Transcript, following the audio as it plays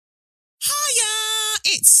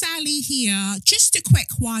it's Sally here. Just a quick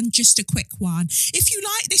one. If you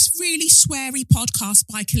like this really sweary podcast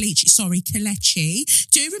by Kelechi,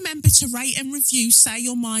 do remember to rate and review Say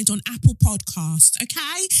Your Mind on Apple Podcast,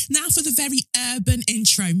 okay? Now for the very urban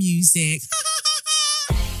intro music.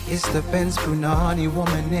 It's the Benz Brunani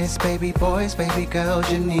womanist, baby boys, baby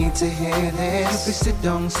girls, you need to hear this. Sit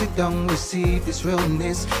down, receive this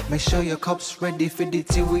realness. Make sure your cup's ready for the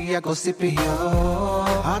tea, we are go sip it, yo.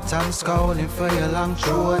 Hard time scrolling for your long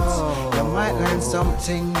throats. You might learn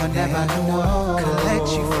something you never know.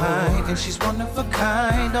 Collect you fine, and she's one of a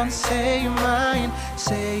kind. Don't say your mind,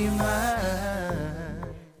 say your mind.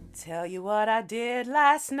 Tell you what I did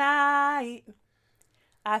last night.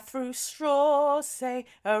 I threw straws, say,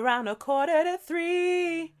 around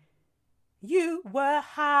 2:45. You were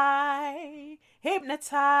high,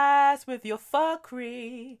 hypnotized with your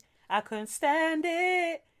fuckery. I couldn't stand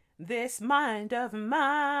it, this mind of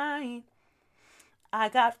mine. I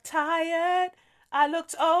got tired, I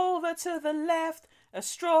looked over to the left, a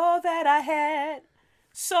straw that I had.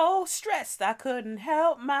 So stressed I couldn't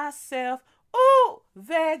help myself. Ooh,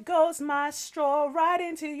 there goes my straw right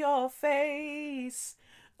into your face.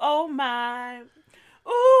 Oh my.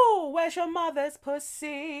 Ooh, where's your mother's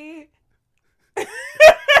pussy?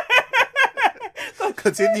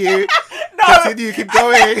 Continue. No. Continue, keep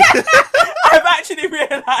going. I've actually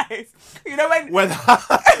realised. You know when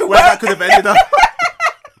that could have ended up.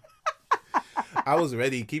 I was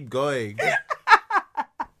ready, keep going.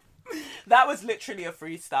 That was literally a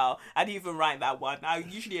freestyle. I didn't even write that one. I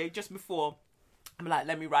usually, just before, I'm like,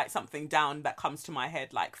 let me write something down that comes to my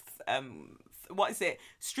head, like, what is it?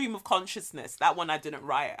 Stream of consciousness. That one I didn't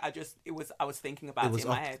write. I was thinking about it in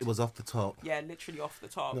my head. It was off the top. Yeah, literally off the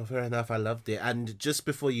top. No, fair enough. I loved it. And just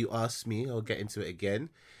before you ask me, I'll get into it again.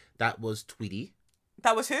 That was Tweety.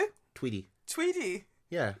 That was who? Tweety. Tweety.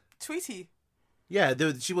 Yeah. Tweety. Yeah,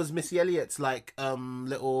 she was Missy Elliott's like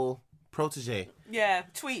little protege. Yeah,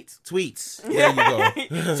 Tweets. There you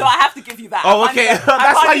go. So I have to give you that. Oh, okay.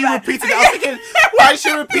 That's why you repeated it. I was thinking, why is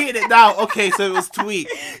she repeating it now? Okay, so it was Tweet.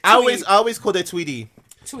 I always called her Tweety.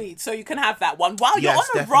 Tweet. So you can have that one. Wow, yes, you're on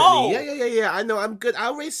definitely. a roll. Yeah. I know. I'm good. I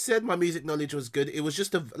always said my music knowledge was good. It was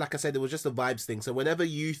just like I said, it was just a vibes thing. So whenever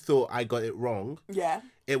you thought I got it wrong, yeah,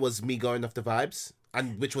 it was me going off the vibes,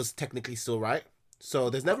 and which was technically still right.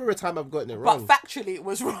 So there's never a time I've gotten it wrong. But factually, it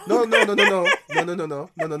was wrong. No. Factually,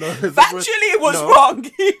 it was wrong.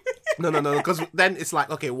 No. Because then it's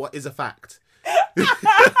like, okay, what is a fact? Do you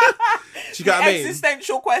get what I mean?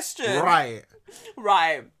 Existential question.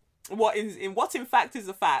 Right. What in fact is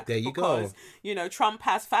a fact? There you because, go. You know, Trump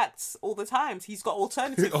has facts all the time. He's got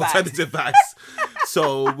alternative facts.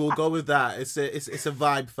 So we'll go with that. It's a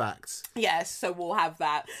vibe fact. Yes, so we'll have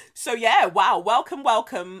that. So yeah, wow. Welcome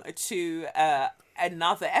to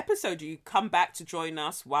another episode. You come back to join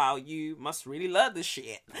us. Wow, you must really love this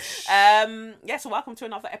shit. So welcome to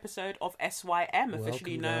another episode of SYM,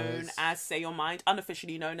 officially known as Say Your Mind,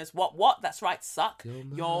 unofficially known as what? That's right, Suck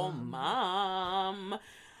Your Mum.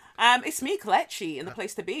 It's me, Kelechi, in the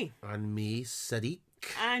place to be. And me, Sadiq.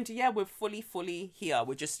 And yeah, we're fully here.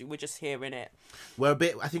 We're just hearing it. I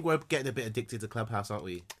think we're getting a bit addicted to Clubhouse, aren't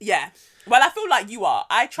we? Yeah. Well, I feel like you are.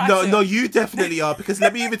 No, you definitely are. Because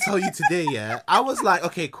let me even tell you today, yeah, I was like,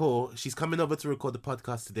 okay, cool. She's coming over to record the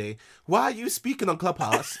podcast today. Why are you speaking on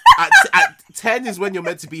Clubhouse? at 10 is when you're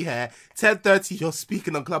meant to be here. 10:30, you're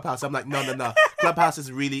speaking on Clubhouse. I'm like, no. Clubhouse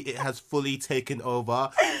it has fully taken over.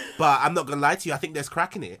 But I'm not gonna lie to you. I think there's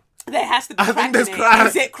crack in it. There has to be crack in it.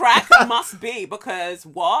 Is it crack? Must be, because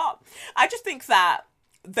what? I just think that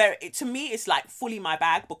to me, it's like fully my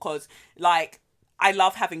bag, because like I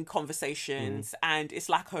love having conversations and it's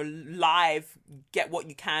like a live get what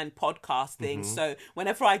you can podcast thing. So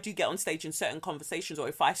whenever I do get on stage in certain conversations, or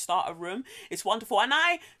if I start a room, it's wonderful. And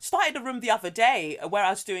I started a room the other day where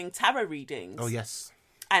I was doing tarot readings. Oh, yes.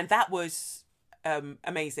 And that was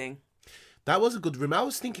amazing. That was a good room. I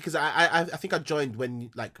was thinking, because I think I joined when,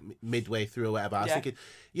 like, midway through or whatever. I was thinking,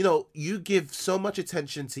 you know, you give so much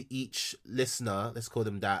attention to each listener, let's call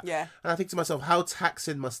them that. Yeah. And I think to myself, how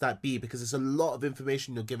taxing must that be? Because it's a lot of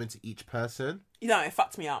information you're giving to each person. You know, it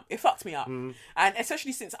fucked me up. And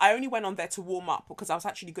especially since I only went on there to warm up, because I was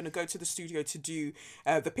actually going to go to the studio to do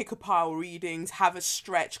the pick a pile readings, have a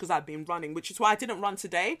stretch, because I'd been running, which is why I didn't run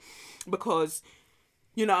today, because...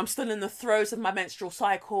 you know, I'm still in the throes of my menstrual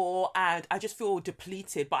cycle and I just feel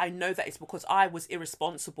depleted. But I know that it's because I was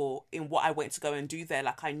irresponsible in what I went to go and do there.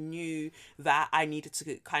 Like, I knew that I needed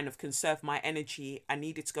to kind of conserve my energy. I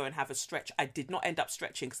needed to go and have a stretch. I did not end up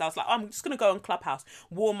stretching because I was like, I'm just going to go on Clubhouse,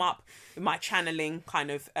 warm up my channeling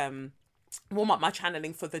kind of warm up my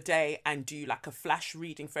channeling for the day and do like a flash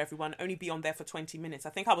reading for everyone, only be on there for 20 minutes. I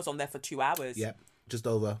think I was on there for 2 hours. Yeah, just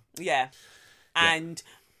over. Yeah. And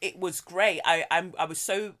it was great. I was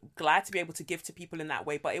so glad to be able to give to people in that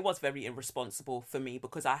way, but it was very irresponsible for me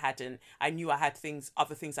because I knew I had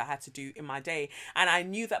other things I had to do in my day. And I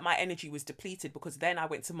knew that my energy was depleted because then I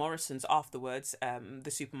went to Morrison's afterwards, the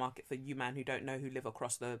supermarket for you man who don't know, who live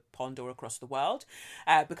across the pond or across the world,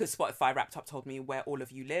 because Spotify Wrapped Up told me where all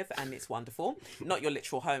of you live and it's wonderful. Not your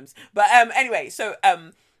literal homes. But anyway, so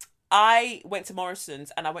I went to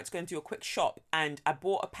Morrison's and I went to go and do a quick shop and I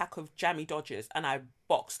bought a pack of Jammy Dodgers and I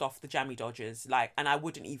boxed off the Jammy Dodgers, and I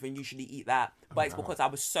wouldn't even usually eat that, but it's because I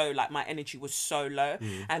was so, my energy was so low.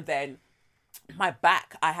 And then my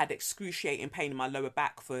back, I had excruciating pain in my lower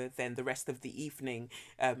back for then the rest of the evening,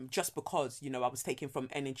 just because, I was taking from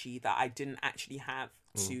energy that I didn't actually have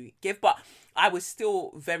to give. But I was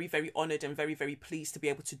still very, very honoured and very, very pleased to be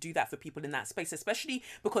able to do that for people in that space, especially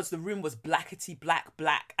because the room was blackety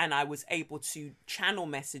black and I was able to channel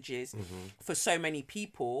messages for so many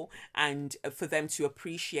people and for them to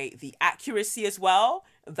appreciate the accuracy as well.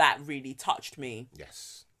 That really touched me.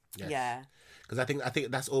 Yes. Yeah. Because I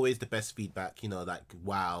think that's always the best feedback,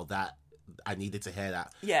 wow, that I needed to hear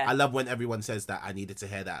that. Yeah. I love when everyone says that I needed to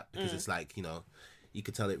hear that because it's like, you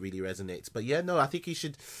could tell it really resonates. But yeah, no, I think you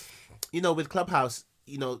should, with Clubhouse,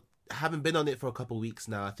 having been on it for a couple of weeks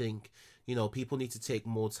now, I think, people need to take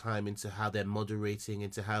more time into how they're moderating,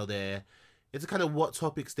 into kind of what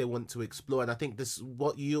topics they want to explore. And I think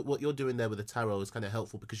what you're doing there with the tarot is kind of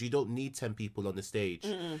helpful because you don't need 10 people on the stage.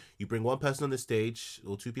 You bring one person on the stage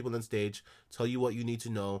or 2 people on stage, tell you what you need to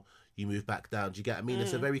know, you move back down. Do you get what I mean?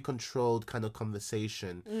 It's a very controlled kind of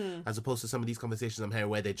conversation as opposed to some of these conversations I'm hearing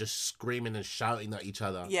where they're just screaming and shouting at each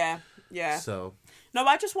other. Yeah. So no,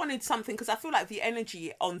 I just wanted something because I feel like the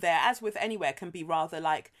energy on there, as with anywhere, can be rather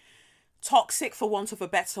toxic, for want of a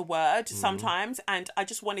better word, sometimes. And I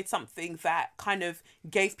just wanted something that kind of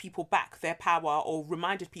gave people back their power or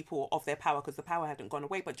reminded people of their power, because the power hadn't gone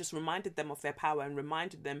away, but just reminded them of their power and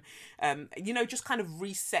reminded them, just kind of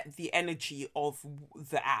reset the energy of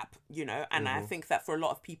the app, and I think that for a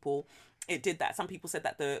lot of people it did that. Some people said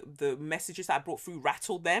that the messages that I brought through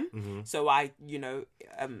rattled them. So I,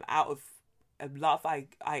 out of love,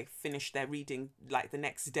 I finished their reading the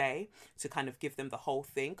next day to kind of give them the whole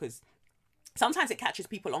thing, because sometimes it catches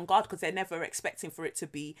people on guard because they're never expecting for it to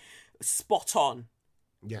be spot on.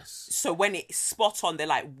 Yes. So when it's spot on, they're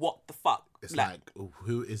like, what the fuck? It's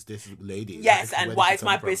who is this lady? Yes, and why is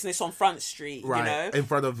my business on Front Street, right, in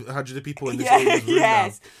front of hundreds of people in this room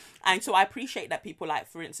yes. now. And so I appreciate that people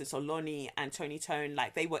for instance, Oloni and Tony Tone,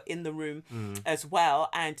 they were in the room as well,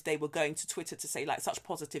 and they were going to Twitter to say such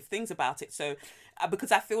positive things about it. So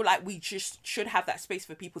because I feel like we just should have that space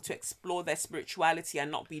for people to explore their spirituality and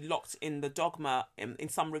not be locked in the dogma in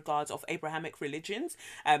some regards of Abrahamic religions,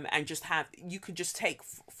 and just you can just take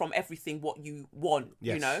from everything what you want,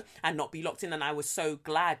 and not be locked in. And I was so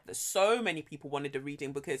glad that so many people wanted a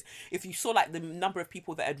reading, because if you saw the number of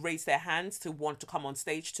people that had raised their hands to want to come on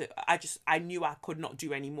stage, I knew I could not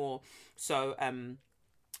do any more. So I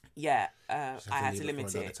had to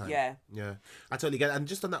limit it. Yeah, I totally get it. And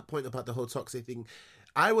just on that point about the whole toxic thing,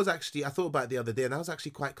 I thought about it the other day, and I was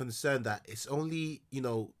actually quite concerned that it's only,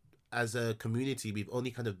 as a community, we've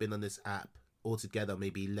only kind of been on this app altogether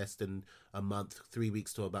maybe less than a month, 3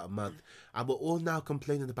 weeks to about a month, and we're all now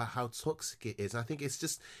complaining about how toxic it is. And I think it's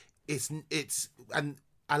just it's and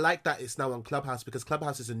I like that it's now on Clubhouse, because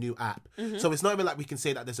Clubhouse is a new app, so it's not even we can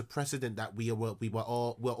say that there's a precedent that we're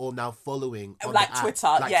all now following on the app, Twitter,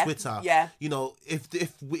 Twitter.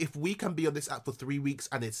 If we can be on this app for 3 weeks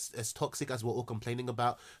and it's as toxic as we're all complaining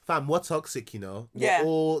about, fam, we're toxic, we're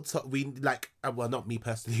all well, not me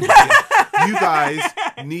personally, but you guys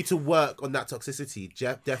need to work on that toxicity,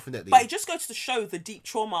 definitely. But it just goes to show the deep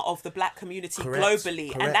trauma of the Black community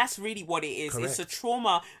globally. And that's really what it is. It's a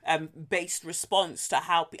trauma based response to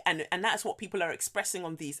how, and that's what people are expressing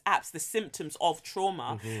on these apps, the symptoms of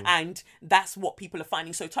trauma. And that's what people are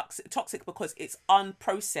finding so toxic because it's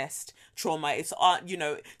unprocessed trauma. It's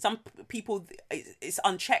some people, it's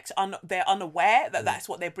unchecked, they're unaware that that's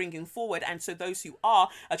what they're bringing forward. And so those who are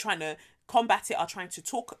trying to combat it, are trying to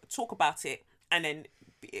talk about it, and then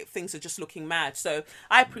things are just looking mad. So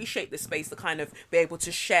I appreciate the space to kind of be able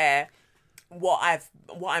to share what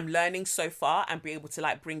I'm learning so far and be able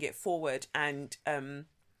to bring it forward. And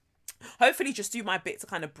hopefully just do my bit to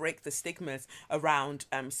kind of break the stigmas around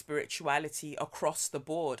spirituality across the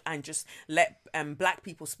board, and just let Black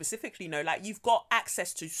people specifically know, like, you've got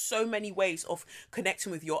access to so many ways of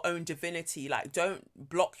connecting with your own divinity. Like, don't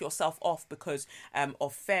block yourself off because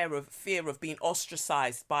of fear of being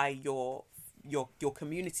ostracized by your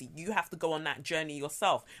community. You have to go on that journey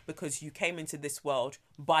yourself, because you came into this world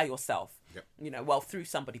by yourself. Yep. You know, well, through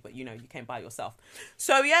somebody, but you know, you came by yourself.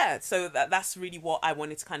 So yeah, so that's really what I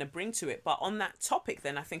wanted to kind of bring to it. But on that topic,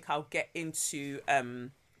 then I think I'll get into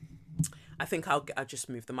I'll just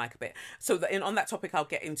move the mic a bit. So on that topic, I'll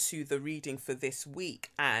get into the reading for this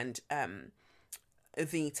week, and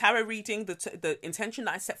the tarot reading. The intention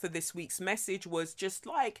that I set for this week's message was just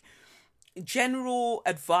like general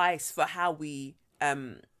advice for how we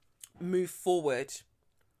move forward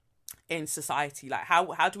in society. Like,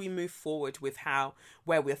 how do we move forward with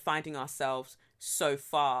where we're finding ourselves so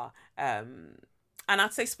far, and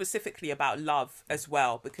I'd say specifically about love as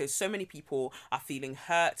well, because so many people are feeling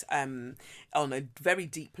hurt on a very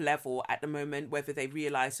deep level at the moment, whether they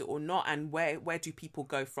realize it or not. And where do people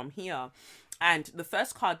go from here? And the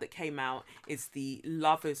first card that came out is the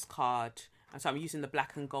Lovers card. So I'm using the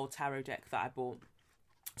black and gold tarot deck that I bought.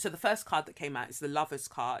 So the first card that came out is the Lovers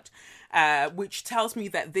card, which tells me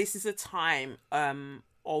that this is a time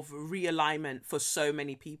of realignment for so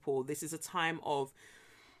many people. This is a time of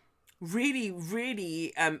really,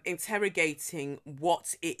 really interrogating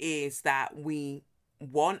what it is that we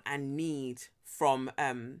want and need from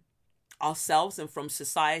ourselves and from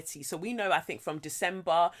society. So we know, I think from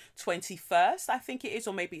December 21st, I think it is,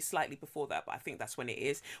 or maybe slightly before that, but I think that's when it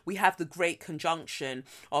is, we have the great conjunction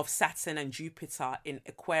of Saturn and Jupiter in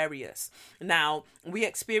Aquarius. Now, we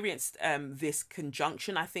experienced this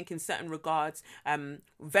conjunction, I think, in certain regards,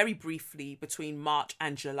 very briefly between March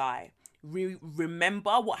and July.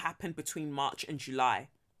 Remember what happened between March and July,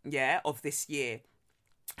 of this year.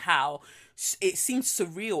 How it seemed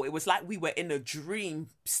surreal. It was like we were in a dream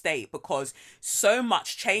state, because so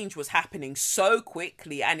much change was happening so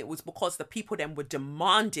quickly, and it was because the people then were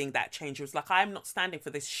demanding that change. It was like, I'm not standing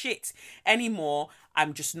for this shit anymore.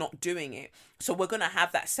 I'm just not doing it. So we're going to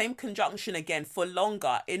have that same conjunction again for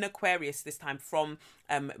longer in Aquarius, this time from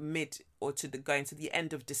mid or going to the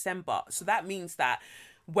end of December. So that means that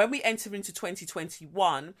when we enter into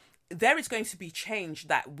 2021, there is going to be change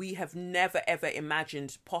that we have never ever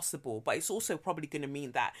imagined possible. But it's also probably going to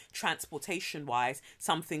mean that transportation wise,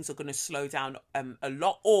 some things are going to slow down a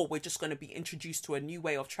lot, or we're just going to be introduced to a new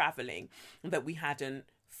way of traveling that we hadn't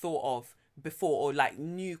thought of before, or like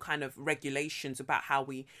new kind of regulations about how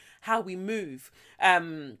we move.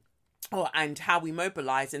 And how we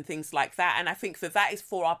mobilize and things like that. And I think that is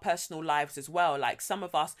for our personal lives as well. Like, some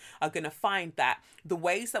of us are going to find that the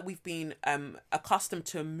ways that we've been accustomed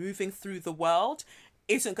to moving through the world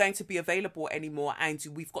isn't going to be available anymore, and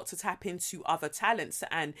we've got to tap into other talents.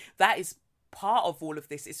 And that is part of all of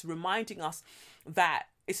this. It's reminding us that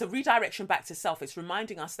it's a redirection back to self. It's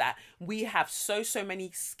reminding us that we have so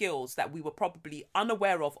many skills that we were probably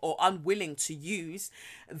unaware of or unwilling to use,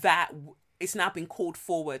 that it's now been called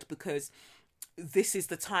forward, because this is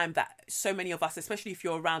the time that so many of us, especially if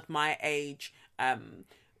you're around my age,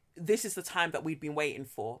 this is the time that we've been waiting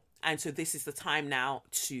for. And so this is the time now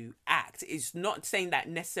to act. It's not saying that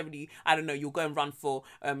necessarily, I don't know, you'll go and run for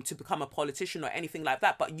to become a politician or anything like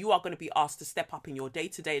that, but you are going to be asked to step up in your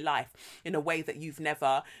day-to-day life in a way that you've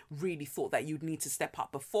never really thought that you'd need to step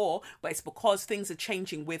up before. But it's because things are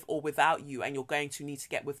changing with or without you, and you're going to need to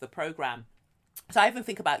get with the program. So I even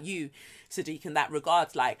think about you, Sadiq, in that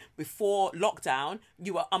regard. Like, before lockdown,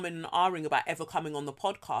 you were umming and ahhing about ever coming on the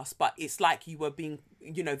podcast, but it's like you were being,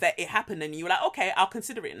 that it happened and you were like, okay, I'll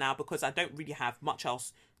consider it now, because I don't really have much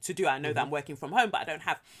else to do. I know that I'm working from home, but I don't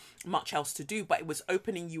have much else to do. But it was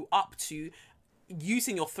opening you up to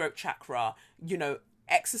using your throat chakra,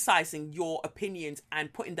 exercising your opinions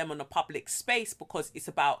and putting them on a public space, because it's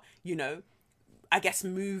about, I guess,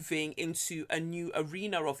 moving into a new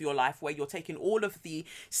arena of your life where you're taking all of the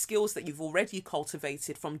skills that you've already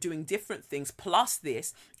cultivated from doing different things, plus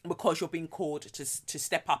this, because you're being called to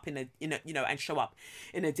step up in a and show up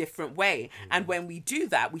in a different way. And when we do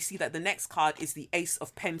that, we see that the next card is the Ace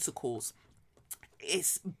of Pentacles.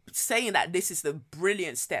 It's saying that this is the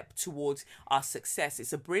brilliant step towards our success.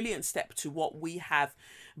 It's a brilliant step to what we have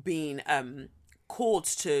been called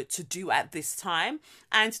to do at this time.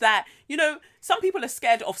 And that, some people are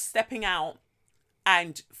scared of stepping out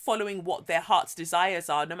and following what their heart's desires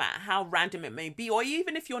are, no matter how random it may be, or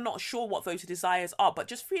even if you're not sure what those desires are, but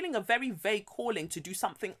just feeling a very vague calling to do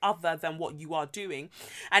something other than what you are doing.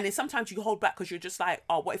 And then sometimes you hold back because you're just like,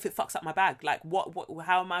 oh, what if it fucks up my bag? Like,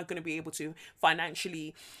 how am I going to be able to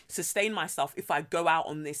financially sustain myself if I go out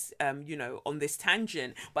on this, on this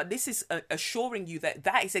tangent? But this is assuring you that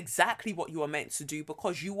that is exactly what you are meant to do,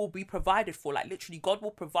 because you will be provided for. Like, literally, God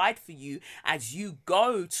will provide for you as you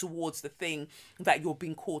go towards the thing that you're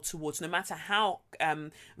being called towards, no matter how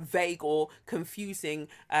vague or confusing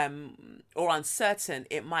or uncertain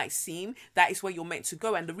it might seem. That is where you're meant to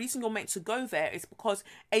go. And the reason you're meant to go there is because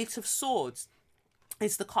Eight of Swords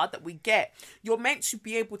is the card that we get. You're meant to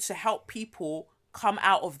be able to help people come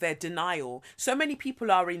out of their denial. So many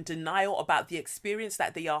people are in denial about the experience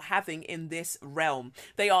that they are having in this realm.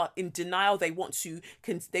 They are in denial. They want to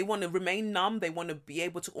remain numb. They want to be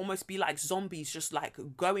able to almost be like zombies, just like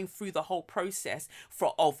going through the whole process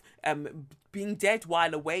of being dead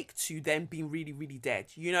while awake to then being really, really dead,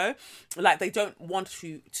 like they don't want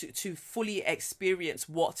to fully experience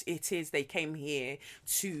what it is they came here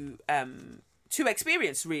to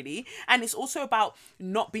experience, really. And it's also about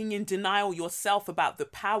not being in denial yourself about the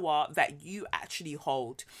power that you actually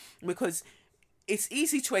hold, because it's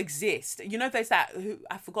easy to exist. There's that,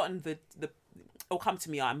 I've forgotten it'll come to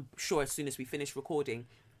me, I'm sure, as soon as we finish recording,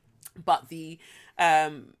 but the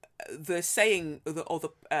saying,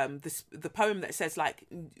 the poem that says, like,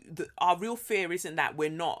 our real fear isn't that we're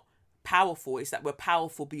not powerful, it's that we're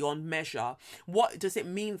powerful beyond measure. What does it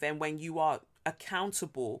mean then when you are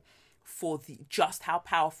accountable for just how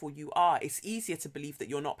powerful you are? It's easier to believe that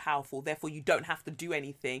you're not powerful, therefore you don't have to do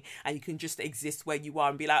anything and you can just exist where you are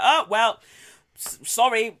and be like, oh well,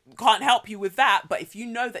 sorry, can't help you with that. But if you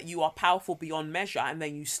know that you are powerful beyond measure and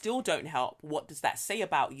then you still don't help, what does that say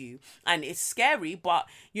about you? And it's scary, but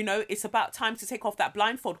it's about time to take off that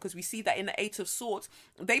blindfold, because we see that in the Eight of Swords,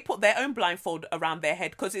 they put their own blindfold around their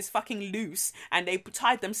head because it's fucking loose, and they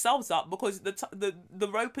tied themselves up because the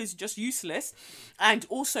rope is just useless. And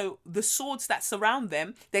also the swords that surround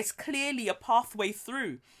them, there's clearly a pathway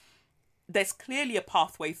through.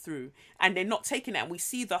 And they're not taking it. And we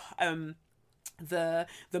see the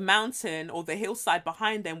mountain or the hillside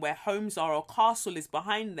behind them where homes are or castle is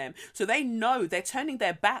behind them. So they know they're turning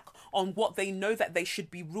their back on what they know that they should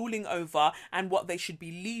be ruling over and what they should be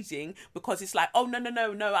leading, because it's like, oh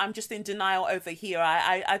no, I'm just in denial over here.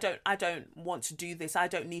 I don't want to do this. I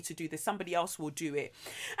don't need to do this. Somebody else will do it.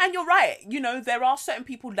 And you're right. There are certain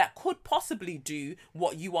people that could possibly do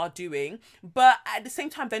what you are doing, but at the same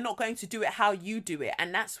time, they're not going to do it how you do it.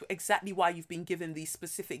 And that's exactly why you've been given these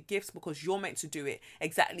specific gifts, because you're meant to do it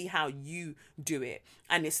exactly how you do it,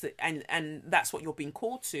 and and that's what you're being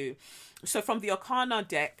called to. So from the Arcana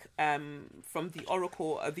deck, from the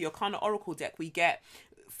Arcana Oracle deck, we get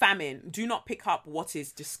famine. Do not pick up what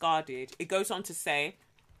is discarded. It goes on to say,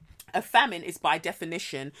 a famine is by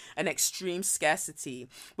definition an extreme scarcity.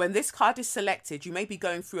 When this card is selected, you may be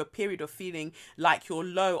going through a period of feeling like you're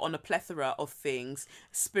low on a plethora of things: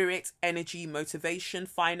 spirit, energy, motivation,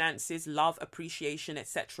 finances, love, appreciation,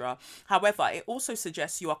 etc. However, it also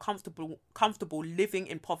suggests you are comfortable living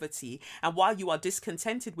in poverty, and while you are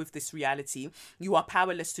discontented with this reality, you are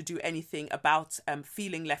powerless to do anything about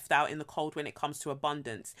feeling left out in the cold when it comes to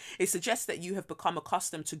abundance. It suggests that you have become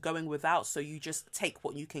accustomed to going without, so you just take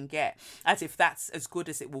what you can get, as if that's as good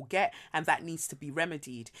as it will get, and that needs to be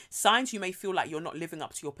remedied. Signs you may feel like you're not living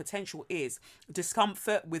up to your potential is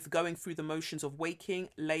discomfort with going through the motions of waking,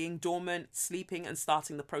 laying dormant, sleeping, and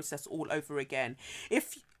starting the process all over again.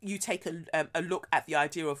 If you take a look at the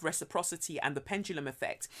idea of reciprocity and the pendulum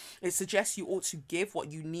effect, it suggests you ought to give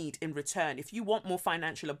what you need in return. If you want more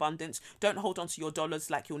financial abundance, don't hold on to your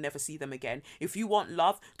dollars like you'll never see them again. If you want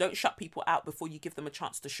love, don't shut people out before you give them a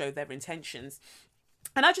chance to show their intentions.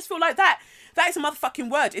 And I just feel like that is a motherfucking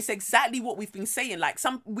word. It's exactly what we've been saying. Like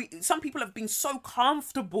some people have been so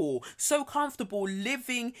comfortable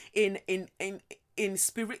living in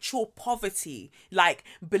spiritual poverty, like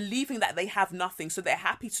believing that they have nothing, so they're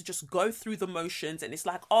happy to just go through the motions, and it's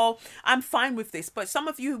like, oh, I'm fine with this. But some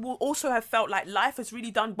of you will also have felt like life has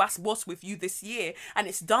really done was with you this year, and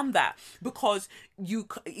it's done that because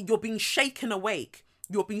you're being shaken awake.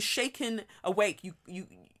 You're being shaken awake.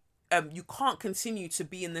 You can't continue to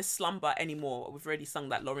be in this slumber anymore. We've already sung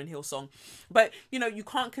that Lauryn Hill song. But, you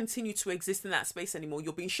can't continue to exist in that space anymore.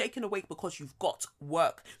 You're being shaken awake because you've got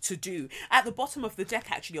work to do. At the bottom of the deck,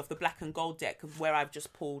 actually, of the black and gold deck, where I've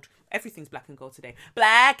just pulled, everything's black and gold today.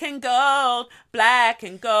 Black and gold, black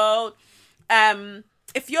and gold.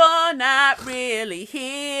 If you're not really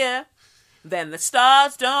here, then the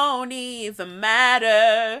stars don't even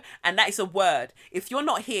matter. And that is a word. If you're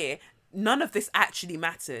not here, none of this actually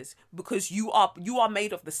matters, because you are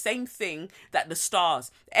made of the same thing that the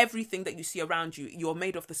stars, everything that you see around you, you're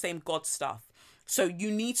made of the same God stuff. So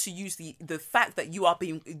you need to use the fact that you are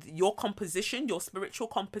being, your composition, your spiritual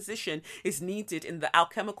composition is needed in the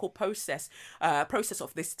alchemical process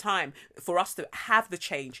of this time for us to have the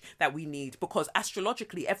change that we need, because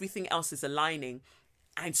astrologically everything else is aligning.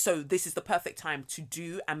 And so this is the perfect time to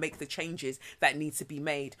do and make the changes that need to be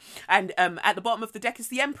made. And at the bottom of the deck is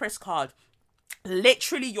the Empress card.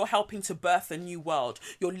 Literally, you're helping to birth a new world.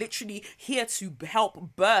 You're literally here to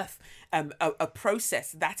help birth a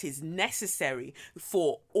process that is necessary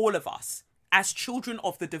for all of us. As children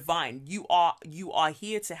of the divine, you are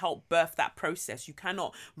here to help birth that process. You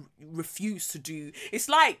cannot refuse to do. It's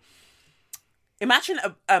like, imagine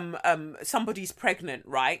somebody's pregnant,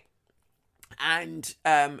 right? And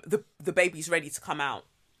the baby's ready to come out,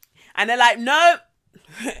 and they're like, no,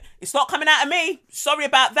 it's not coming out of me, sorry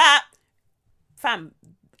about that. Fam,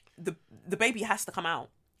 the baby has to come out,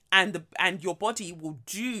 and your body will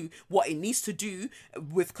do what it needs to do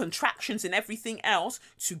with contractions and everything else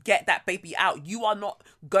to get that baby out. You are not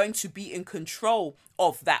going to be in control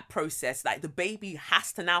of that process. Like, the baby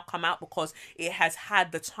has to now come out because it has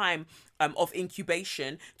had the time of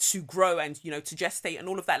incubation to grow and, to gestate and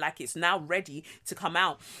all of that. Like, it's now ready to come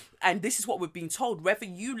out. And this is what we're being told. Whether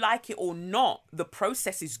you like it or not, the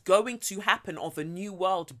process is going to happen of a new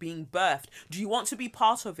world being birthed. Do you want to be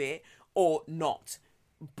part of it or not?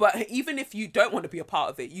 But even if you don't want to be a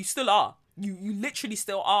part of it, you still are. You literally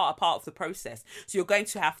still are a part of the process. So you're going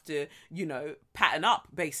to have to, pattern up,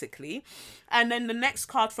 basically. And then the next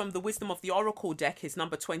card from the Wisdom of the Oracle deck is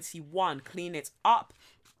number 21. Clean it up.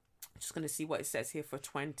 Just going to see what it says here for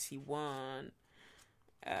 21.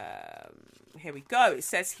 Here we go. It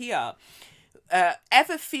says here,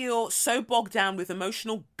 ever feel so bogged down with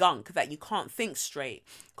emotional gunk that you can't think straight?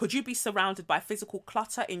 Could you be surrounded by physical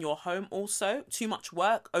clutter in your home also? Too much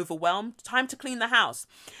work, overwhelmed? Time to clean the house.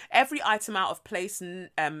 Every item out of place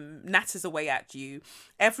natters away at you.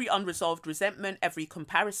 Every unresolved resentment, every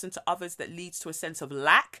comparison to others that leads to a sense of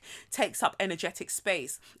lack takes up energetic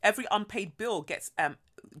space. Every unpaid bill gets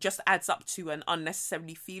just adds up to an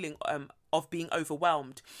unnecessary feeling of being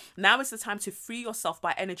overwhelmed. Now is the time to free yourself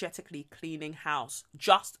by energetically cleaning house.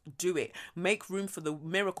 Just do it. Make room for the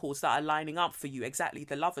miracles that are lining up for you. Exactly,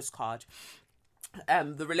 the Lover's card.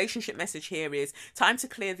 The relationship message here is time to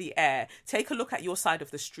clear the air. Take a look at your side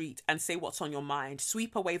of the street and say what's on your mind.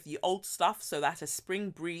 Sweep away the old stuff so that a spring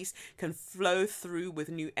breeze can flow through with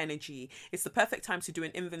new energy. It's the perfect time to do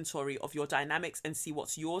an inventory of your dynamics and see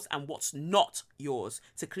what's yours and what's not yours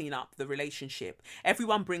to clean up the relationship.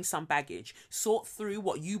 Everyone brings some baggage. Sort through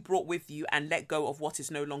what you brought with you and let go of what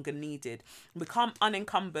is no longer needed. Become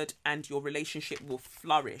unencumbered and your relationship will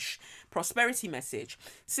flourish. Prosperity message.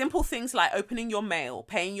 Simple things like opening your mail,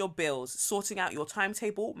 paying your bills, sorting out your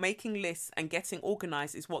timetable, making lists and getting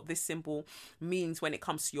organized is what this symbol means when it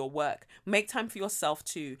comes to your work. Make time for yourself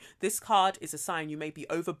too. This card is a sign you may be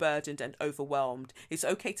overburdened and overwhelmed. It's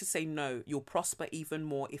okay to say no. You'll prosper even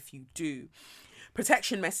more if you do.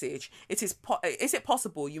 Protection message. Is it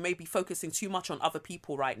possible you may be focusing too much on other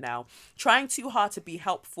people right now? Trying too hard to be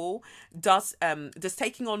helpful? Does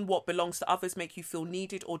taking on what belongs to others make you feel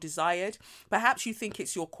needed or desired? Perhaps you think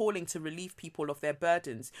it's your calling to relieve people of their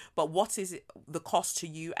burdens, but what is the cost to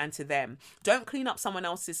you and to them? Don't clean up someone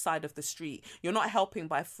else's side of the street. You're not helping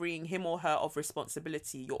by freeing him or her of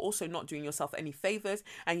responsibility. You're also not doing yourself any favors,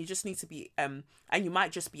 and you just need to be and you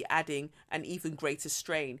might just be adding an even greater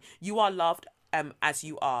strain. You are loved as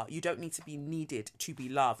you are. You don't need to be needed to be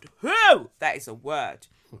loved. Whew! That is a word.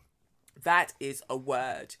 That is a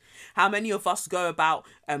word. How many of us go about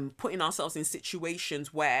putting ourselves in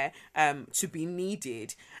situations where to be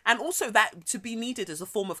needed, and also that to be needed is a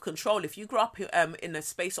form of control. If you grew up in a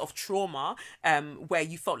space of trauma where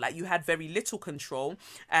you felt like you had very little control,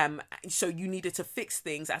 so you needed to fix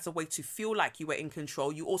things as a way to feel like you were in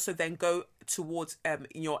control, you also then go towards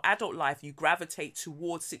in your adult life, you gravitate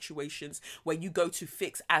towards situations where you go to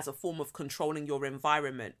fix as a form of controlling your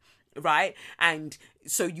environment. Right? And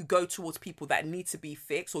so you go towards people that need to be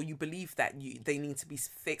fixed, or you believe that they need to be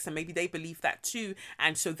fixed, and maybe they believe that too,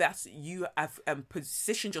 and so that's, you have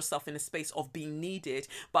positioned yourself in a space of being needed.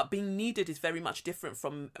 But being needed is very much different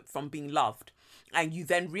from being loved, and you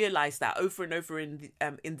then realize that over and over in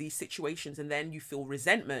these situations, and then you feel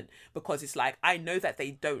resentment because it's like, I know that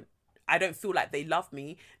I don't feel like they love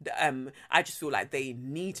me. I just feel like they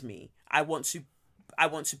need me. I want to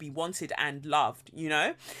be wanted and loved,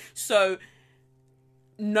 So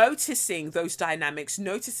noticing those dynamics,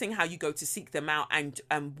 noticing how you go to seek them out, and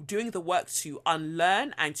doing the work to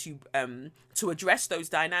unlearn and to address those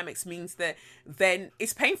dynamics means that then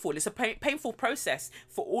it's painful. It's a painful process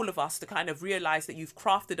for all of us to kind of realize that you've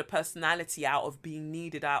crafted a personality out of being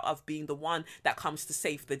needed, out of being the one that comes to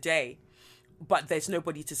save the day, but there's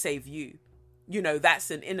nobody to save you. You know,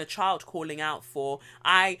 that's an inner child calling out for,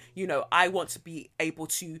 I want to be able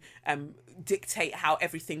to dictate how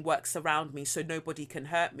everything works around me so nobody can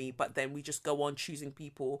hurt me. But then we just go on choosing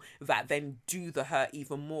people that then do the hurt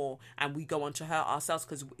even more. And we go on to hurt ourselves,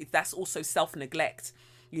 because that's also self-neglect,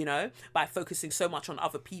 you know, by focusing so much on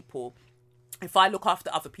other people. If I look after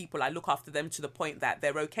other people, I look after them to the point that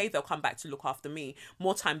they're okay, they'll come back to look after me.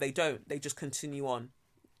 More time they don't. They just continue on.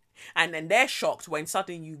 And then they're shocked when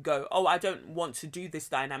suddenly you go, oh, I don't want to do this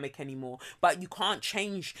dynamic anymore. But you can't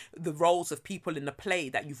change the roles of people in the play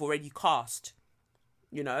that you've already cast,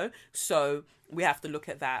 you know? So we have to look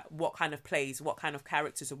at that. What kind of plays, what kind of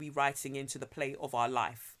characters are we writing into the play of our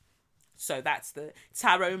life? So that's the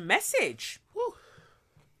tarot message. Whew.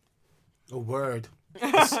 A word.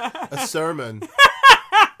 A sermon.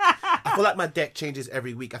 I feel like my deck changes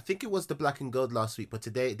every week. I think it was the Black and Gold last week, but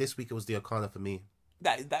this week it was the Arcana for me.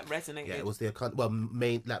 That resonated. Yeah, it was the Arcana. Well,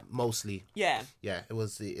 mostly. Yeah. Yeah, it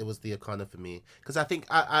was the Arcana for me, because I think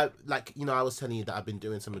I like, you know, I was telling you that I've been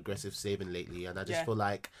doing some aggressive saving lately, and I just feel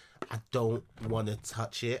like I don't want to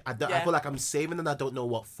touch it. I feel like I'm saving and I don't know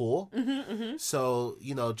what for. So,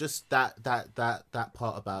 you know, just that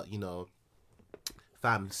part about, you know,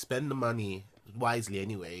 fam, spend the money wisely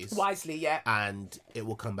anyways. Wisely, yeah. And it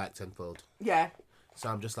will come back tenfold. Yeah. So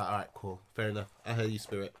I'm just like, all right, cool, fair enough. I hear you,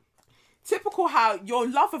 spirit. Typical how your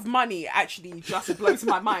love of money actually just blows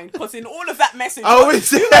my mind, because in all of that message,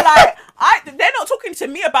 is you were like, they're not talking to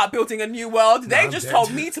me about building a new world. They I'm just dead.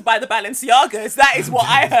 told me to buy the Balenciagas. That is what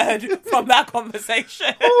I heard from that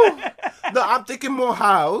conversation. No, I'm thinking more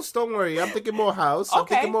house. Don't worry, I'm thinking more house. I'm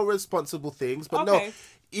Okay. thinking more responsible things. But Okay. no,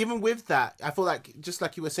 even with that, I feel like, just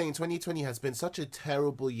like you were saying, 2020 has been such a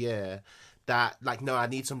terrible year that, like, no, I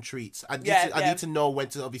need some treats. I need to know when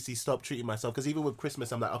to obviously stop treating myself, because even with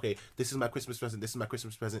Christmas, I'm like, okay, this is my Christmas present, this is my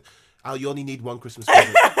Christmas present. You only need one Christmas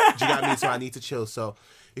present. Do you get what I mean? So I need to chill. So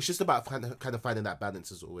it's just about kind of finding that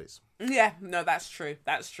balance as always. Yeah, no, that's true.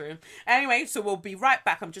 That's true. Anyway, so we'll be right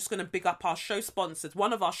back. I'm just going to big up our show sponsors.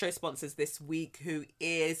 One of our show sponsors this week, who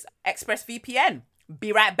is ExpressVPN.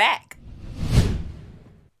 Be right back.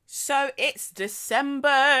 So it's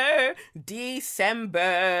December,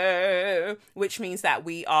 which means that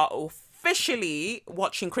we are officially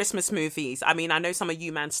watching Christmas movies. I mean, I know some of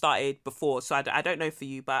you, man, started before, so I don't know for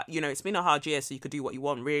you, but, you know, it's been a hard year, so you could do what you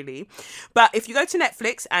want, really. But if you go to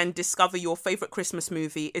Netflix and discover your favourite Christmas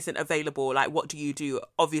movie isn't available, like, what do?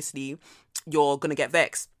 Obviously, you're going to get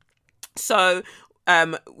vexed. So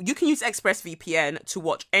you can use ExpressVPN to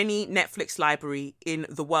watch any Netflix library in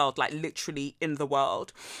the world, like literally in the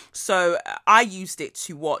world. So I used it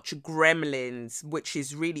to watch Gremlins, which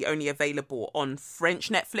is really only available on French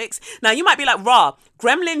Netflix. Now you might be like, rah,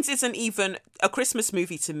 Gremlins isn't even a Christmas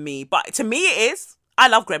movie to me, but to me it is. I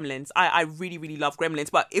love Gremlins. I really, really love Gremlins.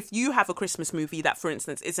 But if you have a Christmas movie that, for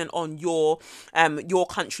instance, isn't on your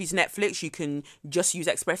country's Netflix, you can just use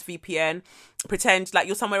ExpressVPN. Pretend like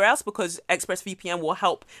you're somewhere else, because ExpressVPN will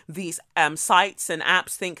help these sites and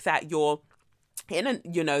apps think that you're in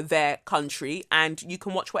their country, and you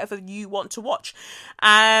can watch whatever you want to watch.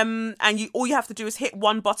 And all you have to do is hit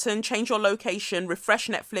one button, change your location, refresh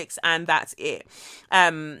Netflix, and that's it.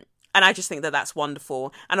 And I just think that that's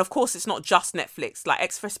wonderful. And of course, it's not just Netflix. Like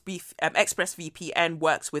ExpressVPN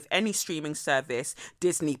works with any streaming service,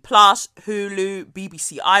 Disney Plus, Hulu,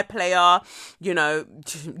 BBC iPlayer, you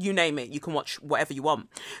name it. You can watch whatever you want.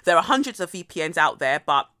 There are hundreds of VPNs out there,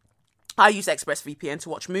 but I use ExpressVPN to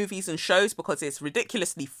watch movies and shows because it's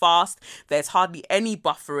ridiculously fast. There's hardly any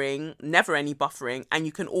buffering, never any buffering, and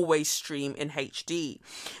you can always stream in HD.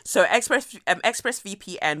 So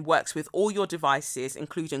ExpressVPN works with all your devices,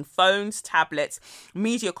 including phones, tablets,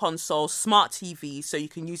 media consoles, smart TVs, so you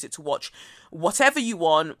can use it to watch whatever you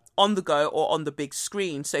want on the go or on the big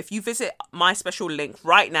screen. So if you visit my special link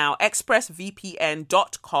right now,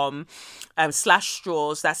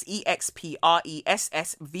 expressvpn.com/straws, that's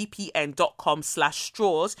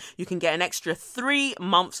expressvpn.com/straws, you can get an extra 3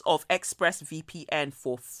 months of ExpressVPN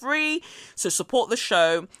for free. So support the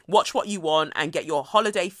show, watch what you want, and get your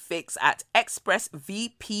holiday fix at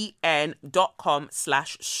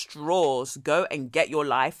expressvpn.com/straws. Go and get your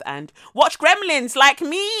life and watch Gremlins like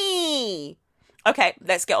me. Okay,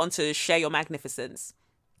 let's get on to Share Your Magnificence.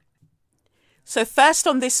 So first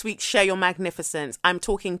on this week's Share Your Magnificence, I'm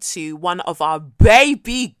talking to one of our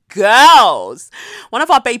baby girls. One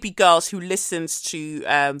of our baby girls who listens to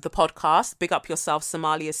the podcast. Big up yourself,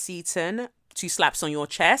 Somalia Seaton. 2 slaps on your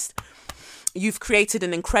chest. You've created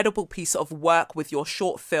an incredible piece of work with your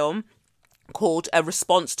short film called A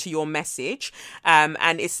Response to Your Message, and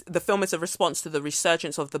the film is a response to the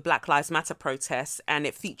resurgence of the Black Lives Matter protests, and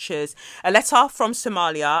it features a letter from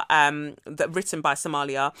Somalia written by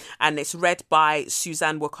Somalia, and it's read by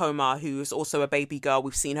Suzanne Wakoma, who is also a baby girl.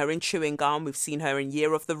 We've seen her in Chewing Gum, we've seen her in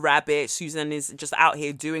Year of the Rabbit. Susan is just out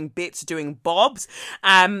here doing bits, doing bobs,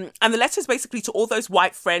 and the letter is basically to all those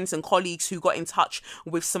white friends and colleagues who got in touch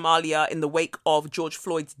with Somalia in the wake of George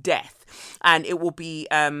Floyd's death. And it will be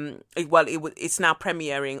it's now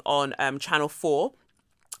premiering on Channel 4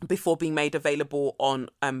 before being made available on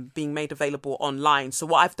online. So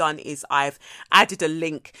what I've done is I've added a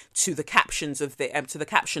link to the captions of the to the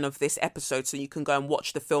caption of this episode, so you can go and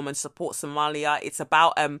watch the film and support Somalia. It's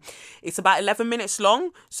about 11 minutes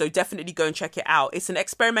long, so definitely go and check it out. It's an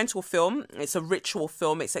experimental film. It's a ritual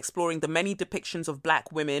film. It's exploring the many depictions of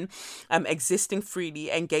Black women existing freely,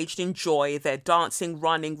 engaged in joy. They're dancing,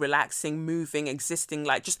 running, relaxing, moving, existing,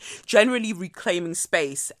 like just generally reclaiming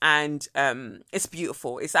space, and it's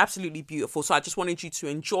beautiful. It's absolutely beautiful. So I just wanted you to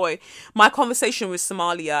enjoy my conversation with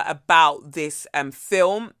Somalia about this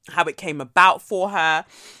film, how it came about for her,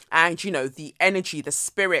 and, you know, the energy, the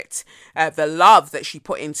spirit, the love that she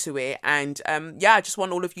put into it. And I just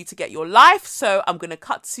want all of you to get your life. So I'm going to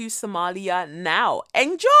cut to Somalia now.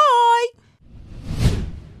 Enjoy!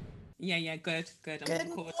 Yeah, good. Good morning.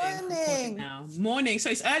 Recording now. Morning. So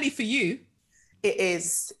it's early for you. It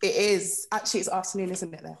is. Actually, it's afternoon,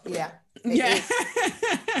 isn't it? There. Yeah. Yeah.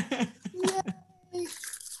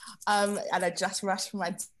 And I just rushed from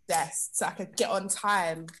my desk so I could get on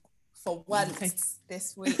time for once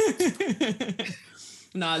this week.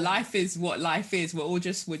 No, life is what life is. We're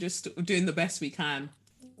just doing the best we can.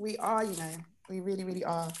 We are, we really, really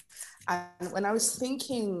are. And when I was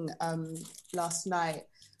thinking last night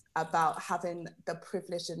about having the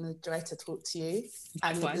privilege and the joy to talk to you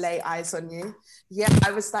and lay eyes on you,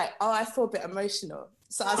 I was like, I feel a bit emotional.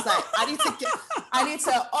 So I was like, I need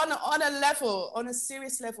to on a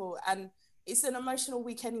serious level, and it's an emotional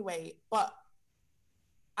week anyway, but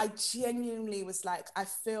I genuinely was like, I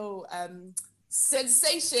feel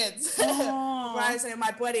sensations rising in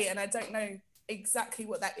my body, and I don't know exactly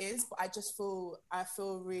what that is, but I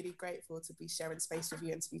feel really grateful to be sharing space with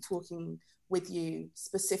you and to be talking with you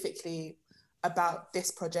specifically about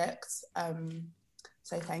this project.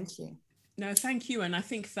 So thank you. No, thank you. And I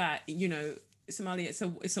think that, Somalia,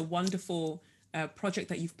 it's a wonderful project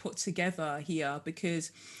that you've put together here,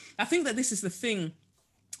 because I think that this is the thing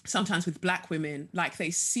sometimes with Black women, like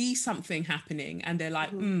they see something happening and they're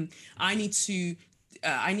like, I need to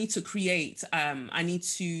create, I need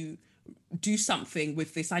to do something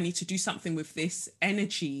with this. I need to do something with this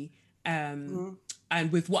energy and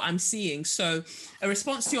with what I'm seeing. So A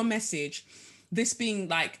Response to Your Message, this being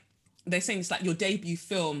like, they're saying it's like your debut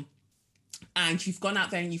film, and you've gone out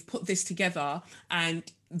there and you've put this together, and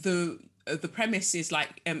the premise is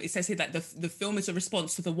like, it says here that the film is a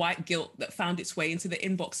response to the white guilt that found its way into the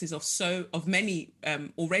inboxes of many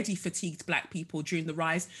already fatigued Black people during the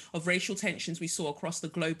rise of racial tensions we saw across the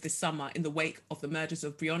globe this summer in the wake of the murders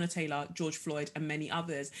of Breonna Taylor, George Floyd, and many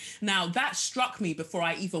others. Now, that struck me before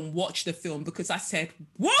I even watched the film, because I said,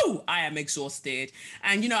 whoa, I am exhausted.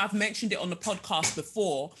 And, I've mentioned it on the podcast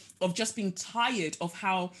before, of just being tired of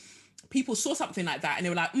how people saw something like that and they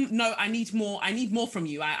were like, no, I need more from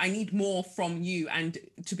you. I need more from you. And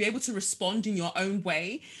to be able to respond in your own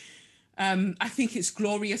way, I think it's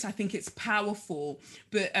glorious. I think it's powerful.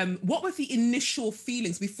 But what were the initial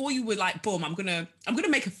feelings before you were like, boom, I'm gonna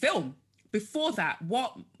make a film? Before that,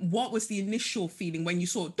 what was the initial feeling when you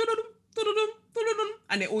saw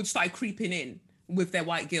and it all started creeping in with their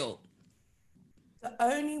white guilt? The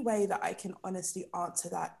only way that I can honestly answer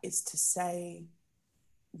that is to say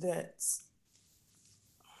that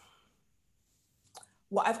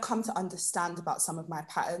what I've come to understand about some of my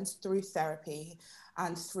patterns through therapy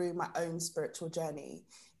and through my own spiritual journey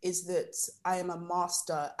is that I am a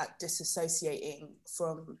master at disassociating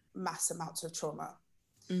from mass amounts of trauma.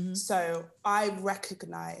 So I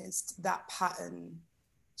recognized that pattern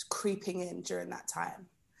creeping in during that time.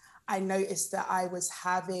 I noticed that I was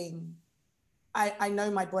having, I know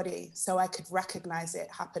my body, so I could recognize it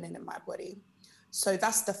happening in my body. So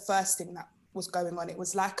that's the first thing that was going on. It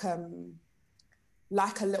was like a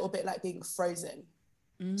little bit like being frozen.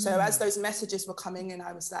 So as those messages were coming in,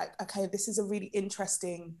 I was like, okay, this is a really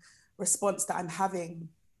interesting response that I'm having.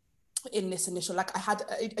 in this initial, like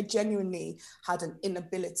I genuinely had an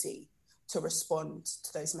inability to respond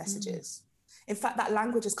to those messages. In fact, that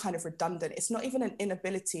language is kind of redundant. It's not even an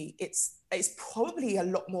inability. It's probably a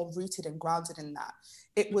lot more rooted and grounded in that.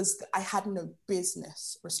 It was that I had no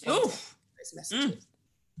business responding to those messages.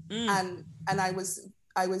 And I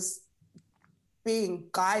was being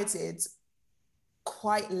guided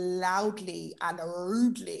quite loudly and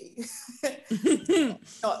rudely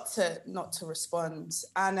not to respond.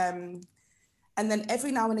 And then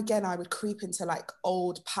every now and again I would creep into like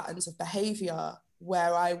old patterns of behavior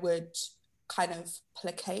where I would kind of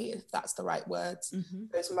placate, if that's the right word,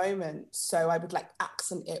 those moments. So I would like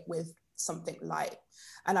accent it with something light,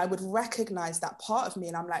 and I would recognize that part of me,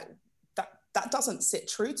 and I'm like, that doesn't sit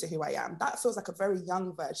true to who I am. That feels like a very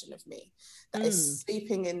young version of me that is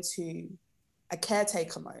sleeping into a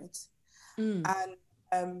caretaker mode.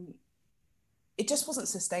 And it just wasn't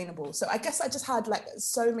sustainable. So I guess I just had like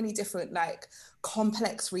so many different like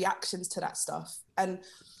complex reactions to that stuff. And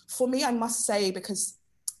for me, I must say, because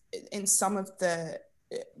in some of the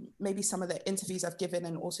interviews I've given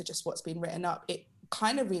and also just what's been written up, it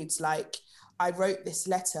kind of reads like I wrote this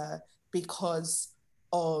letter because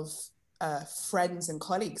of friends and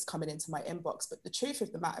colleagues coming into my inbox. But the truth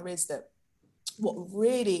of the matter is that what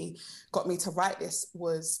really got me to write this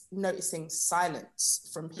was noticing silence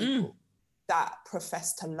from people that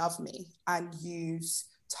profess to love me and use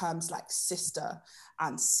terms like sister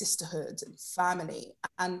and sisterhood and family.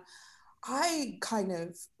 And I kind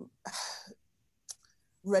of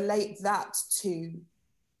relate that to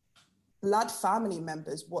blood family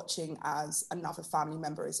members watching as another family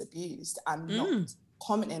member is abused and not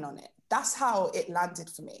commenting on it. That's how it landed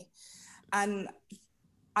for me. And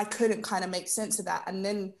I couldn't kind of make sense of that. And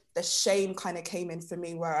then the shame kind of came in for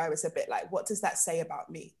me, where I was a bit like, what does that say about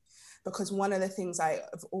me? Because one of the things I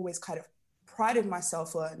have always kind of prided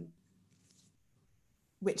myself on,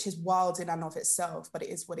 which is wild in and of itself, but it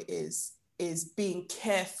is what it is being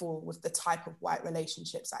careful with the type of white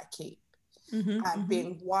relationships I keep, and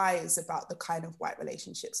being wise about the kind of white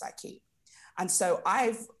relationships I keep. And so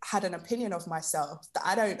I've had an opinion of myself that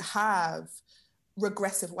I don't have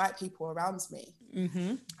regressive white people around me.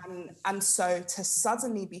 And so to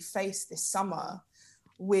suddenly be faced this summer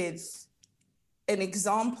with an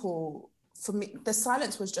example, for me, the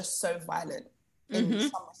silence was just so violent in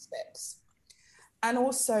some respects. And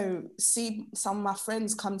also see some of my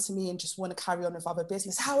friends come to me and just want to carry on with other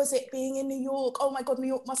business. How is it being in New York? Oh my God, New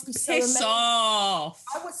York must be so amazing. Off.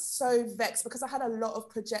 I was so vexed because I had a lot of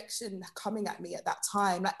projection coming at me at that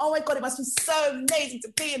time. Like, oh my God, it must be so amazing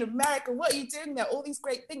to be in America. What are you doing there? All these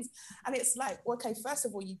great things. And it's like, okay, first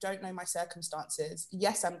of all, you don't know my circumstances.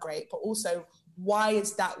 Yes, I'm great, but also, why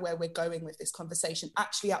is that where we're going with this conversation?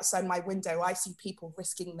 Actually, outside my window, I see people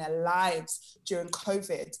risking their lives during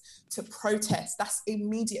COVID to protest. That's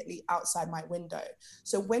immediately outside my window.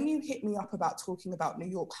 So when you hit me up about talking about New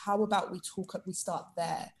York, how about we start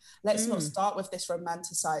there? Let's not start with this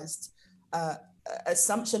romanticized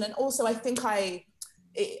assumption. And also, I think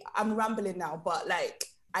I'm rambling now, but like,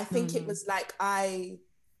 I think it was like I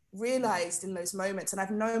realized in those moments, and I've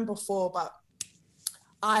known before, but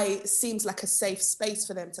I seemed like a safe space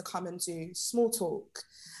for them to come and do small talk.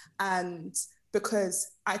 And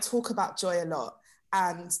because I talk about joy a lot,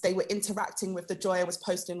 and they were interacting with the joy I was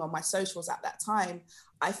posting on my socials at that time,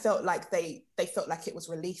 I felt like they felt like it was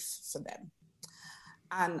relief for them.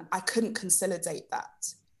 And I couldn't consolidate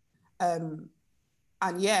that. And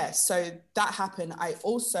yeah, so that happened. I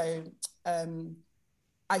also,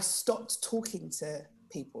 I stopped talking to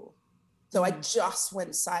people. So I just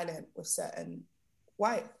went silent with certain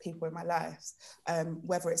white people in my life,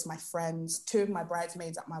 whether it's my friends, 2 of my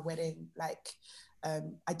bridesmaids at my wedding, like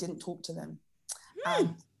I didn't talk to them.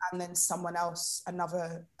 And then someone else,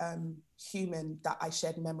 another human that I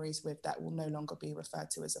shared memories with that will no longer be referred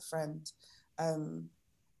to as a friend,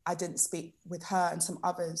 I didn't speak with her and some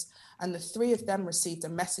others. And the 3 of them received a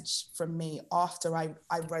message from me after I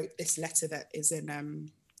wrote this letter that is in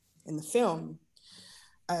the film.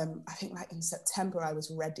 I think like in September, I was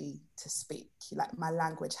ready to speak. Like my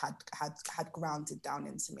language had grounded down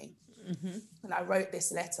into me. And I wrote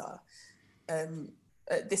this letter,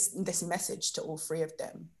 this message to all 3 of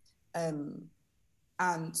them.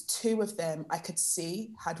 And 2 of them I could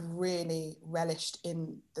see had really relished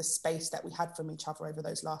in the space that we had from each other over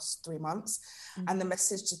those last 3 months. And the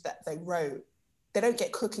messages that they wrote, they don't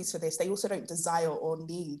get cookies for this. They also don't desire or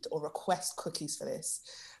need or request cookies for this.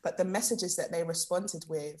 But the messages that they responded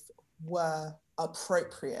with were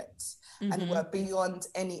appropriate and were beyond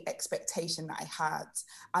any expectation that I had,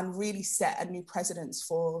 and really set a new precedence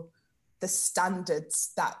for the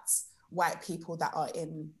standards that white people that are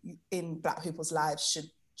in Black people's lives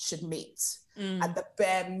should meet at the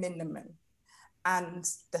bare minimum. And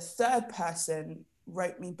the third person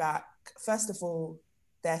wrote me back. First of all,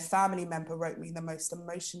 their family member wrote me the most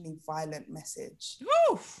emotionally violent message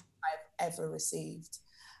I've ever received.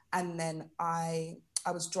 And then I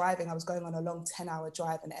was driving, I was going on a long 10-hour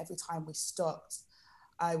drive, and every time we stopped,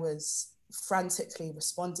 I was frantically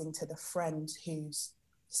responding to the friend whose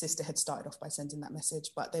sister had started off by sending that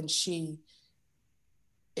message. But then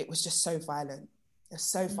it was just so violent. It was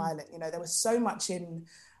so violent. You know, there was so much in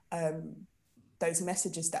those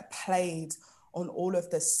messages that played on all of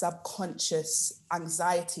the subconscious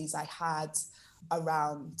anxieties I had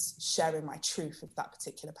around sharing my truth with that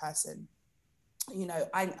particular person. You know,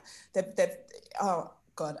 oh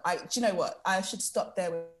God, do you know what? I should stop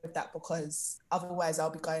there with that, because otherwise I'll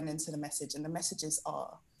be going into the message, and the messages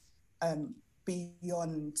are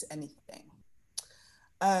beyond anything.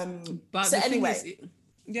 But so the anyway. thing is,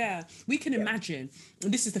 yeah, we can imagine.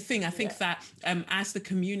 And this is the thing. I think that as the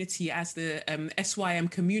community, as the SYM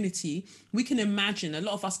community, we can imagine, a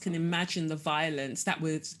lot of us can imagine the violence that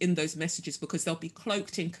was in those messages, because they'll be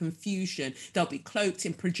cloaked in confusion, they'll be cloaked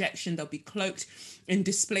in projection, they'll be cloaked in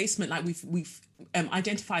displacement. Like we've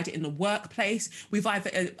identified it in the workplace, we've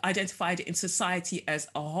identified it in society as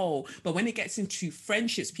a whole. But when it gets into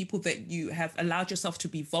friendships, people that you have allowed yourself to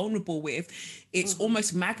be vulnerable with, it's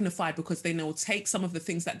almost magnified, because then they'll take some of the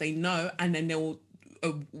things that they know, and then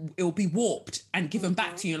it'll be warped and given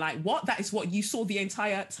back to you. Like, what? That is what you saw the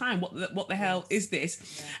entire time. What the hell is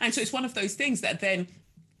this? Yeah. And so it's one of those things that then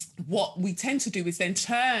what we tend to do is then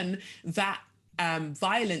turn that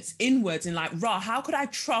violence inwards, and like, how could I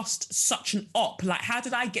trust such an op? Like, how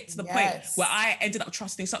did I get to the point where I ended up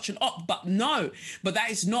trusting such an op? But that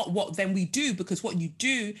is not what then we do, because what you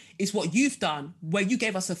do is what you've done, where you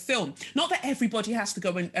gave us a film. Not that everybody has to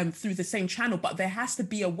go through the same channel, but there has to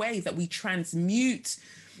be a way that we transmute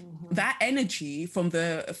that energy from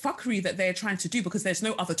the fuckery that they're trying to do, because there's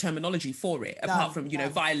no other terminology for it apart from,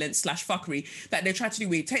 violence / fuckery that they're trying to do.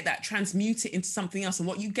 We take that, transmute it into something else. And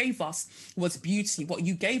what you gave us was beauty. What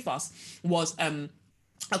you gave us was a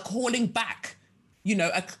calling back,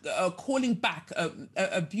 a calling back,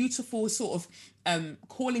 a beautiful sort of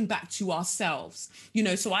calling back to ourselves.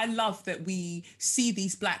 So I love that we see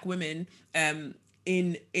these Black women in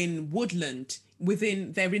woodland,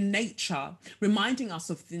 they're in nature, reminding us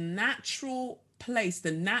of the natural place,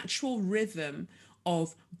 the natural rhythm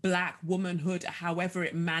of Black womanhood, however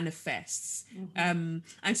it manifests. And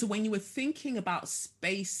so when you were thinking about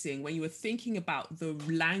spacing, when you were thinking about the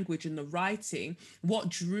language and the writing, what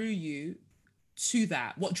drew you to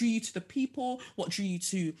that? What drew you to the people? What drew you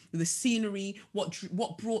to the scenery? What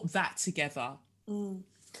brought that together? So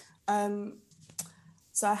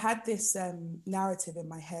I had this narrative in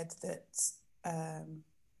my head that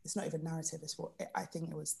it's not even narrative. It's what I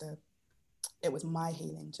think it was my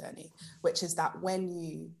healing journey, which is that when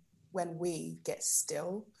we get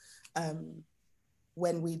still,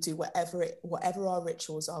 when we do whatever our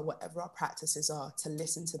rituals are, whatever our practices are, to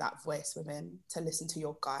listen to that voice within, to listen to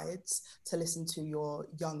your guides, to listen to your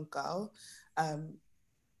young girl,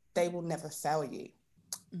 they will never fail you.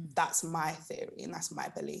 That's my theory and that's my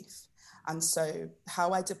belief. And so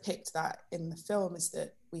how I depict that in the film is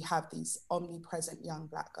that we have these omnipresent young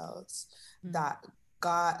Black girls that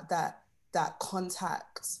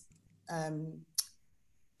contact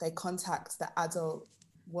the adult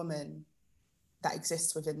woman that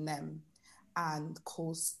exists within them and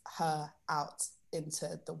calls her out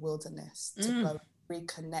into the wilderness to go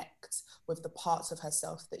reconnect with the parts of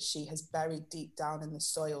herself that she has buried deep down in the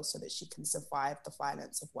soil so that she can survive the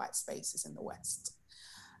violence of white spaces in the West.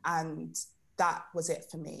 And that was it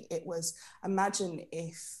for me. It was, imagine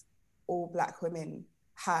if all Black women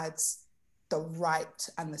had the right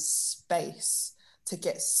and the space to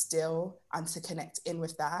get still and to connect in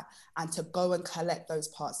with that and to go and collect those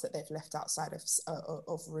parts that they've left outside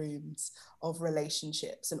of rooms, of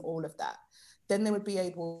relationships and all of that. Then we would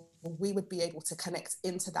be able to connect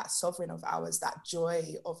into that sovereign of ours, that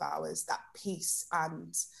joy of ours, that peace.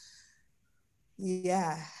 And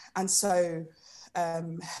so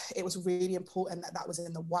it was really important that was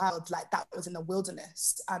in the wild, like that was in the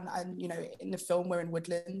wilderness. And in the film we're in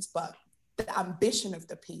woodlands, but the ambition of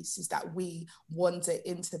the piece is that we wander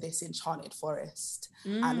into this enchanted forest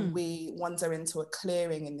and we wander into a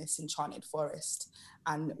clearing in this enchanted forest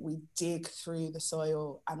and we dig through the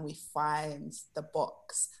soil and we find the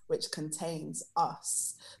box which contains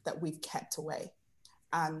us that we've kept away.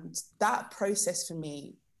 And that process for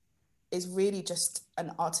me is really just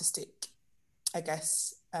an artistic, I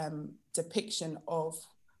guess, depiction of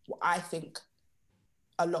what I think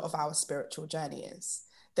a lot of our spiritual journey is,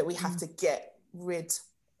 that we have to get rid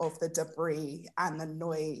of the debris and the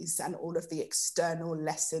noise and all of the external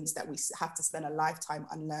lessons that we have to spend a lifetime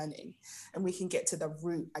unlearning. And we can get to the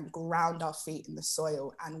root and ground our feet in the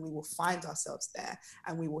soil, and we will find ourselves there,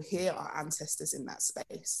 and we will hear our ancestors in that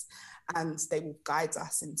space, and they will guide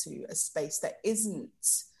us into a space that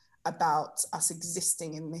isn't about us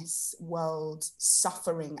existing in this world,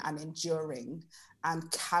 suffering and enduring and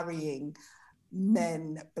carrying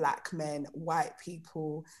men, black men, white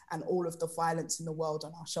people, and all of the violence in the world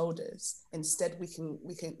on our shoulders. Instead, we can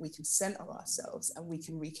center ourselves, and we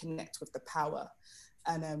can reconnect with the power.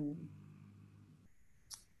 And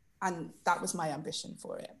that was my ambition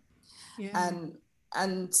for it. Yeah.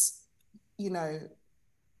 And you know,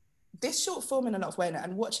 this short film, in a lot of ways,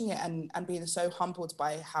 and watching it and being so humbled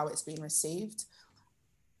by how it's been received,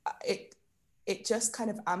 it just kind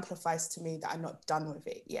of amplifies to me that I'm not done with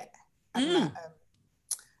it yet. And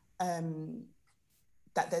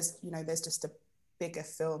that there's just a bigger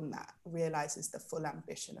film that realizes the full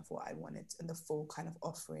ambition of what I wanted and the full kind of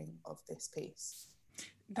offering of this piece.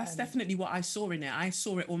 That's definitely what I saw in it. I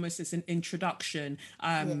saw it almost as an introduction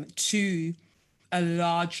to a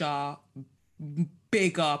larger,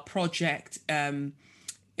 bigger project,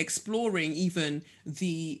 exploring even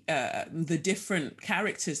the different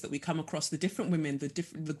characters that we come across, the different women,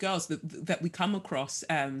 the girls that we come across,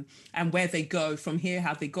 and where they go from here,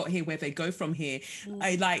 how they got here, where they go from here.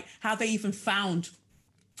 I like how they even found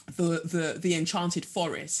the enchanted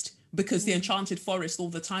forest, because the enchanted forest all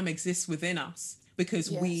the time exists within us, because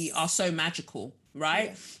we are so magical.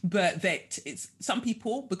 Right. But that it's some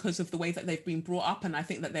people, because of the way that they've been brought up, and I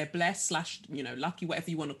think that they're blessed / lucky,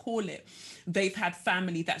 whatever you want to call it, they've had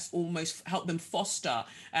family that's almost helped them foster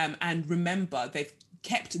and remember. They've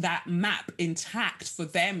kept that map intact for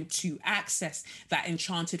them to access that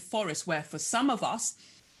enchanted forest, where for some of us,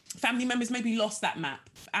 family members maybe lost that map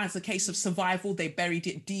as a case of survival. They buried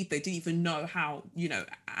it deep. They didn't even know how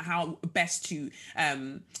best to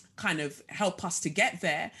kind of help us to get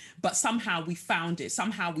there, but somehow we found it.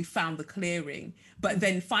 Somehow we found the clearing. But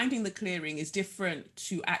then finding the clearing is different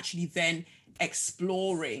to actually then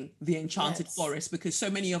exploring the enchanted forest, because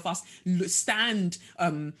so many of us stand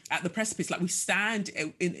at the precipice, like we stand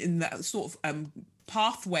in that sort of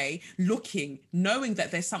pathway, looking, knowing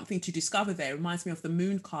that there's something to discover there. It reminds me of the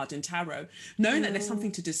moon card in tarot, knowing that there's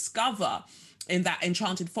something to discover in that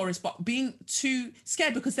enchanted forest, but being too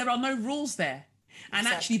scared because there are no rules there. And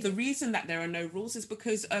actually, the reason that there are no rules is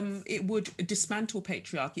because it would dismantle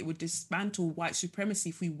patriarchy, it would dismantle white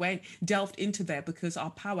supremacy if we delved into there, because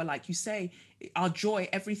our power, like you say, our joy,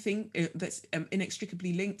 everything that's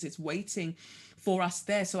inextricably linked, it's waiting for us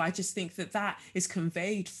there. So I just think that is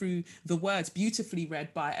conveyed through the words, beautifully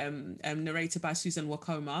read by narrated by Susan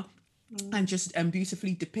Wokoma. And just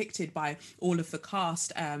beautifully depicted by all of the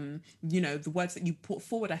cast. The words that you put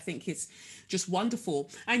forward, I think it's just wonderful.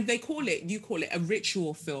 And you call it a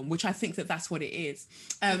ritual film, which I think that's what it is.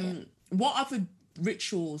 What other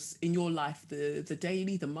rituals in your life, the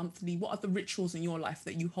daily, the monthly, what are the rituals in your life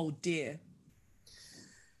that you hold dear?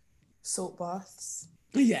 Salt baths.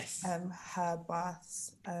 Yes. Herb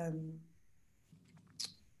baths.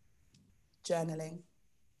 Journaling.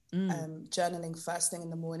 Journaling first thing in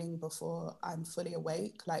the morning before I'm fully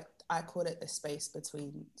awake. Like, I call it the space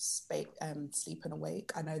between sleep and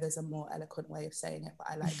awake. I know there's a more eloquent way of saying it, but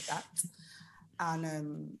I like that.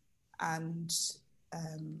 And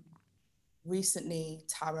recently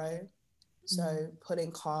tarot, so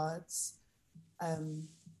pulling cards, and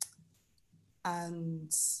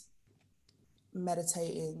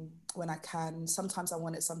meditating when I can. Sometimes I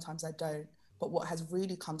want it, sometimes I don't. But what has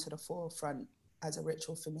really come to the forefront as a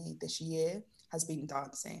ritual for me this year has been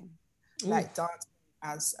dancing. Like dancing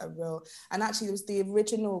as a real, and actually it was the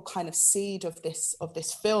original kind of seed of this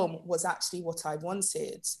film was actually what I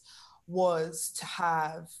wanted was to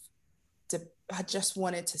have, I just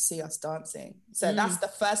wanted to see us dancing. So that's the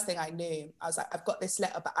first thing I knew. I was like, I've got this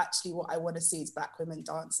letter, but actually what I want to see is Black women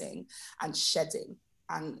dancing and shedding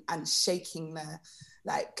and shaking the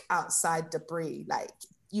like outside debris. Like,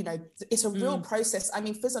 it's a real process. I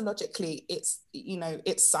mean, physiologically, it's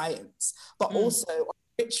science, but also on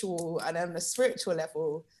a ritual and on a spiritual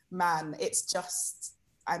level, man, it's just,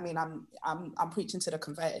 I mean, I'm preaching to the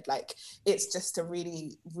converted. Like, it's just a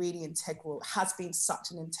really, really integral, has been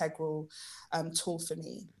such an integral tool for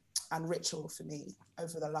me and ritual for me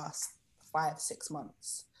over the last 5-6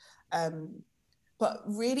 months. But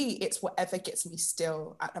really, it's whatever gets me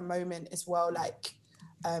still at the moment as well. Like,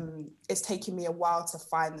 it's taken me a while to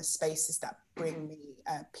find the spaces that bring me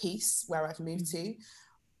peace where I've moved to.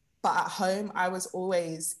 but at home, I was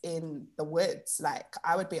always in the woods. Like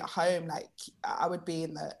I would be at home, like I would be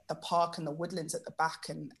in the park and the woodlands at the back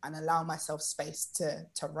and allow myself space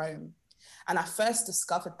to roam. And I first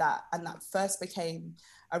discovered that, and that first became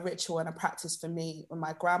a ritual and a practice for me when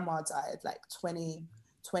my grandma died, like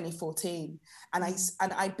 2014. And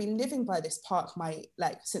I'd been living by this park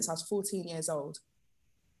since I was 14 years old.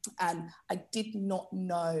 And I did not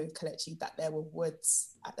know, Kelechi, that there were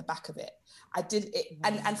woods at the back of it. I did it,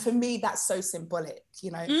 and for me, that's so symbolic, you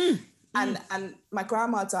know. And my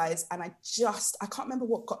grandma dies, and I can't remember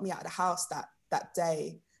what got me out of the house that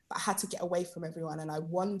day, but I had to get away from everyone, and I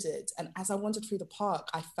wandered. And as I wandered through the park,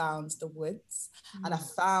 I found the woods, and I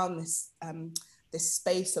found this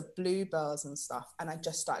space of bluebells and stuff, and I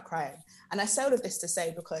just started crying. And I say all of this to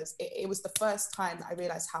say, because it was the first time that I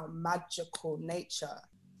realized how magical nature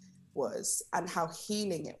was and how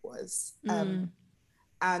healing it was.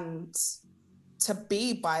 And to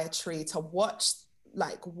be by a tree, to watch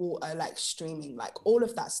like water like streaming, like all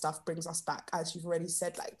of that stuff brings us back, as you've already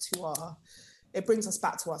said, like it brings us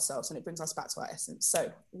back to ourselves, and it brings us back to our essence. So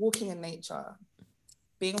walking in nature,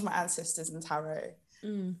 being with my ancestors in tarot,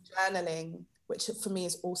 journaling, which for me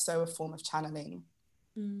is also a form of channeling,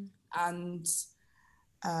 and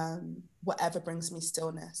whatever brings me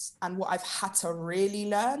stillness. And what I've had to really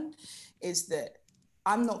learn is that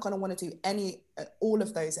I'm not going to want to do all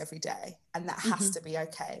of those every day, and that has to be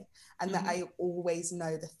okay, and that I always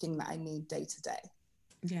know the thing that I need day to day.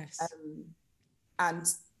 Yes. And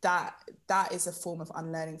that is a form of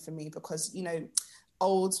unlearning for me, because, you know,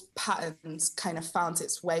 old patterns kind of found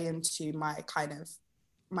its way into my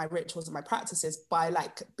rituals and my practices by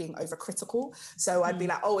like being overcritical. So I'd be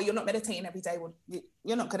like, oh, you're not meditating every day. Well,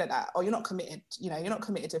 you're not good at that. Or you're not committed. You know, you're not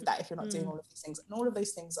committed with that if you're not doing all of these things. And all of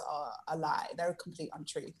those things are a lie. They're a complete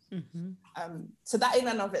untruth. So that in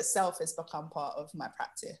and of itself has become part of my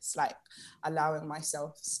practice, like allowing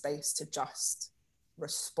myself space to just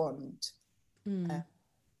respond.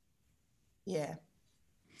 Yeah.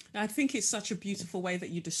 I think it's such a beautiful way that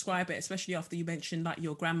you describe it, especially after you mentioned like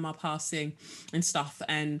your grandma passing and stuff.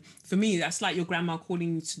 And for me, that's like your grandma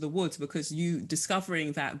calling you to the woods, because you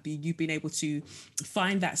discovering that you've been able to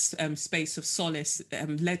find that space of solace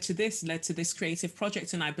led to this creative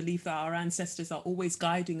project. And I believe that our ancestors are always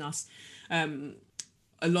guiding us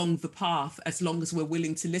along the path, as long as we're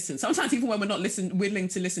willing to listen. Sometimes even when we're not willing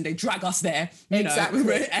to listen, they drag us there, you know,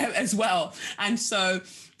 as well. And so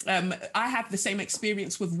I have the same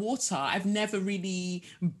experience with water. I've never really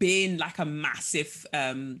been like a massive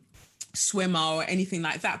swimmer or anything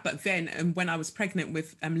like that. But then when I was pregnant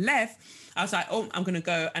with Lev, I was like, oh, I'm going to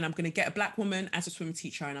go and I'm going to get a black woman as a swim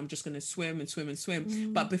teacher, and I'm just going to swim and swim and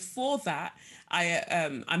swim. But before that,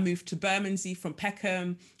 I moved to Bermondsey from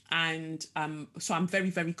Peckham. And so I'm very,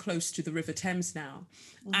 very close to the River Thames now.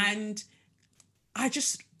 And I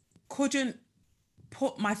just couldn't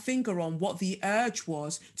put my finger on what the urge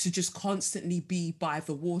was to just constantly be by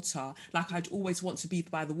the water. Like I'd always want to be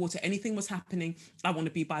by the water. Anything was happening, I want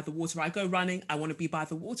to be by the water. I go running, I want to be by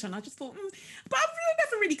the water. And I just thought, but I've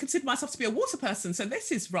never really considered myself to be a water person. So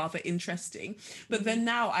this is rather interesting. But then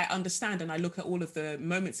now I understand, and I look at all of the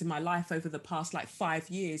moments in my life over the past like 5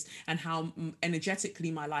 years and how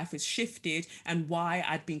energetically my life has shifted, and why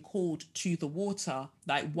I'd been called to the water,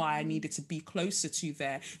 like why I needed to be closer to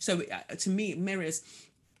there. So to me, it mirrors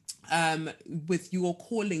with your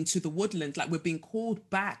calling to the woodland, like we're being called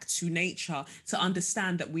back to nature to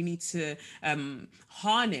understand that we need to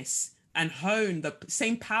harness and hone the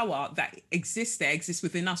same power that exists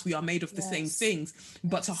within us. We are made of the same things,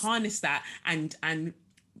 but to harness that and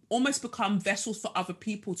almost become vessels for other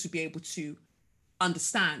people to be able to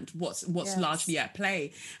understand what's largely at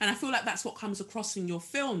play. And I feel like that's what comes across in your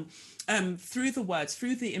film, through the words,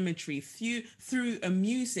 through the imagery, through a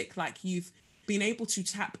music. Like you've been able to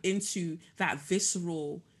tap into that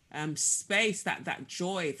visceral space, that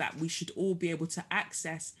joy that we should all be able to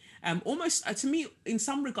access. Almost to me, in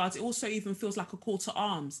some regards, it also even feels like a call to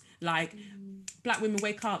arms. Like Black women,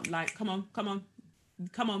 wake up! Like come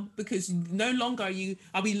on, because no longer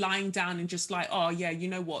are we lying down and just like, oh yeah, you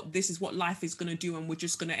know what, this is what life is going to do and we're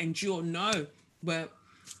just going to endure. No, we're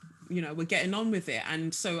getting on with it.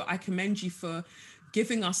 And so I commend you for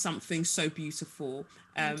giving us something so beautiful.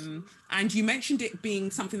 And you mentioned it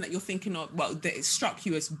being something that you're thinking of, well, that it struck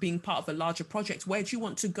you as being part of a larger project. Where do you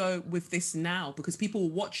want to go with this now? Because people will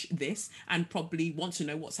watch this and probably want to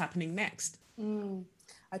know what's happening next.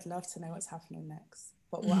 I'd love to know what's happening next.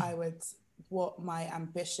 But what my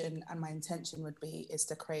ambition and my intention would be is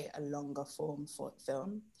to create a longer form for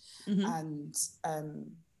film, and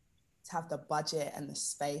to have the budget and the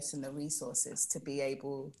space and the resources to be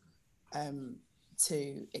able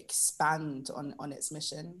to expand on its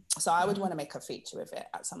mission. So I would want to make a feature of it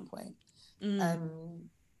at some point.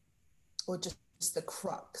 Or just the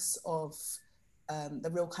crux of the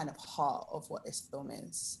real kind of heart of what this film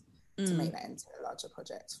is, to make that into a larger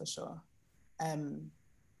project for sure.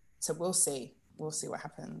 So we'll see what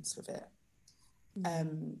happens with it.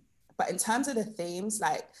 But in terms of the themes,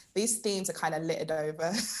 like these themes are kind of littered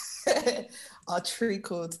over, are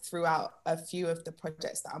trickled throughout a few of the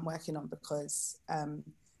projects that I'm working on, because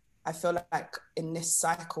I feel like in this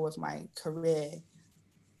cycle of my career,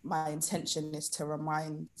 my intention is to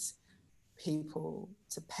remind people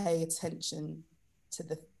to pay attention to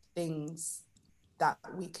the things that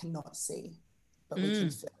we cannot see, but we can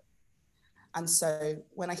feel. And so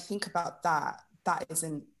when I think about that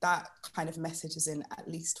kind of message is in at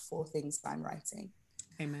least 4 things that I'm writing.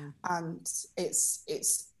 Amen. And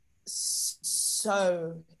it's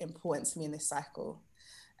so important to me in this cycle,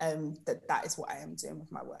 that is what I am doing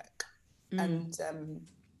with my work. And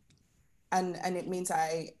it means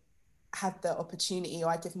I have the opportunity, or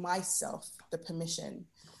I give myself the permission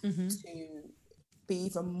to be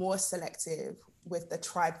even more selective with the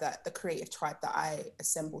creative tribe that I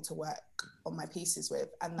assemble to work on my pieces with,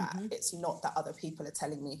 and that it's not that other people are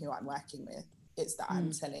telling me who I'm working with, it's that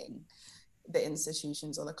I'm telling the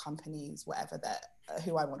institutions or the companies, whatever, that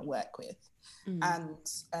who I want to work with. And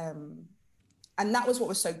that was what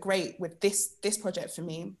was so great with this project for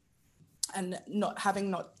me, and not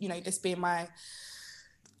this being my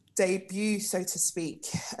debut, so to speak,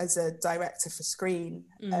 as a director for screen,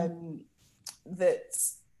 that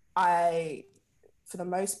I, for the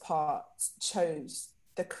most part, chose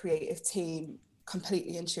the creative team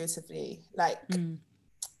completely intuitively, and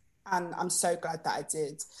I'm so glad that I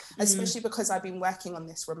did, especially because I've been working on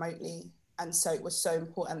this remotely, and so it was so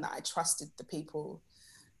important that I trusted the people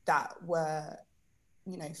that were,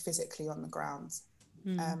 physically on the ground.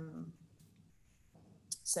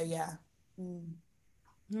 So yeah.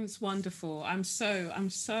 It's wonderful. I'm so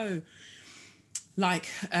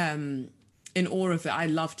in awe of it. I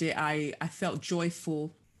loved it. I felt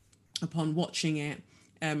joyful upon watching it.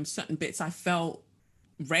 Certain bits I felt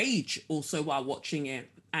rage also while watching it,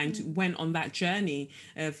 and went on that journey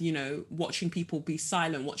of, watching people be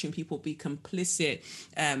silent, watching people be complicit,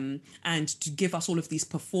 and to give us all of these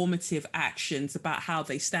performative actions about how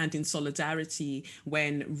they stand in solidarity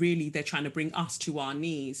when really they're trying to bring us to our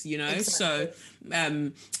knees, Exactly. So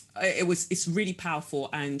it's really powerful,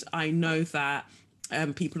 and I know that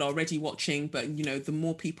people are already watching, but the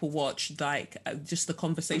more people watch, just the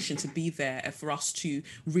conversation to be there for us to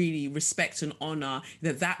really respect and honor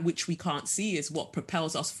that which we can't see is what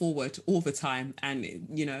propels us forward all the time, and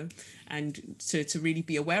and to really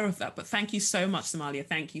be aware of that. But thank you so much, Somalia.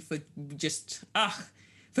 Thank you for just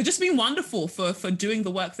being wonderful, for doing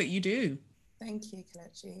the work that you do. Thank you,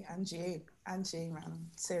 Kelechi, and you,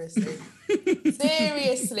 man. Seriously.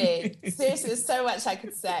 Seriously, there's so much I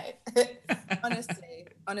could say.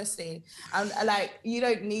 Honestly. And you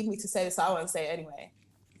don't need me to say this, I won't say it anyway.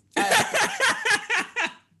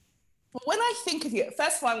 But when I think of you,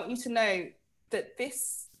 first of all, I want you to know that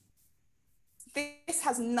this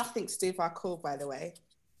has nothing to do with our call, by the way.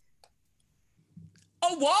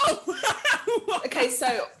 Oh, whoa! Okay,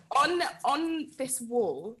 so on this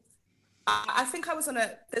wall, I think I was on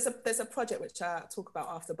there's a project which I'll talk about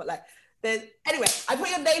after, but anyway, I put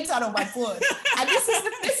your name down on my board, and this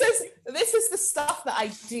is the stuff that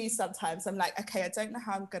I do sometimes. I'm like, okay, I don't know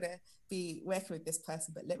how I'm gonna be working with this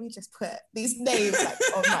person, but let me just put these names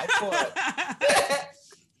on my board.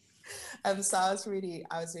 So I was really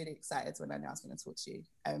excited when I knew I was going to talk to you.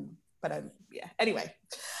 Yeah. Anyway,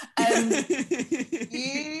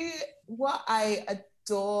 what I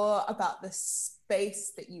adore about the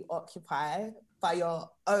space that you occupy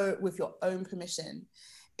with your own permission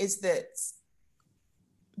is that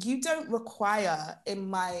you don't require, in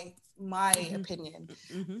my opinion,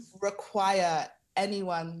 require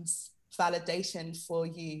anyone's validation for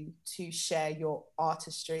you to share your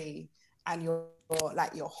artistry and your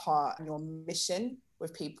heart and your mission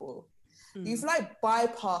with people. You've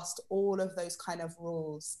bypassed all of those kind of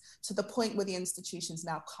rules to the point where the institutions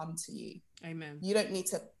now come to you. Amen. You don't need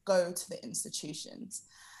to go to the institutions.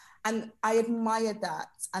 And I admire that.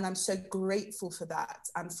 And I'm so grateful for that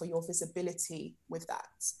and for your visibility with that,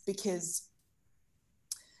 because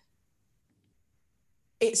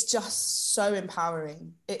it's just so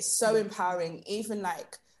empowering. It's so empowering, even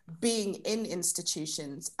being in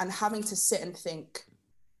institutions and having to sit and think,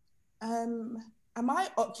 am I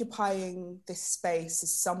occupying this space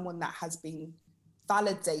as someone that has been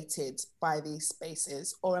validated by these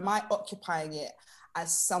spaces, or am I occupying it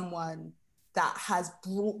as someone that has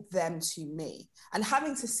brought them to me. And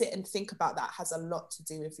having to sit and think about that has a lot to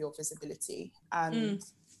do with your visibility. And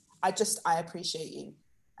I appreciate you.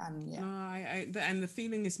 And yeah. And the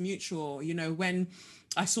feeling is mutual. You know, when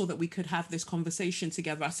I saw that we could have this conversation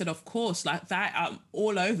together, I said, of course, like that, I'm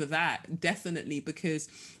all over that, definitely, because,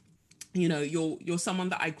 you know, you're someone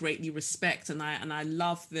that I greatly respect, and I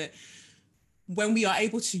love that when we are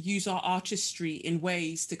able to use our artistry in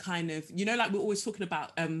ways to kind of, you know, like we're always talking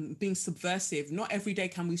about being subversive. Not every day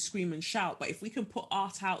can we scream and shout, but if we can put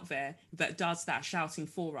art out there that does that shouting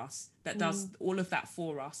for us, that does all of that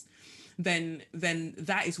for us, then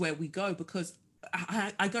that is where we go. Because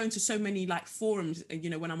I go into so many like forums, you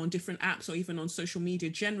know, when I'm on different apps or even on social media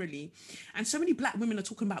generally, and so many Black women are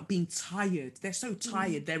talking about being tired. They're so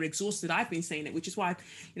tired, they're exhausted. I've been saying it, which is why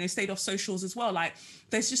I've, you know, stayed off socials as well. Like,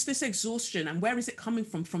 there's just this exhaustion, and where is it coming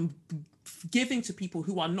from? From giving to people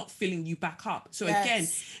who are not filling you back up. So again,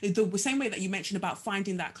 the same way that you mentioned about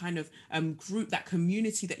finding that kind of group, that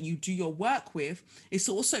community that you do your work with, it's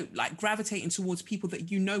also like gravitating towards people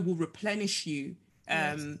that you know will replenish you.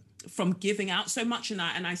 From giving out so much, and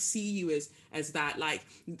I see you as that. Like,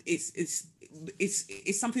 it's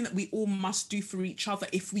something that we all must do for each other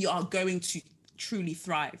if we are going to truly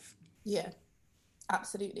thrive. Yeah,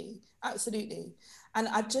 absolutely. And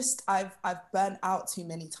I've burnt out too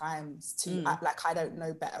many times to act like I don't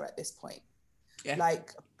know better at this point.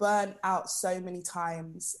 Like, burnt out so many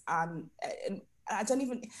times, and I don't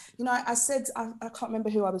even, you know, I said, I can't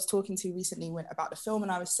remember who I was talking to recently about the film,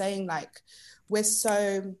 and I was saying, like,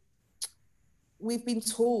 we've been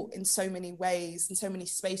taught in so many ways, in so many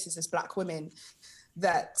spaces as Black women,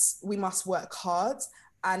 that we must work hard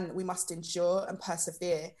and we must endure and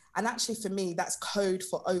persevere. And actually, for me, that's code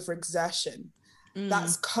for overexertion.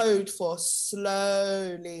 That's code for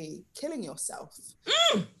slowly killing yourself.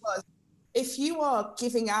 Because if you are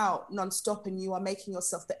giving out nonstop and you are making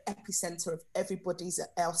yourself the epicenter of everybody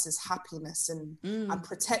else's happiness and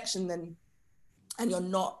protection, then, and you're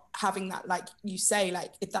not having that, like you say,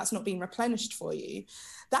 like, if that's not being replenished for you,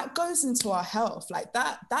 that goes into our health. Like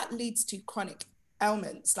that leads to chronic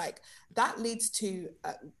ailments. Like that leads to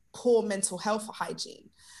poor mental health hygiene,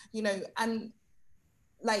 you know. And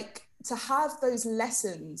like, to have those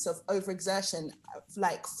lessons of overexertion,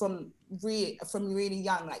 like from really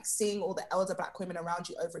young, like seeing all the elder Black women around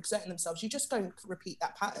you overexerting themselves, you just go and repeat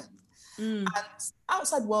that pattern. And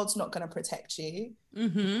outside world's not going to protect you.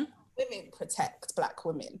 Women protect Black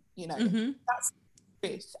women, you know. That's the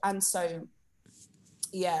truth. And so,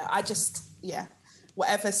 yeah,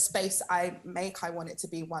 whatever space I make, I want it to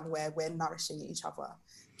be one where we're nourishing each other.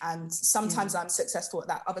 And sometimes I'm successful at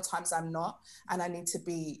that, other times I'm not, and I need to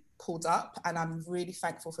be pulled up. And I'm really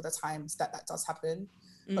thankful for the times that does happen.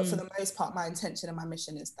 But for the most part, my intention and my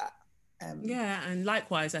mission is that. And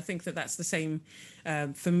likewise, I think that's the same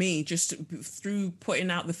for me. Just through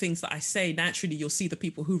putting out the things that I say, naturally you'll see the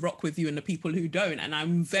people who rock with you and the people who don't. And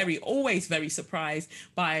I'm always very surprised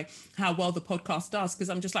by how well the podcast does,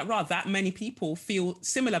 because I'm just like, right, that many people feel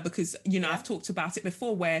similar, because, you know, I've talked about it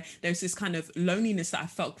before, where there's this kind of loneliness that I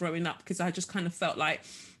felt growing up, because I just kind of felt like,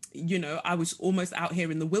 you know, I was almost out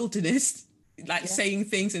here in the wilderness, like saying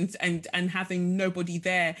things and having nobody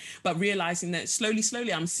there, but realizing that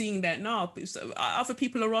slowly I'm seeing that no, other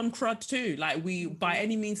people are on crud too. Like, we, by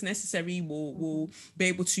any means necessary, will be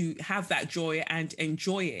able to have that joy and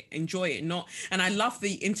enjoy it. Not, and I love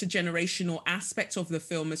the intergenerational aspect of the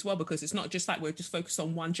film as well, because it's not just like we're just focused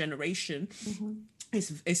on one generation.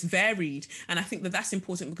 It's varied, and I think that's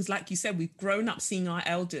important, because like you said, we've grown up seeing our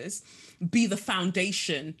elders be the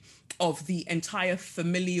foundation of the entire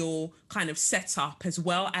familial kind of setup, as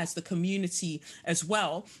well as the community as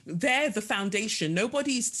well. They're the foundation.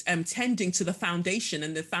 Nobody's tending to the foundation,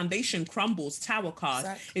 and the foundation crumbles. Tower card.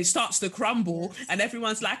 Exactly. It starts to crumble, and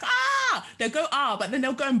everyone's like, they'll go, but then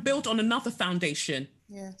they'll go and build on another foundation.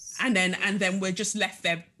 Yes. And then we're just left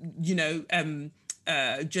there, you know,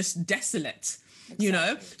 just desolate. Exactly. You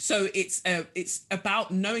know, so it's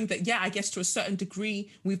about knowing that, I guess to a certain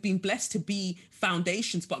degree we've been blessed to be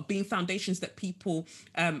foundations, but being foundations that people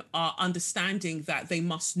are understanding that they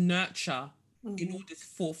must nurture in order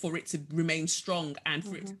for it to remain strong, and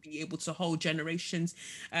for it to be able to hold generations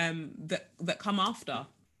that come after.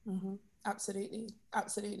 Absolutely.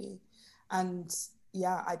 And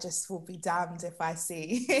I just will be damned if I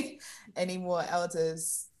see any more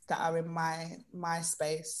elders that are in my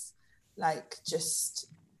space, like, just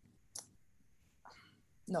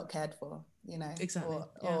not cared for, you know. Exactly.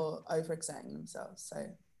 Or overexerting themselves. So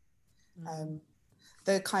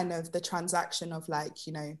the kind of the transaction of, like,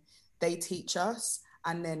 you know, they teach us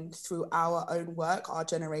And then through our own work, our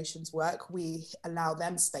generation's work, we allow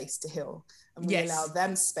them space to heal, and we allow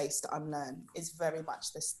them space to unlearn. Is very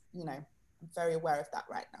much this, you know, I'm very aware of that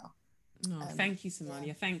right now. Oh, thank you, Somalia.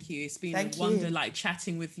 Yeah. Thank you. It's been Thank a wonder, you. like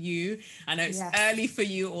chatting with you. I know it's Yes. early for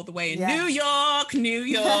you, all the way in Yes. New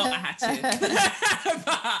York. I had to.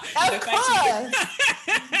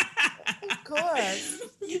 Of course.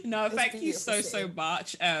 No, It's thank you beautiful so city.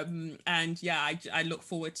 much. And yeah, I look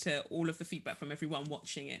forward to all of the feedback from everyone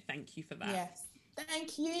watching it. Thank you for that. Yes.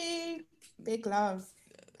 Thank you. Big love.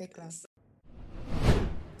 Big love.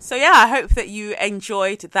 So yeah, I hope that you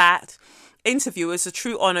enjoyed that interview. It was a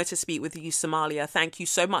true honor to speak with you, Somalia. Thank you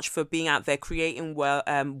so much for being out there creating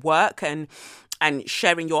work and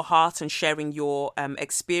sharing your heart and sharing your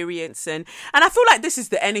experience. And I feel like this is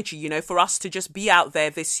the energy, you know, for us to just be out there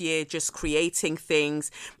this year, just creating things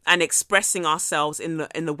and expressing ourselves in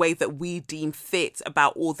the way that we deem fit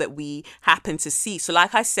about all that we happen to see. So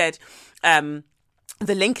like I said, the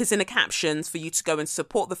link is in the captions for you to go and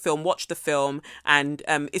support the film, watch the film, and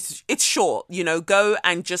it's short, you know, go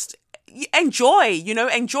and just enjoy,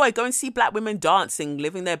 go and see Black women dancing,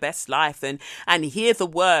 living their best life, and hear the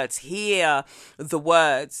words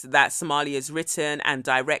that Somalia has written and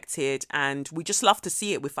directed, and we just love to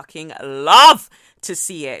see it. We fucking love to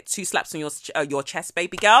see it. 2 slaps on your chest,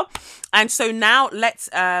 baby girl. And so now let's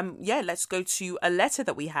go to a letter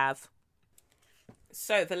that we have.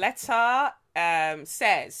 So the letter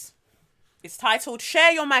says, it's titled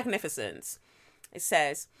Share Your Magnificence. It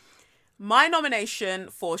says, my nomination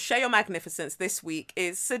for Share Your Magnificence this week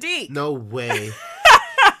is Sadiq. No way.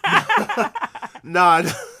 No.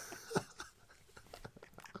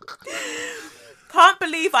 Can't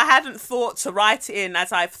believe I hadn't thought to write in,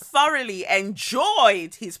 as I've thoroughly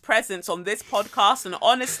enjoyed his presence on this podcast. And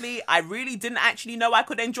honestly, I really didn't actually know I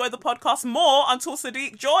could enjoy the podcast more until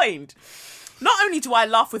Sadiq joined. Not only do I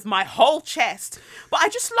laugh with my whole chest, but I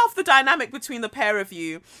just love the dynamic between the pair of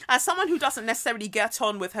you. As someone who doesn't necessarily get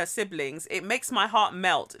on with her siblings, it makes my heart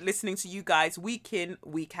melt listening to you guys week in,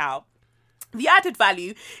 week out. The added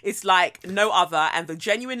value is like no other, and the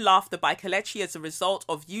genuine laughter by Kelechi as a result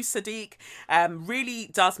of you, Sadiq, really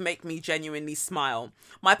does make me genuinely smile.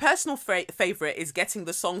 My personal favourite is getting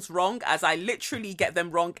the songs wrong, as I literally get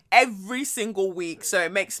them wrong every single week, so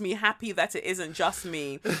it makes me happy that it isn't just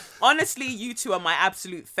me. Honestly, you two are my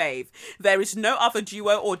absolute fave. There is no other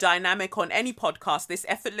duo or dynamic on any podcast this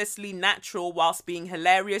effortlessly natural whilst being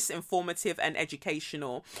hilarious, informative and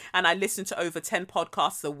educational, and I listen to over 10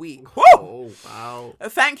 podcasts a week. Woo! Oh, wow.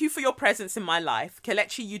 Thank you for your presence in my life.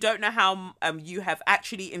 Kelechi, you don't know how you have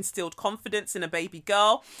actually instilled confidence in a baby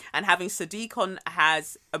girl, and having Sadiq on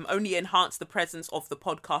has only enhanced the presence of the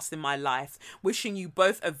podcast in my life. Wishing you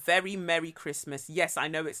both a very Merry Christmas. Yes, I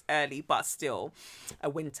know it's early, but still a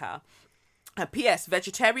winter. P.S.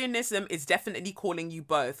 Vegetarianism is definitely calling you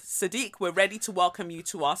both. Sadiq, we're ready to welcome you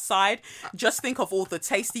to our side. Just think of all the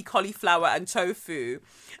tasty cauliflower and tofu.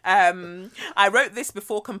 I wrote this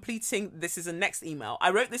before completing... This is the next email. I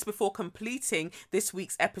wrote this before completing this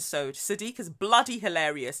week's episode. Sadiq is bloody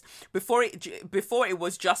hilarious. Before it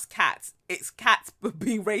was just cats. It's cats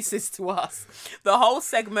being racist to us. The whole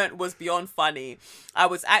segment was beyond funny. I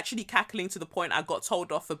was actually cackling to the point I got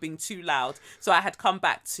told off for being too loud. So I had come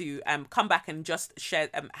back and share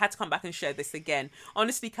this again.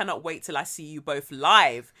 Honestly, cannot wait till I see you both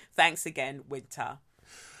live. Thanks again, Winter.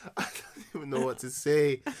 I don't even know what to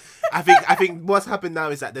say. I think what's happened now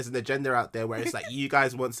is that there's an agenda out there where it's like, you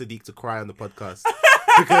guys want Sadiq to cry on the podcast.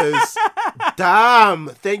 Because, damn,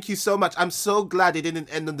 thank you so much. I'm so glad it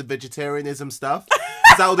didn't end on the vegetarianism stuff,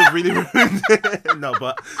 because that would have really ruined it. No,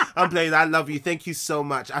 but I'm playing. I love you. Thank you so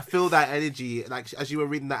much. I feel that energy. Like, as you were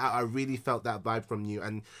reading that out, I really felt that vibe from you.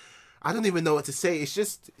 And I don't even know what to say. It's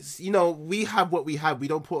just, we have what we have. We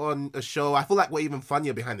don't put on a show. I feel like we're even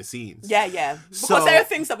funnier behind the scenes. Yeah. Because there are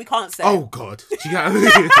things that we can't say. Oh, God. Do you get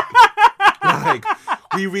what I mean? Like,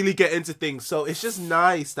 we really get into things. So it's just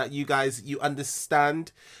nice that you guys, you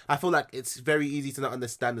understand. I feel like it's very easy to not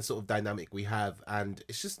understand the sort of dynamic we have. And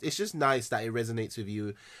it's just nice that it resonates with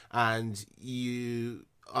you. And you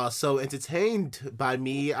are so entertained by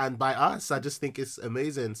me and by us. I just think it's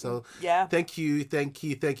amazing. So yeah, thank you.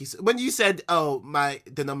 When you said,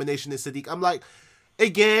 the nomination is Sadiq, I'm like,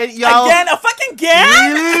 again, a fucking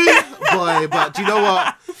again, really, boy. But do you know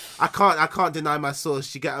what? I can't deny my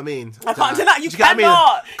source. You get what I mean? I can't deny. You get what I mean?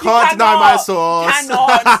 cannot. Can't deny my source.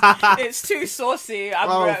 Cannot. It's too saucy.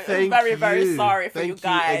 I'm thank very, you. very sorry for Thank you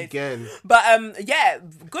guys. You again. But yeah,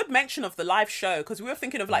 good mention of the live show, because we were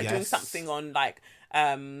thinking of doing Yes. something on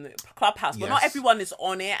Clubhouse, but not Yes. everyone is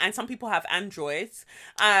on it, and some people have Androids.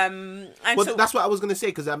 And Well, so that's what I was gonna say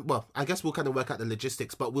because well, I guess we'll kind of work out the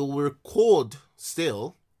logistics, but we'll record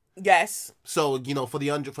still. yes. So for the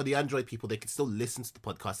Android people, they can still listen to the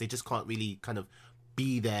podcast. They just can't really kind of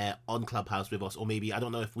be there on Clubhouse with us, or maybe I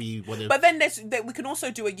don't know if we want to. But then we can also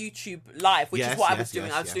do a YouTube live, which Yes, is what I yes, was doing.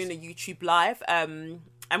 yes, I was yes. doing a YouTube live,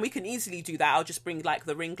 and we can easily do that. I'll just bring like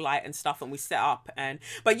the ring light and stuff, and we set up.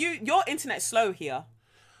 But your internet's slow here.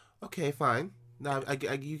 Okay, fine. No,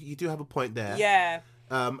 you do have a point there. Yeah.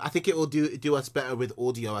 I think it will do us better with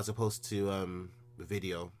audio as opposed to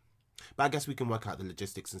video. But I guess we can work out the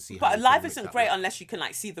logistics and see. how But we live can make isn't that great work. unless you can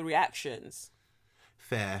like see the reactions.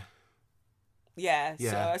 Fair. Yeah,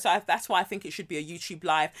 Yeah. so that's why I think it should be a YouTube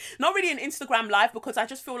live, not really an Instagram live, because I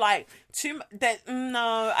just feel like I think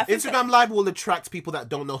Instagram Live will attract people that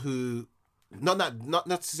don't know who. Not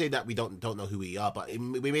to say that we don't know who we are, but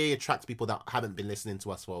we may attract people that haven't been listening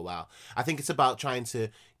to us for a while. I think it's about trying to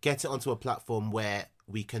get it onto a platform where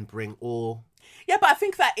we can bring all. Yeah, but I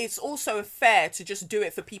think that it's also fair to just do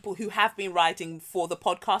it for people who have been riding for the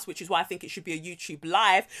podcast, which is why I think it should be a YouTube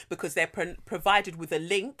live, because they're provided with a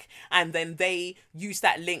link, and then they use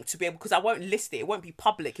that link to be able, because I won't list it. It won't be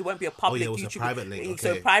public. It won't be a public it was a YouTube. private link, So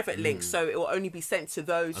a okay. private link. So it will only be sent to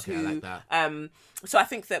those Okay, who. I like that. So I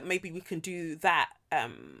think that maybe we can do that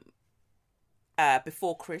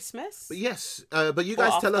before Christmas. But yes, but you Or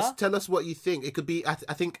guys after? tell us what you think. It could be I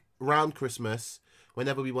think around Christmas,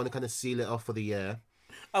 whenever we want to kind of seal it off for the year.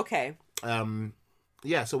 Okay.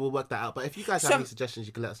 Yeah, so we'll work that out. But if you guys have any suggestions,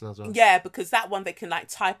 you can let us know as well. Yeah, because that one they can like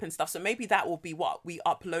type and stuff. So maybe that will be what we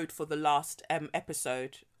upload for the last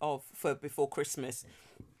episode for before Christmas.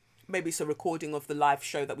 Maybe it's a recording of the live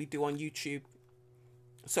show that we do on YouTube.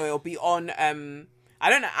 So it'll be on I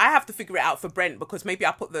don't know. I have to figure it out for Brent, because maybe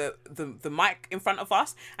I put the mic in front of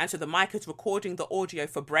us, and so the mic is recording the audio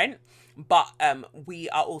for Brent, but we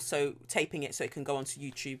are also taping it so it can go onto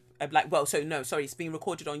YouTube. It's being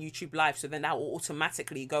recorded on YouTube Live, so then that will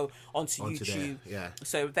automatically go onto YouTube. There, yeah.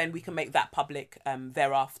 So then we can make that public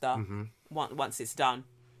thereafter once it's done.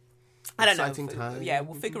 I don't Exciting know. time. Yeah,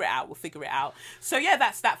 we'll figure it out. So yeah,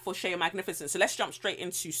 that's that for Shea Magnificent. So let's jump straight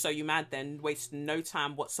into So You Mad then, waste no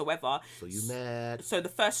time whatsoever. So you mad? So the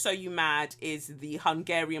first So You Mad is the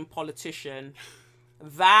Hungarian politician.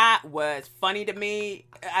 That was funny to me.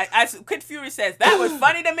 As Kid Fury says, that was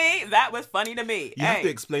funny to me. That was funny to me. You have to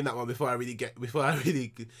explain that one before I really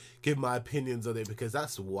give my opinions on it, because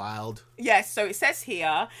that's wild. Yes, so it says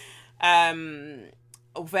here,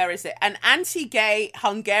 where is it? An anti-gay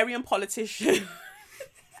Hungarian politician.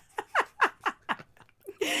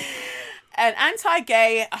 An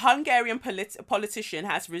anti-gay Hungarian politician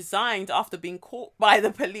has resigned after being caught by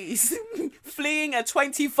the police fleeing a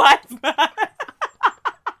 25 man.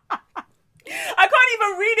 I can't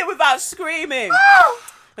even read it without screaming.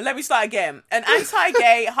 Let me start again. An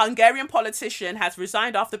anti-gay Hungarian politician has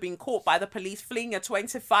resigned after being caught by the police fleeing a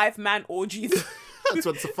 25-man orgy.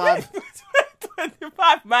 25.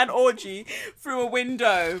 25-man orgy through a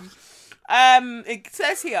window. It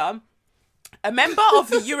says here, a member of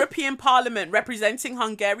the European Parliament representing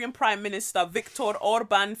Hungarian Prime Minister Viktor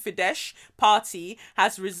Orbán Fidesz party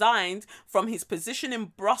has resigned from his position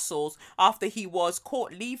in Brussels after he was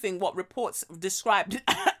caught leaving what reports described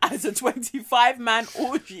as a 25-man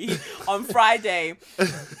orgy on Friday.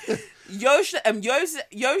 Josef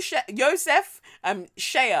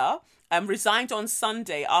Scheer resigned on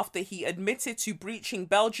Sunday after he admitted to breaching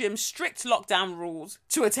Belgium's strict lockdown rules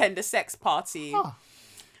to attend a sex party. Huh.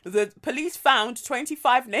 The police found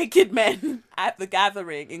 25 naked men at the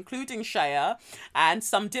gathering, including Scheer and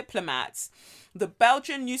some diplomats. The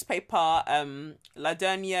Belgian newspaper La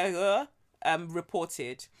Dernière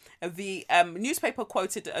reported. The newspaper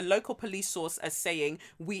quoted a local police source as saying,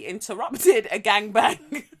 "We interrupted a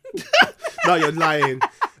gangbang." No, you're lying.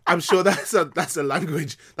 I'm sure that's a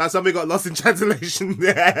language. That's something got lost in translation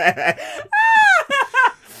there.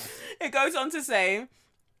 It goes on to say,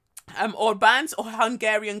 Orbán's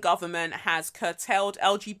Hungarian government has curtailed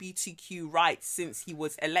LGBTQ rights since he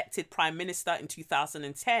was elected prime minister in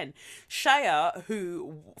 2010. Scheer,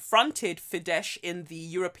 who fronted Fidesz in the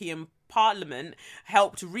European Parliament,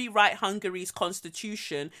 helped rewrite Hungary's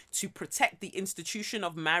constitution to protect the institution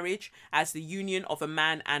of marriage as the union of a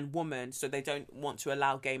man and woman. So they don't want to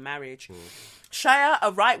allow gay marriage. Scheer,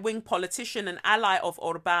 a right-wing politician and ally of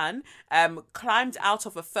Orbán, climbed out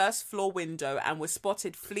of a first-floor window and was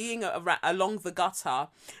spotted fleeing along the gutter.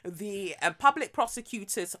 The public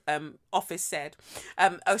prosecutor's office said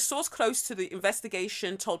a source close to the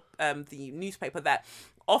investigation told the newspaper that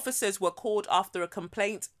officers were called after a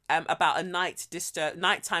complaint about a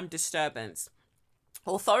nighttime disturbance.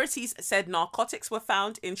 Authorities said narcotics were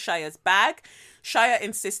found in Shire's bag. Shire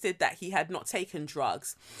insisted that he had not taken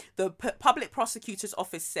drugs. The public prosecutor's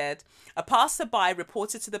office said a passerby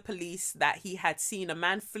reported to the police that he had seen a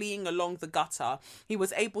man fleeing along the gutter. He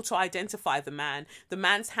was able to identify the man. The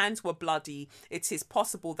man's hands were bloody. It is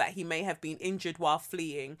possible that he may have been injured while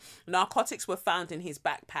fleeing. Narcotics were found in his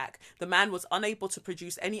backpack. The man was unable to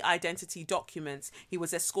produce any identity documents. He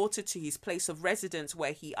was escorted to his place of residence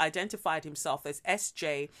where he identified himself as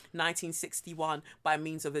SJ 1961 by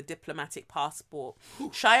means of a diplomatic passport.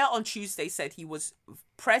 Shire on Tuesday said he was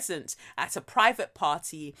present at a private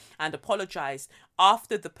party and apologized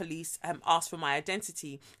after the police asked for my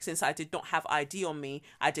identity. Since I did not have ID on me,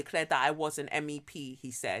 I declared that I was an MEP,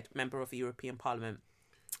 he said, member of the European Parliament.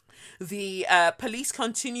 The police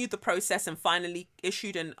continued the process and finally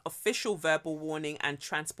issued an official verbal warning and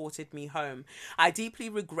transported me home. I deeply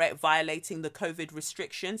regret violating the COVID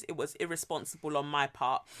restrictions. It was irresponsible on my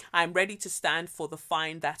part. I am ready to stand for the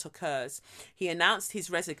fine that occurs. He announced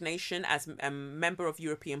his resignation as a member of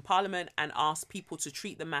European Parliament and asked people to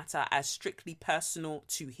treat the matter as strictly personal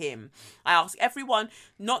to him. I ask everyone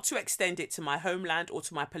not to extend it to my homeland or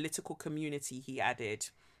to my political community, he added.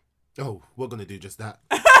 Oh, we're going to do just that.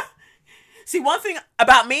 See, one thing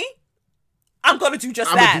about me, I'm going to do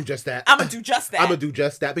just that. I'm going to do just that. I'm going to do just that. I'm going to do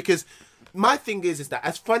just that because my thing is that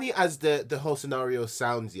as funny as the whole scenario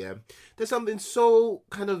sounds, yeah, there's something so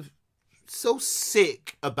kind of so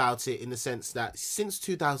sick about it in the sense that since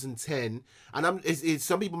 2010, and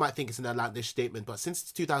some people might think it's an outlandish statement, but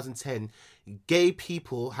since 2010, gay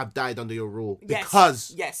people have died under your rule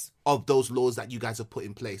because of those laws that you guys have put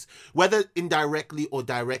in place, whether indirectly or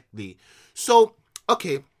directly. So,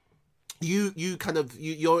 okay. You're in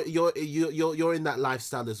that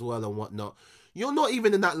lifestyle as well and whatnot. You're not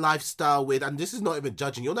even in that lifestyle with, and this is not even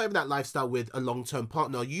judging, you're not even in that lifestyle with a long-term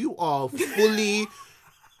partner. You are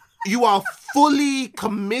fully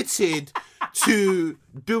committed to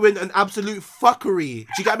doing an absolute fuckery.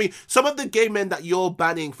 Do you get me? Some of the gay men that you're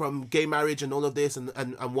banning from gay marriage and all of this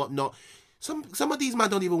and whatnot, some of these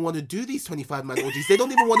men don't even want to do these 25-man orgies. They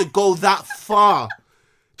don't even want to go that far.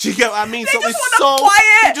 Do you get what I mean? They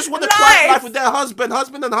just want a quiet life with their husband. And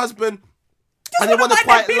they want a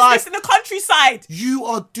quiet life in the countryside. You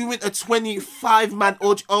are doing a 25-man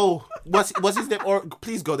orgy. Oh, what's his name? Or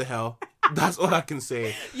please go to hell. That's all I can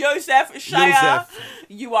say. Joseph Shire,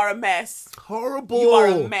 you are a mess. Horrible. You are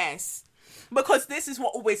a mess. Because this is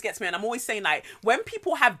what always gets me, and I'm always saying, like, when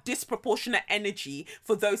people have disproportionate energy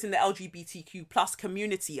for those in the LGBTQ plus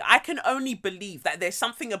community, I can only believe that there's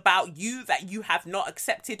something about you that you have not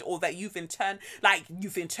accepted or that you've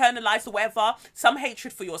internalized or whatever, some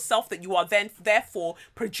hatred for yourself that you are then therefore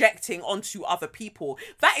projecting onto other people.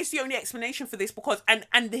 That is the only explanation for this, because and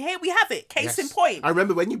here we have it, case in point. I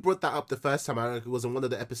remember when you brought that up the first time, it was in one of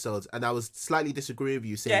the episodes, and I was slightly disagreeing with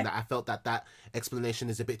you, saying that I felt that explanation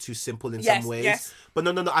is a bit too simple in some ways. Yes. But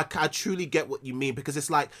no, I truly get what you mean, because it's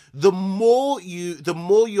like the more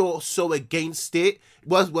you're so against it,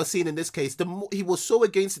 we're seeing in this case, the more he was so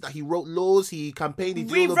against it that he wrote laws, he campaigned, he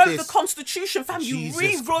did all of this. Rewrote the Constitution, fam. Jesus You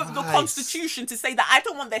rewrote Christ. the Constitution to say that I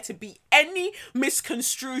don't want there to be any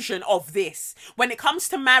misconstruction of this. When it comes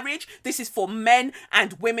to marriage, this is for men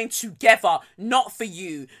and women together, not for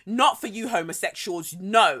you homosexuals.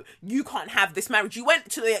 No, you can't have this marriage. You went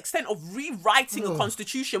to the extent of rewriting a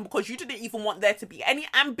Constitution because you didn't even want there to be any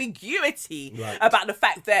ambiguity about the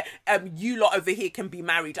fact that you lot over here can be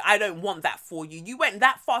married. I don't want that for you. You went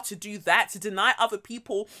that far to do that, to deny other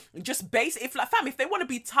people just if they want to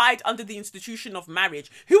be tied under the institution of marriage,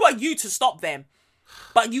 who are you to stop them?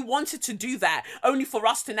 But you wanted to do that only for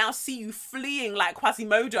us to now see you fleeing like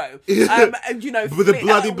Quasimodo, with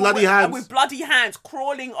the bloody hands, with bloody hands,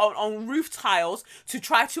 crawling on roof tiles to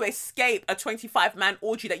try to escape a 25-man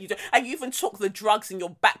orgy that you do, and you even took the drugs in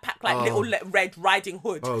your backpack like Little Red Riding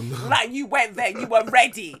Hood. Oh, no. Like you went there, you were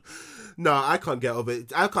ready. No, I can't get over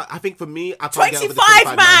it. I think for me, I can't 25 get over the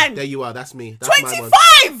 25 man. There you are. That's me. That's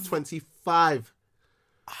 25. 25.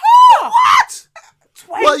 Oh, what?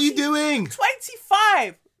 20, what are you doing?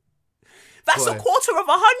 25. That's a quarter of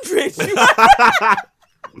 100.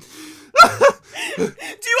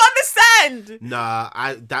 Do you understand? Nah,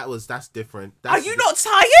 that's different. Are you not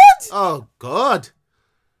tired? Oh God.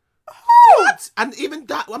 What? And even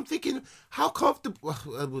that, I'm thinking, how comfortable?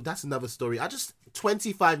 Well, that's another story.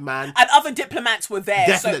 25 man. And other diplomats were there.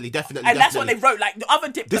 Definitely. And that's what they wrote. Like the other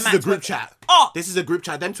diplomats. This is a group chat. Oh, this is a group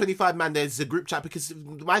chat. Them 25 man. There's a group chat because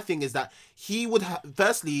my thing is that he would have.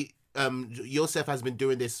 Firstly, Joseph has been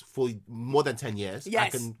doing this for more than 10 years. Yes.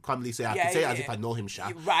 I can calmly say. I can say it as if I know him,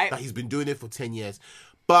 Sha. Right. That he's been doing it for 10 years.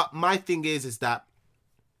 But my thing is that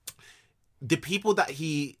the people that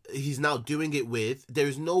he's now doing it with, there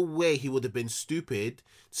is no way he would have been stupid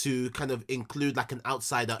to kind of include like an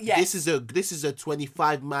outsider. Yes. This is a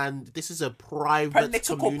 25-man. This is a private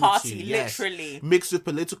Political community, party, yes. literally. Mixed with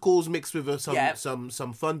politicals, mixed with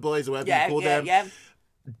some fun boys or whatever you call them. Yeah.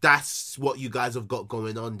 That's what you guys have got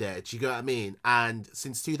going on there. Do you get what I mean? And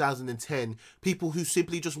since 2010, people who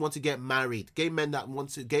simply just want to get married, gay men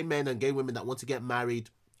and gay women that want to get married.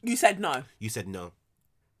 You said no. You said no.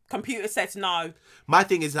 Computer says no. My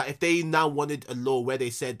thing is that if they now wanted a law where they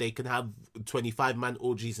said they can have 25-man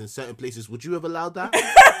orgies in certain places, would you have allowed that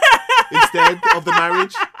instead of the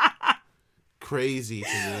marriage? Crazy to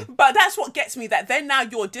me. But that's what gets me, that then now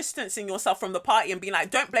you're distancing yourself from the party and being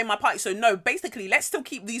like, don't blame my party. So no, basically, let's still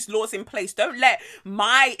keep these laws in place. Don't let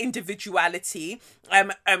my individuality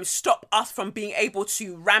stop us from being able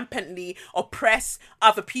to rampantly oppress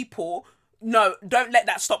other people. No, don't let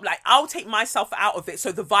that stop. Like, I'll take myself out of it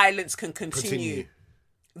so the violence can continue.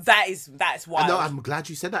 That's wild. No, I'm glad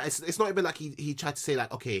you said that. It's not even like he tried to say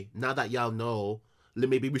like, okay, now that y'all know,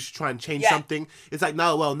 maybe we should try and change something. It's like,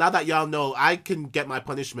 no, well, now that y'all know, I can get my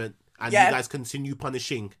punishment and you guys continue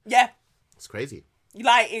punishing. Yeah. It's crazy.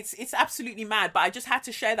 Like, it's absolutely mad, but I just had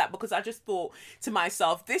to share that because I just thought to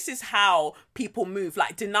myself, this is how people move,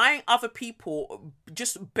 like denying other people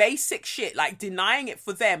just basic shit, like denying it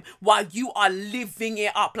for them while you are living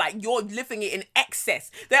it up, like you're living it in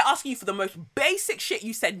excess. They're asking you for the most basic shit.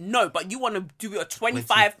 You said no, but you want to do a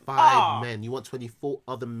 25 men. You want 24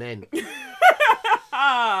 other men.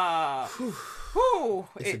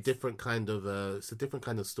 It's a different kind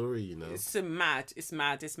of story, you know. It's mad.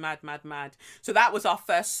 So that was our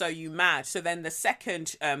first So You Mad. So then the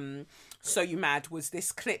second So You Mad was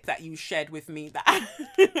this clip that you shared with me that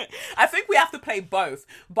I think we have to play both,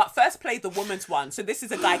 but first play the woman's one. So this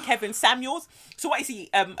is a guy, Kevin Samuels. So what is he?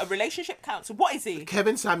 A relationship counselor? What is he?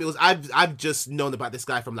 Kevin Samuels, I've just known about this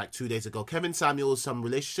guy from like 2 days ago. Kevin Samuels, some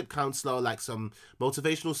relationship counselor, like some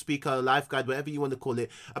motivational speaker, life guide, whatever you want to call it.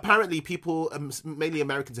 Apparently people, mainly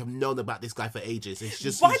Americans, have known about this guy for ages. It's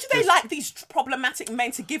just, why do they like these problematic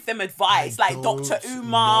men to give them advice? Like Dr.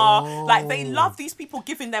 Umar, like they love these people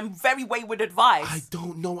giving them very wayward advice. I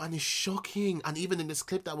don't know, and it's shocking. And even in this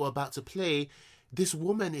clip that we're about to play, this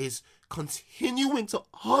woman is continuing to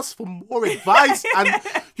ask for more advice, and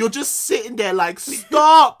you're just sitting there like,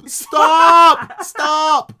 stop.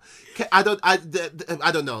 I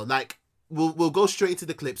don't know. Like, we'll go straight into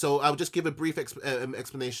the clip. So I'll just give a brief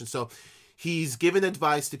explanation. So he's giving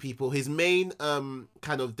advice to people. His main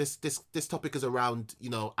kind of this topic is around, you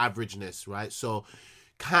know, averageness, right? So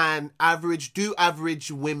do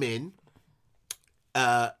average women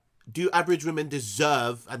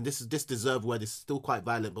deserve, and this deserve word is still quite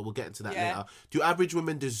violent, but we'll get into that later. Do average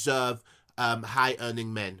women deserve high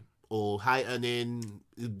earning men? Or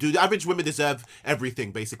do average women deserve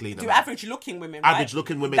everything, basically? Do average looking women, right? Average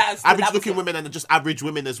looking women, women, and just average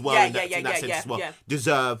women as well. In that sense as well,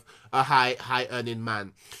 deserve a high earning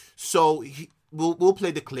man. So we'll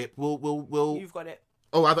play the clip. We'll. You've got it.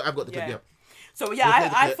 Oh, I've got the clip. Yeah. So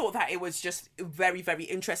I thought that it was just very, very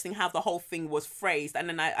interesting how the whole thing was phrased, and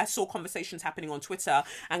then I saw conversations happening on Twitter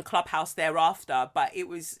and Clubhouse thereafter. But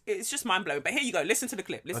it's just mind blowing. But here you go. Listen to the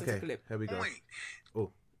clip. To the clip. Here we go.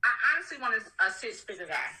 Oh. I honestly want a six-figure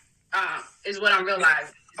guy. Is what I'm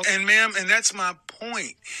realizing. And ma'am, and that's my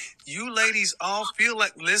point. You ladies all feel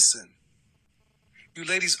like, listen. You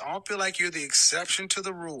ladies all feel like you're the exception to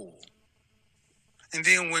the rule. And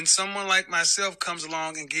then when someone like myself comes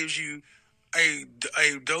along and gives you a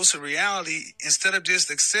dose of reality, instead of just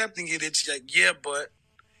accepting it, it's like, yeah, but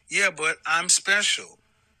I'm special.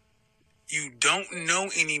 You don't know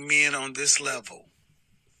any men on this level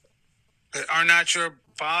that are not your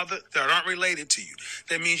father, that aren't related to you.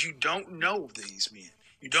 That means you don't know these men.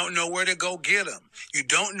 You don't know where to go get them. You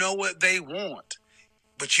don't know what they want.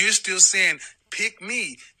 But you're still saying, pick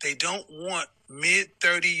me. They don't want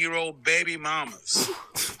mid-30-year-old baby mamas.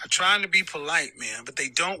 I'm trying to be polite, man, but they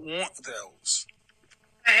don't want those.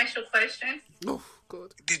 Can I ask you a question? Oh,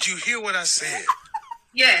 God. Did you hear what I said?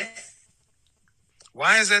 Yes.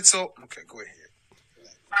 Why is that so? Okay, go ahead.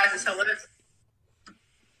 Why is it so?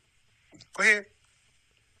 Go ahead.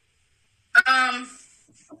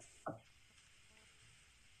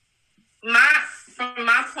 From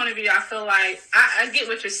my point of view, I feel like I get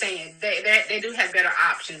what you're saying. They do have better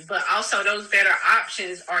options, but also those better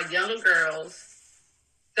options are younger girls.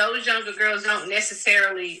 Those younger girls don't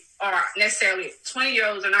necessarily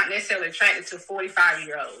 20-year-olds are not necessarily attracted to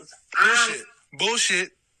 45-year-olds.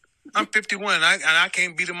 Bullshit. I'm 51 and I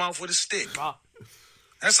can't beat them off with a stick. Wow.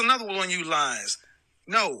 That's another one of you lies.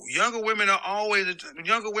 No, younger women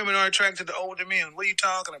are attracted to older men. What are you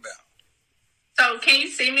talking about? So can you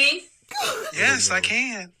see me? Yes, I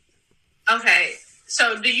can. Okay.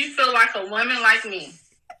 So do you feel like a woman like me?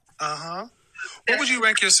 Uh-huh. What would you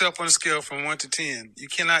rank yourself on a scale from 1 to 10? You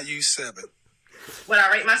cannot use 7. Would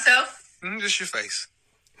I rate myself? Just your face.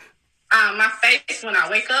 My face when I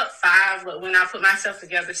wake up, 5, but when I put myself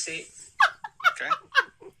together, 6. Okay.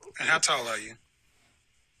 And how tall are you?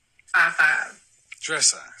 5'5". Dress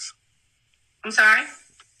size. I'm sorry?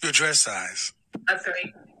 Your dress size. A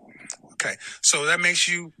 3. Okay. So that makes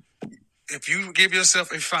you, if you give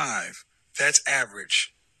yourself a 5, that's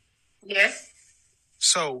average. Yes.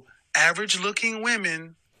 So average looking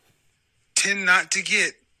women tend not to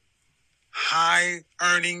get high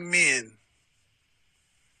earning men.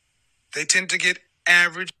 They tend to get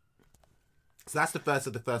average. So that's the first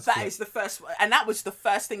of the first. That clip. is the first, and that was the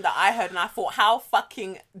first thing that I heard, and I thought, how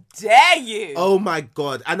fucking dare you? Oh my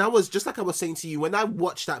god! And I was just like I was saying to you when I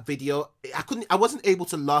watched that video, I wasn't able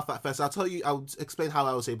to laugh at first. I'll explain how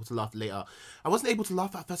I was able to laugh later. I wasn't able to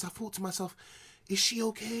laugh at first. I thought to myself, is she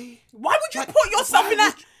okay? Why would you put yourself in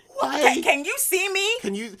that? Why? Can you see me?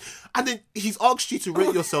 Can you? And then he's asked you to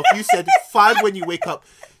rate yourself. You said 5 when you wake up,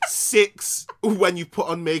 6 when you put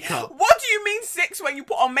on makeup. What do you mean 6 when you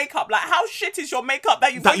put on makeup? Like, how shit is your makeup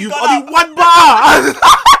that you've That you've got only up? one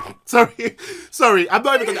bar. Sorry. I'm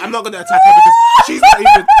not gonna attack her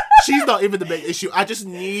because she's not even the main issue. I just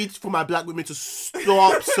need for my black women to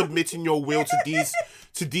stop submitting your will to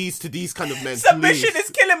these kind of men. Submission please. is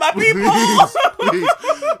killing my people. Please,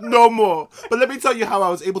 no more. But let me tell you how I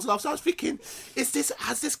was able to laugh. So I was thinking,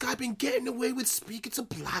 has this guy been getting away with speaking to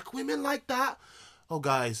black women like that? Oh,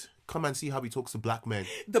 guys, come and see how he talks to black men.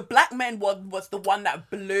 The black man was the one that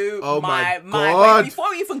blew my my God. before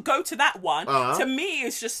we even go to that one, to me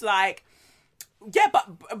it's just like, yeah,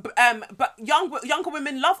 but younger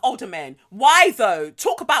women love older men. Why though?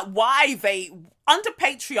 Talk about why they under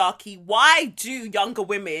patriarchy. Why do younger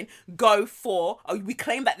women go for? Or we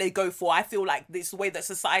claim that they go for. I feel like this is the way that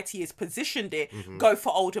society has positioned it. Go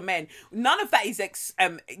for older men. None of that is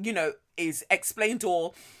is explained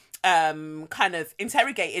or kind of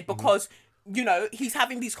interrogated because. He's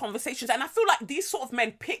having these conversations, and I feel like these sort of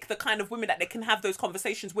men pick the kind of women that they can have those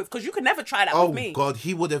conversations with, because you could never try that with me. Oh God,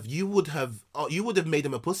 you would have made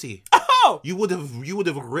him a pussy. Oh, you would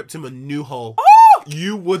have ripped him a new hole. Oh!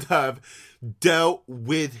 You would have dealt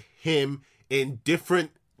with him in different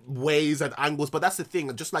ways and angles, but that's the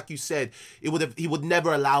thing. Just like you said, he would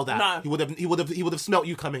never allow that. No. He would have smelt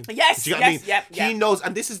you coming. Yes, do you know what I mean? yep. He knows,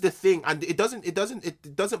 and this is the thing, and it doesn't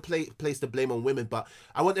place the blame on women, but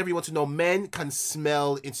I want everyone to know men can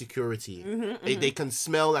smell insecurity. They can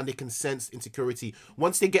smell and they can sense insecurity.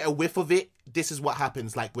 Once they get a whiff of it, this is what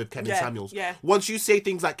happens. Like with Kevin Samuels. Yeah. Once you say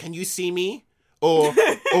things like, "Can you see me?" or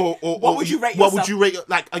what would you rate what yourself? would you rate,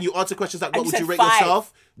 like, and you answer questions like, And what you would you said rate 5.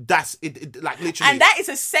 yourself? That's it, like, literally. And that is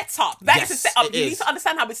a setup. That is a setup. it You is. need to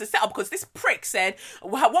understand how it's a setup, because this prick said,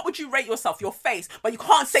 what would you rate yourself? Your face. But you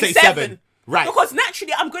can't say Say 7. 7. Right. Because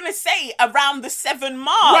naturally, I'm going to say around the 7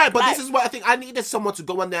 mark. Right, but Like, this is what I think. I needed someone to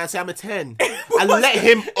go on there and say I'm a 10 and because- let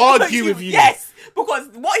him argue with you. Yes, because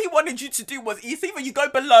what he wanted you to do was either you go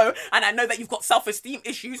below, and I know that you've got self-esteem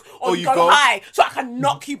issues, or you go high, so I can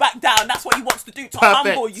knock you back down. That's what he wants to do, to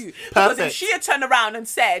humble you. Because if she had turned around and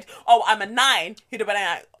said, "Oh, I'm a 9," he'd have been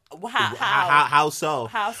like, How so?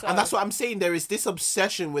 How so? And that's what I'm saying. There is this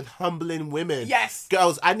obsession with humbling women. Yes.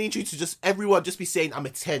 Girls, I need you to everyone be saying, I'm a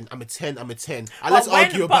 10, I'm a 10, I'm a 10. And let's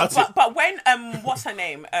argue about it. But when, what's her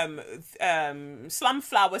name?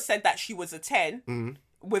 Slumflower said that she was a 10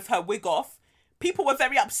 with her wig off. People were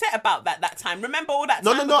very upset about that time. Remember all that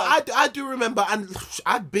time No, ago? I do remember. And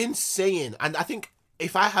I've been saying, and I think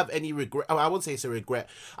if I have any regret, I won't say it's a regret.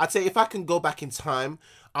 I'd say if I can go back in time,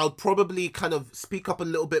 I'll probably kind of speak up a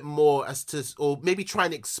little bit more as to, or maybe try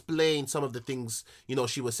and explain some of the things,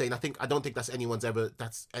 she was saying. I don't think that's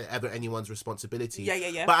ever anyone's responsibility.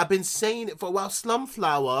 Yeah. But I've been saying it for a while.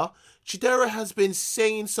 Slumflower, Chidera has been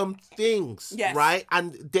saying some things, Yes. right?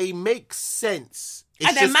 And they make sense.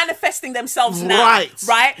 And they're manifesting themselves now.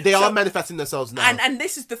 Right? They are manifesting themselves now. And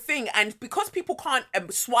this is the thing. And because people can't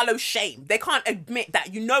swallow shame, they can't admit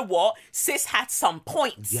that, you know what, sis had some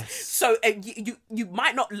points. Yes. So you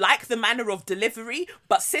might not like the manner of delivery,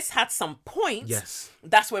 but sis had some points. Yes.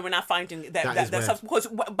 That's where we're now finding That that is stuff, because,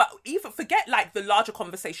 but even forget like the larger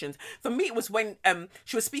conversations. For me, it was when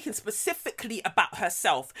she was speaking specifically about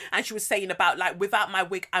herself, and she was saying about like, without my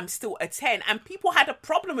wig, I'm still a 10, and people had a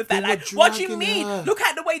problem with that. They Like, were what do you dragging mean? her. Look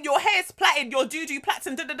at the way your hair's plaited, your doo plaits,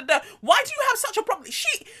 and da da da da. Why do you have such a problem?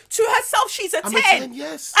 She, to herself, she's a 10. I'm a 10,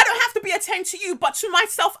 yes. I don't have to be a 10 to you, but to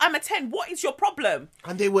myself, I'm a 10. What is your problem?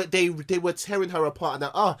 And they were tearing her apart.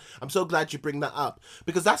 And I'm so glad you bring that up,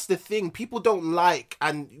 because that's the thing. People don't like,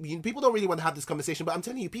 and people don't really want to have this conversation. But I'm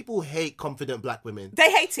telling you, people hate confident black women.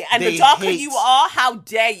 They hate it, and They the darker hate- you are, how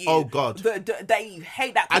dare you? Oh, God. They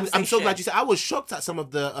hate that And conversation. I'm so glad you said. I was shocked at some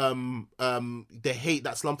of the hate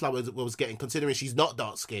that Slumflower was getting, considering she's not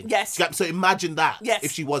dark skinned. Yes. So imagine that. Yes.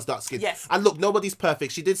 If she was dark skinned. Yes. And look, nobody's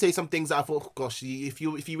perfect. She did say some things that I thought, oh, gosh, if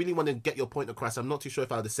you really want to get your point across, I'm not too sure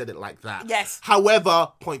if I would have said it like that. Yes.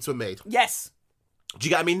 However, points were made. Yes. Do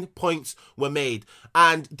you get what I mean? Points were made.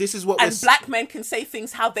 And this is what And black men can say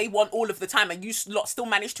things how they want all of the time, and you lot still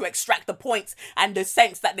manage to extract the points and the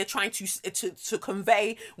sense that they're trying to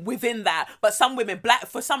convey within that. But some women,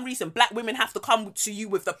 for some reason, black women have to come to you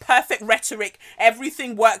with the perfect rhetoric,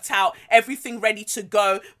 everything worked out, everything ready to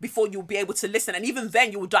go before you'll be able to listen. And even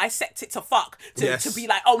then, you'll dissect it to fuck to be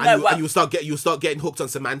like, oh no, and you'll start getting hooked on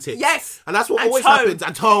semantics. Yes. And that's what And always tone. happens.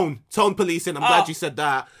 And tone policing. I'm glad you said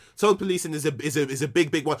that. Tone policing is a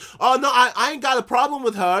big one. Oh no, I ain't got a problem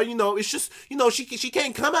with her. You know, it's just, you know, she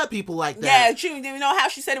can't come at people like that. Yeah, June, you know how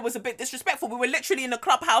she said it was a bit disrespectful? We were literally in a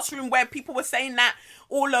clubhouse room where people were saying that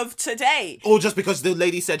all of today. Or just because the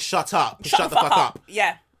lady said shut up. Shut the fuck up.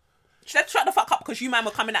 Yeah. She said shut the fuck up because you man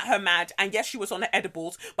were coming at her mad, and yes, she was on the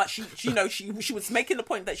edibles, but she was making the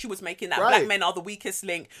point that she was making that Right. black men are the weakest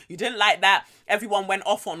link. You didn't like that. Everyone went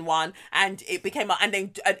off on one, and it became and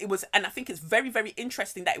I think it's very, very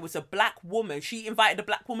interesting that it was a black woman. She invited a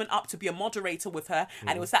black woman up to be a moderator with her,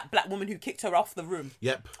 and it was that black woman who kicked her off the room.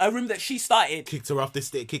 Yep. A room that she started. Kicked her off the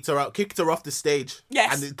stage. Kicked her off the stage.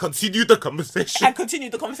 Yes. And it continued the conversation. And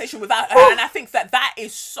continued the conversation without her. And I think that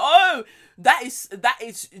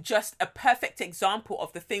is just a perfect example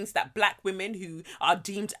of the things that black women who are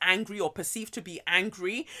deemed angry or perceived to be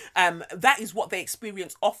angry, that is what they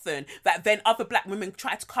experience often. That then other black women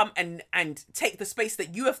try to come and take the space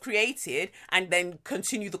that you have created and then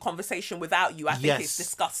continue the conversation without you. I think it's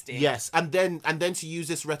disgusting. Yes. And then to use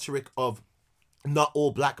this rhetoric of not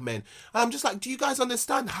all black men. And I'm just like, do you guys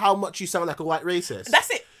understand how much you sound like a white racist? That's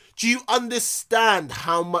it. Do you understand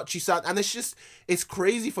how much you sound? And it's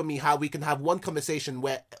crazy for me how we can have one conversation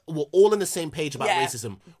where we're all on the same page about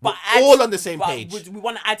racism. We're all on the same page. Would we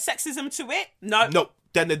want to add sexism to it? No. No.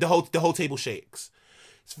 Then the whole table shakes.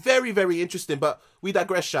 It's very, very interesting, but we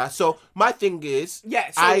digress, Sha. So my thing is,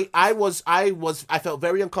 Yeah, so- I felt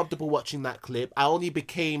very uncomfortable watching that clip. I only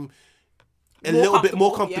became a little bit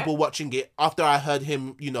more comfortable watching it after I heard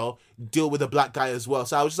him, you know, deal with a black guy as well.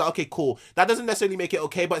 So I was just like, okay, cool. That doesn't necessarily make it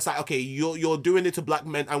okay, but it's like, okay, you're doing it to black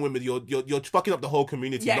men and women. You're fucking up the whole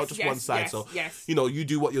community, not just one side. So you know, you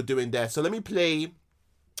do what you're doing there. So let me play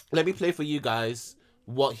for you guys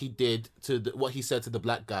what he did what he said to the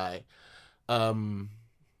black guy. So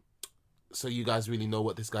you guys really know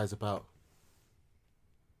what this guy's about.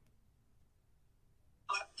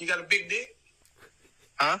 You got a big dick?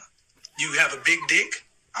 Huh? You have a big dick?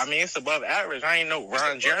 I mean, it's above average. I ain't no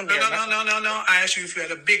Ron Jeremy. No. I asked you if you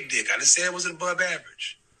had a big dick. I didn't say it was above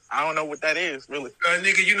average. I don't know what that is, really.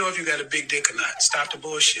 Nigga, you know if you got a big dick or not. Stop the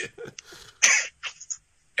bullshit.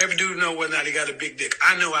 Every dude know whether or not he got a big dick.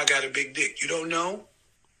 I know I got a big dick. You don't know?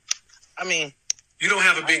 I mean, You don't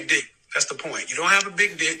have a big dick. That's the point. You don't have a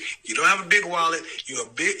big dick. You don't have a big wallet. You're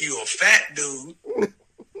a fat dude.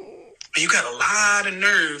 And you got a lot of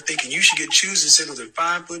nerve thinking you should get choosing signals at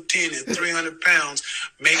 5'10" and 300 pounds,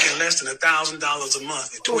 making less than $1,000 a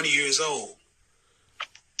month at 20 years old.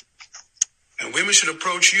 And women should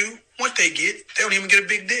approach you. What they get, they don't even get a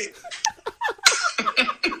big dick.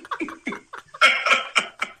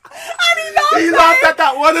 He laughed at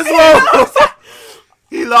that one as well.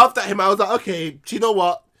 He laughed at him. I was like, okay, do you know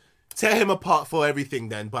what? Tear him apart for everything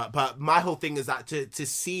then. But my whole thing is that to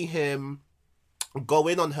see him go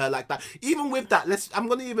in on her like that, even with that, I'm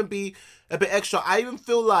gonna even be a bit extra. I even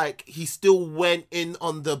feel like he still went in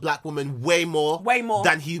on the black woman way more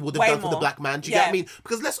than he would have done for the black man. Do you get what I mean?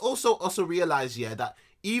 Because let's also realize, that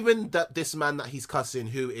even that this man that he's cussing,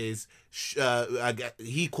 who is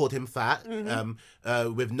he called him fat,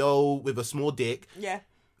 with a small dick. Yeah.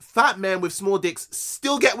 Fat men with small dicks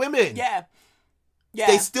still get women. Yeah. Yeah.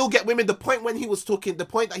 They still get women. The point that he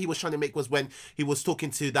was trying to make was when he was talking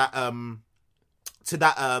to that to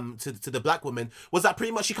that to the black woman was that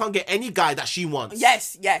pretty much she can't get any guy that she wants.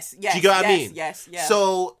 Yes. Do you get what I mean? Yes.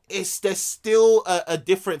 So there's still a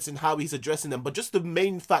difference in how he's addressing them, but just the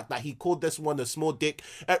main fact that he called this one a small dick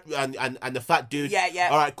and the fat dude. Yeah.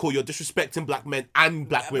 All right, cool. You're disrespecting black men and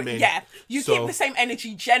black women. Yeah, you keep the same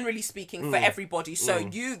energy, generally speaking, for everybody. So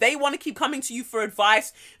they want to keep coming to you for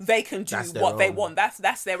advice. They can do what they want.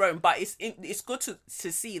 That's their own. But it's good to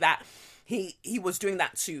see that. He was doing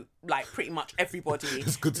that to like pretty much everybody.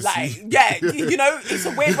 It's good to like, see. Yeah, you know, it's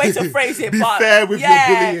a weird way to phrase it. Be but fair with your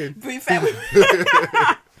bullying. Be fair with.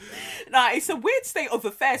 Nah, it's a weird state of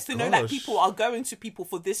affairs to know that people are going to people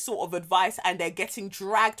for this sort of advice and they're getting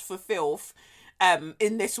dragged for filth,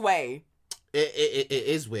 in this way. It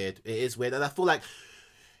is weird. It is weird, and I feel like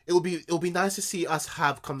it'll be nice to see us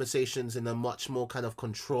have conversations in a much more kind of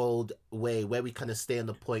controlled way where we kind of stay on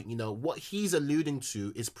the point. You know, what he's alluding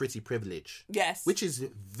to is pretty privilege. Yes. Which is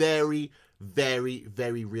very, very,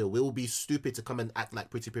 very real. We will be stupid to come and act like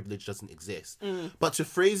pretty privilege doesn't exist. But to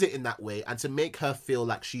phrase it in that way and to make her feel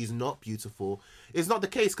like she's not beautiful is not the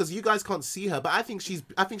case, because you guys can't see her, but I think she's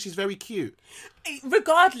very cute.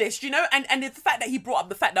 Regardless, you know, and the fact that he brought up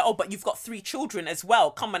the fact that, oh, but you've got 3 children as well.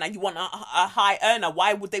 Come on, and you want a high earner.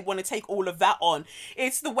 Why would they want to take all of that on?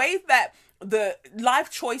 It's the way that the life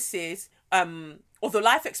choices, or the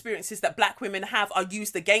life experiences that black women have are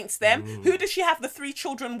used against them. Who does she have the 3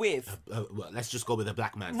 children with? Well, let's just go with a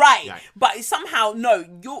black man. Right. But somehow, no,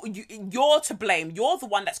 you're to blame. You're the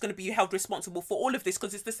one that's going to be held responsible for all of this,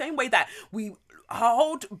 because it's the same way that we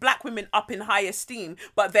hold black women up in high esteem,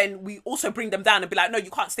 but then we also bring them down and be like, no,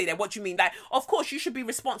 you can't stay there. What do you mean? Like, of course, you should be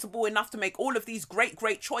responsible enough to make all of these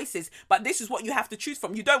great choices, but this is what you have to choose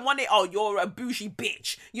from. You don't want it, oh, you're a bougie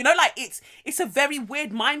bitch. You know, like, it's a very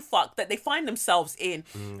weird mindfuck that they find themselves in,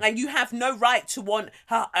 and you have no right to want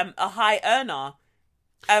a high earner.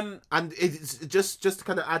 And it's just to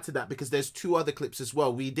kind of add to that, because there's 2 other clips as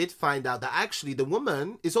well. We did find out that actually the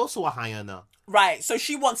woman is also a high earner. Right, so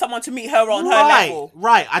she wants someone to meet her on her level.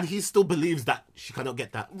 Right, and he still believes that she cannot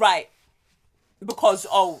get that. Right. Because,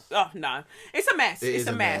 no. It's a mess. It's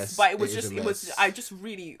a mess. But it was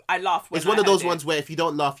I laughed when it's one of heard those it. ones where if you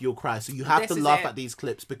don't laugh, you'll cry. So you have This to is laugh it. at these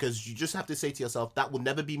clips, because you just have to say to yourself, that will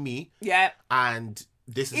never be me. Yeah. And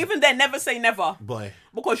this is... Even then, never say never. Boy.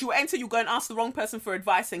 Because you go and ask the wrong person for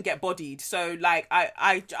advice and get bodied. So, like,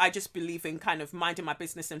 I just believe in kind of minding my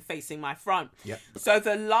business and facing my front. Yep. So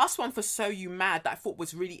the last one for So You Mad that I thought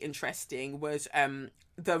was really interesting was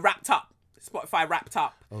the Wrapped Up, Spotify Wrapped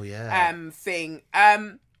Up. Oh, yeah. Thing.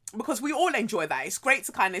 Because we all enjoy that. It's great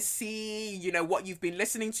to kind of see, you know, what you've been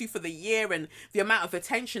listening to for the year and the amount of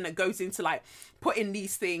attention that goes into, like, putting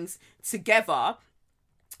these things together.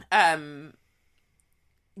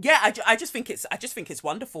 Yeah, I just think it's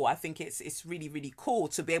wonderful. I think it's really, really cool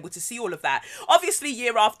to be able to see all of that. Obviously,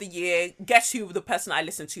 year after year, guess who the person I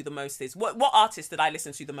listen to the most is? What artist did I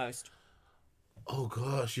listen to the most? Oh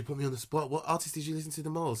gosh, you put me on the spot. What artist did you listen to the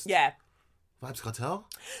most? Yeah. Vybz Kartel?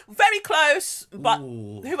 Very close, but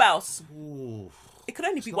Ooh. who else? Ooh. It could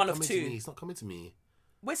only be one of 2. It's not coming to me.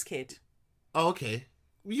 Wizkid. Oh, okay.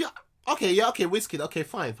 Yeah. Okay, Wizkid. Okay,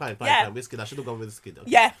 fine. Yeah. Wizkid. I should have gone with Wizkid.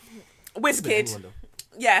 Okay. Yeah. Could've been Wizkid. anyone, though.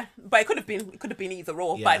 Yeah, but it could have been either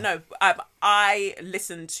or. Yeah. But no, I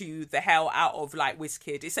listened to the hell out of like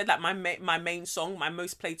Wizkid. It said like my main song, my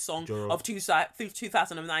most played song of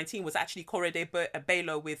 2019 was actually Corre de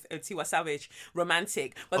Bello with Tiwa Savage,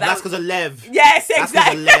 Romantic. But that's because of Lev. Yes, That's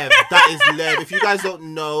exactly. because of Lev. That is Lev. If you guys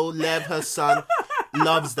don't know, Lev, her son,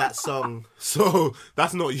 loves that song. So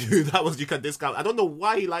that's not you. That was, you can discount. I don't know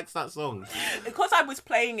why he likes that song. Because I was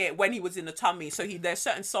playing it when he was in the tummy, so there's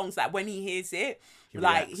certain songs that when he hears it,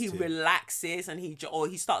 he relaxes and he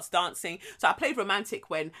starts dancing. So I played Romantic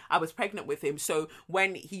when I was pregnant with him. So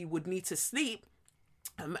when he would need to sleep,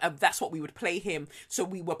 that's what we would play him. So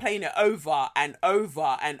we were playing it over and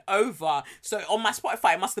over and over. So on my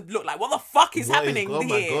Spotify, it must have looked like, what the fuck is happening here? Oh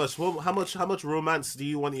my gosh! Well, how much romance do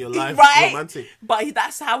you want in your life? Right? Romantic. But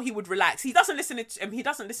that's how he would relax. He doesn't listen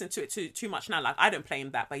to it too much now. Like, I don't play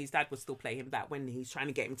him that, but his dad would still play him that when he's trying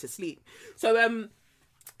to get him to sleep. So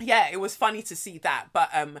yeah, it was funny to see that. But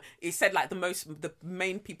it said like the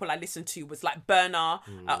main people I listened to was like Burna,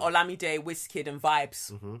 Olamide, Wizkid, and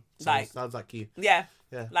Vybz. Mm-hmm. Sounds like you. Yeah.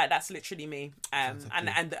 Yeah. Like, that's literally me. And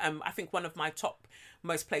I think one of my top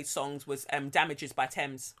most played songs was Damages by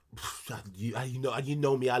Thames. You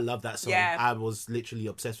know me, I love that song. Yeah. I was literally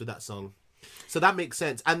obsessed with that song. So that makes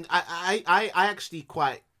sense. And I actually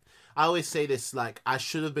I always say this, like, I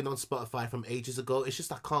should have been on Spotify from ages ago. It's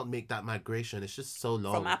just I can't make that migration. It's just so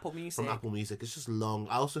long. From Apple Music. It's just long.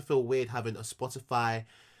 I also feel weird having a Spotify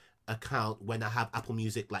account when I have Apple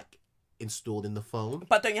Music, like, installed in the phone.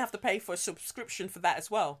 But don't you have to pay for a subscription for that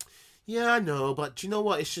as well? Yeah, I know, but do you know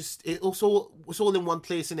what? It's all in one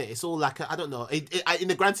place, isn't it? It's all like I don't know. In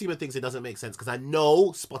the grand scheme of things, it doesn't make sense because I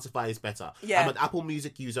know Spotify is better. Yeah. I'm an Apple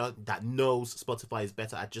Music user that knows Spotify is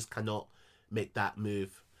better. I just cannot make that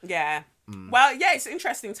move. Yeah. Well, yeah, it's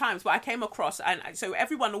interesting times, but I came across, and so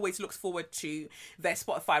everyone always looks forward to their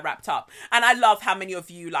Spotify Wrapped Up, and I love how many of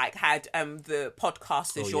you like had the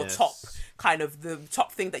podcast as your yes. top kind of the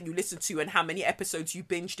top thing that you listen to, and how many episodes you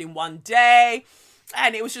binged in one day.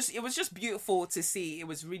 And it was just beautiful to see. It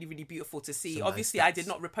was really, really beautiful to see. Some Obviously, nice I did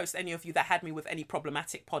not repost any of you that had me with any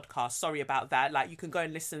problematic podcasts. Sorry about that. Like, you can go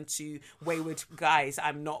and listen to Wayward Guys.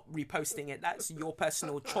 I'm not reposting it. That's your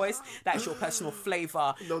personal choice. That's your personal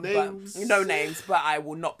flavor. No names. No names, but I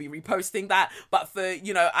will not be reposting that. But for,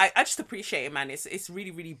 I just appreciate it, man. It's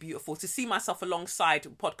really, really beautiful to see myself alongside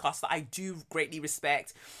podcasts that I do greatly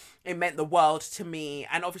respect. It meant the world to me,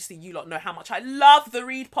 and obviously you lot know how much I love the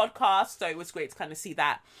Read podcast, so it was great to kind of see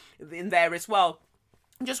that in there as well.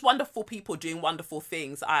 Just wonderful people doing wonderful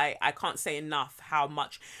things. I can't say enough how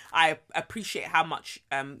much I appreciate how much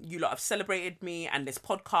you lot have celebrated me and this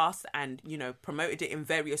podcast, and promoted it in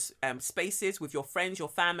various spaces with your friends, your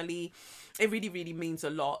family. It really, really means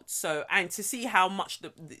a lot. So, and to see how much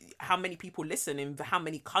how many people listen in how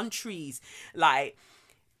many countries, like.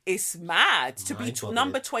 It's mad to be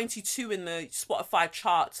number 22 in the Spotify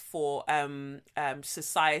charts for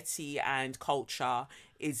society and culture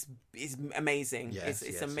is amazing. Yes,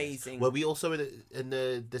 it's yes, amazing. Yes. Were we also in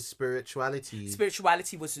the spirituality?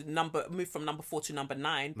 Spirituality was moved from number 4 to number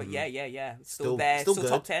 9, but yeah, still there, still good.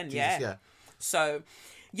 top 10. Jesus, yeah. So.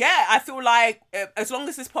 Yeah, I feel like as long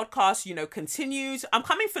as this podcast, continues, I'm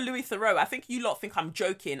coming for Louis Theroux. I think you lot think I'm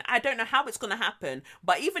joking. I don't know how it's going to happen,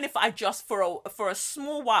 but even if I just for a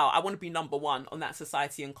small while, I want to be number 1 on that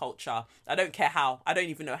society and culture. I don't care how. I don't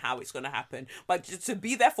even know how it's going to happen. But just to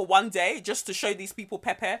be there for one day, just to show these people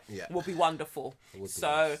Pepe, will be wonderful. Nice.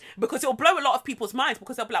 Because it'll blow a lot of people's minds,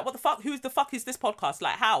 because they'll be like, what the fuck? Who the fuck is this podcast?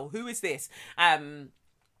 Like, how? Who is this?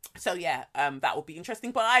 So yeah, that will be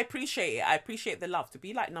interesting. But I appreciate it. I appreciate the love. To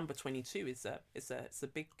be like number 22 is a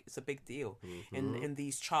big deal in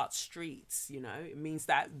these chart streets. It means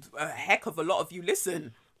that a heck of a lot of you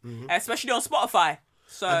listen, especially on Spotify.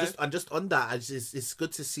 So and just on that, it's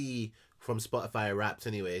good to see from Spotify Wrapped,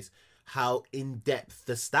 anyways, how in depth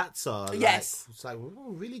the stats are. Yes, it's like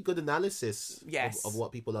really good analysis. Yes. of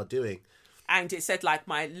what people are doing. And it said like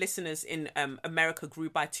my listeners in America grew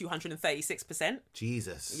by 236%.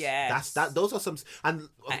 Jesus. Yeah. Those are some, and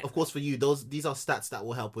of course for you, these are stats that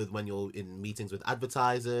will help with when you're in meetings with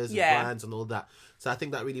advertisers and brands and all that. So I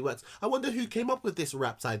think that really works. I wonder who came up with this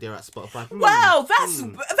Wrapped idea at Spotify. Wow,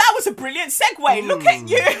 that was a brilliant segue. Look at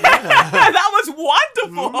you. Yeah. That was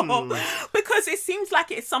wonderful. Because it seems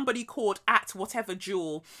like it's somebody called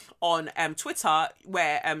 @whateverjewel on Twitter,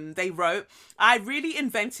 where they wrote, I really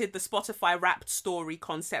invented the Spotify Wrapped story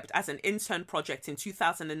concept as an intern project in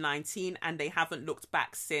 2019, and they haven't looked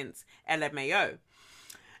back since. LMAO.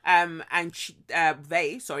 And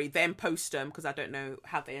they then post because I don't know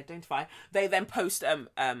how they identify. They then post a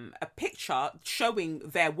picture showing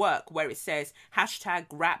their work where it says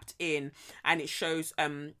 #WrappedIn, and it shows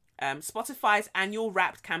Spotify's annual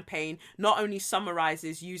Wrapped campaign not only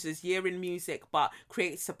summarizes users' year in music, but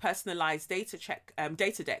creates a personalized data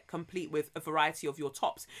deck complete with a variety of your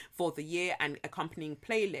tops for the year and accompanying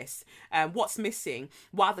playlists. What's missing?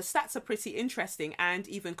 While the stats are pretty interesting and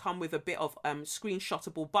even come with a bit of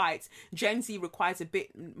screenshotable bites, Gen Z requires a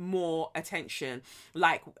bit more attention.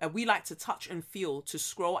 Like we like to touch and feel, to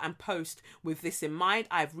scroll and post. With this in mind,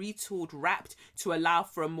 I've retooled Wrapped to allow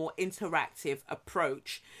for a more interactive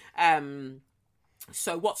approach.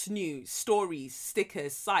 So what's new? Stories,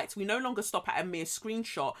 stickers, sites. We no longer stop at a mere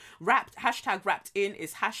screenshot. #WrappedIn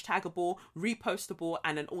is hashtagable, repostable,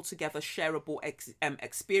 and an altogether shareable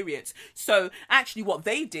experience. So actually what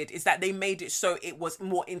they did is that they made it so it was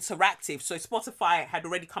more interactive. So Spotify had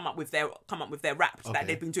already come up with their Wrapped that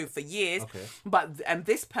they've been doing for years. But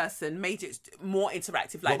this person made it more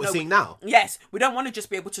interactive. Like what we're seeing now? Yes. We don't want to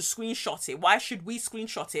just be able to screenshot it. Why should we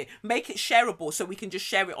screenshot it? Make it shareable so we can just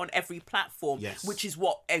share it on every platform. Yes. Which is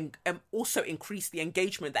what also increased the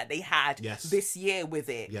engagement that they had this year with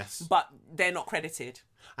it. Yes. But they're not credited.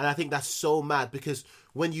 And I think that's so mad, because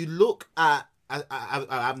when you look at,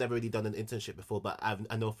 I've never really done an internship before, but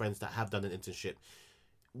I know friends that have done an internship.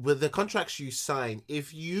 With the contracts you sign,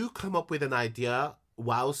 if you come up with an idea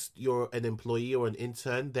whilst you're an employee or an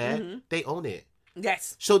intern there, they own it.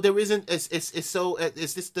 Yes. So there isn't. It's so.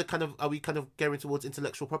 Is this the kind of? Are we kind of gearing towards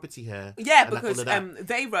intellectual property here? Yeah, And like because all of that?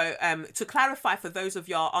 they wrote, to clarify for those of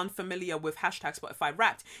y'all unfamiliar with hashtag Spotify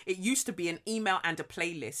Wrapped, it used to be an email and a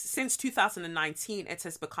playlist. Since 2019, it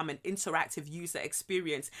has become an interactive user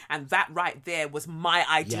experience, and that right there was my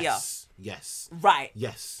idea. Yes. Right.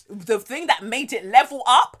 Yes. The thing that made it level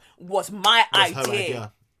up was my That's her idea.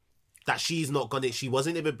 idea. That she's not gonna. She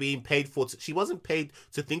wasn't even being paid for. She wasn't paid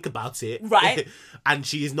to think about it, Right. And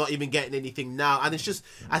she is not even getting anything now. And it's just.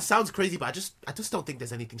 It sounds crazy, but I just don't think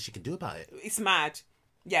there's anything she can do about it. It's mad.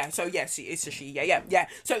 Yeah, so yes, it's a she. Yeah.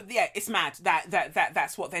 So yeah, it's mad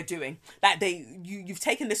that's what they're doing. That you've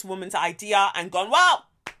taken this woman's idea and gone,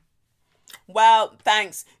 well,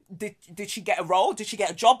 thanks. Did she get a role? Did she get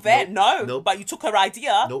a job there? Nope. No. But you took her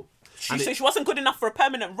idea. Nope. She wasn't good enough for a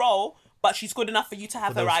permanent role, but she's good enough for you to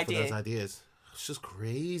have her idea. For those ideas. It's just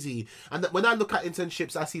crazy. And when I look at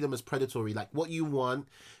internships, I see them as predatory. Like, what you want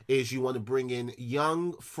is you want to bring in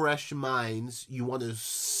young, fresh minds. You want to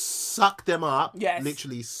suck them up. Yes.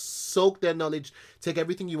 Literally soak their knowledge, take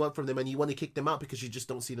everything you want from them, and you want to kick them out because you just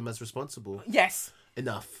don't see them as responsible. Yes.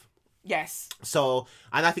 Enough. Yes. So,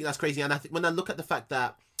 and I think that's crazy. And I think when I look at the fact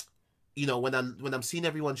that, you know, when I'm seeing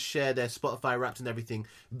everyone share their Spotify Wrapped and everything,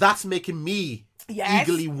 that's making me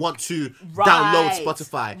eagerly want to download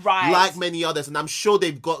Spotify, like many others. And I'm sure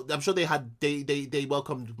they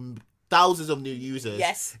welcomed thousands of new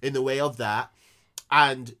users in the way of that,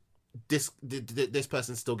 and this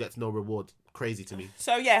person still gets no reward. Crazy to me.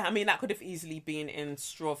 So yeah, I mean, that could have easily been in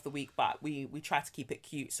Straw of the Week, but we tried to keep it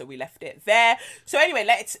cute, so we left it there. So anyway,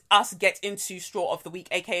 let's us get into Straw of the Week,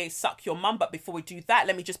 aka Suck Your Mum. But before we do that,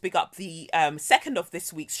 let me just big up the second of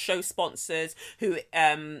this week's show sponsors, who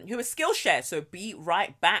are Skillshare. So be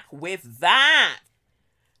right back with that.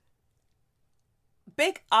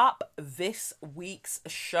 Big up this week's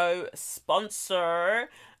show sponsor.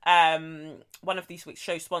 One of these week's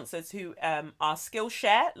show sponsors who are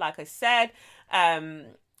Skillshare, like I said. I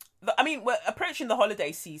mean, we're approaching the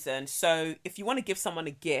holiday season, so if you want to give someone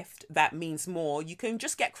a gift that means more, you can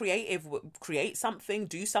just get creative, create something,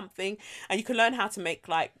 do something, and you can learn how to make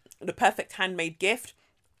like the perfect handmade gift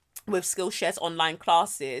with Skillshare's online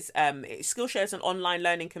classes. Skillshare is an online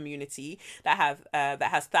learning community that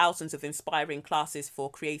has thousands of inspiring classes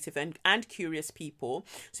for creative and curious people,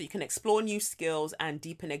 so you can explore new skills and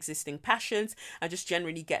deepen existing passions and just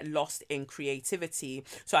generally get lost in creativity.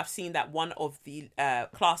 So I've seen that one of the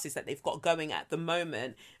classes that they've got going at the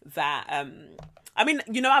moment that I mean,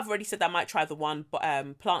 you know, I've already said that I might try the one,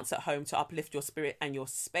 Plants at Home to Uplift Your Spirit and Your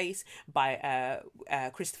Space by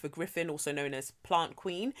Christopher Griffin, also known as Plant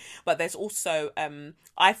Queen. But there's also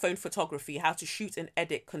iPhone photography, how to shoot and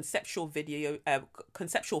edit conceptual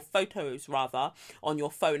photos on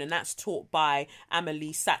your phone. And that's taught by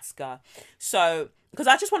Amelie Satska. So, because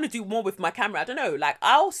I just want to do more with my camera. I don't know, like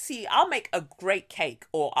I'll make a great cake,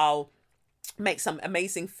 or I'll make some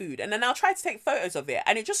amazing food, and then I'll try to take photos of it,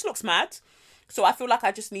 and it just looks mad. So I feel like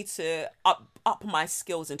I just need to up my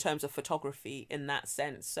skills in terms of photography in that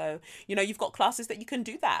sense. So, you know, you've got classes that you can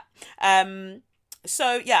do that.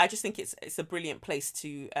 So yeah, I just think it's a brilliant place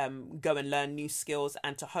to go and learn new skills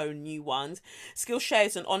and to hone new ones. Skillshare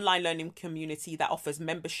is an online learning community that offers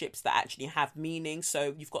memberships that actually have meaning.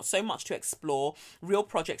 So you've got so much to explore, real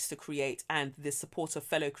projects to create, and the support of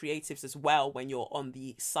fellow creatives as well when you're on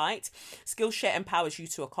the site. Skillshare empowers you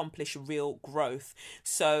to accomplish real growth.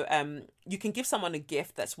 So you can give someone a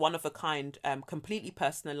gift that's one of a kind, completely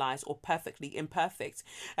personalized or perfectly imperfect.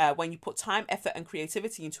 When you put time, effort, and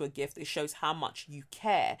creativity into a gift, it shows how much you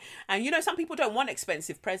care. And you know, some people don't want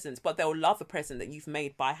expensive presents, but they'll love a present that you've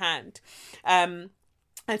made by hand. And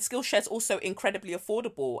Skillshare is also incredibly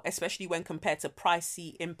affordable, especially when compared to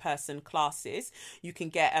pricey in-person classes. You can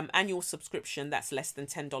get an annual subscription that's less than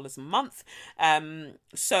 $10 a month.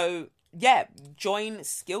 So yeah, join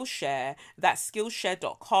Skillshare. That's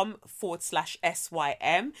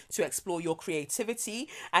skillshare.com/SYM to explore your creativity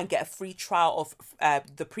and get a free trial of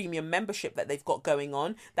the premium membership that they've got going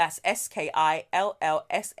on. That's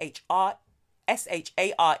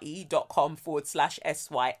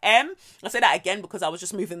skillshare.com/SYM. I'll say that again because I was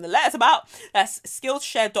just moving the letters about. That's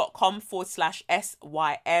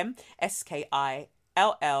skillshare.com/SYM.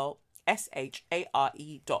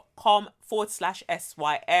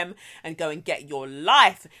 skillshare.com/SYM and go and get your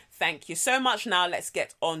life. Thank you so much. Now let's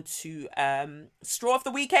get on to Straw of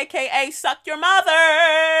the Week, aka Suck Your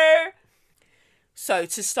Mother. So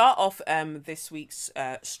to start off this week's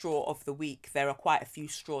Straw of the Week, there are quite a few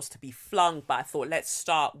straws to be flung, but I thought let's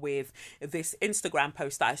start with this Instagram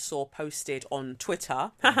post that I saw posted on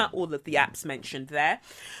Twitter. All of the apps mentioned there.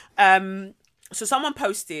 So someone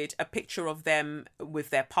posted a picture of them with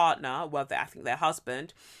their partner, well, I think their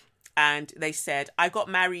husband, and they said, I got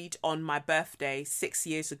married on my birthday 6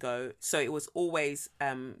 years ago, so it's always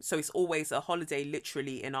a holiday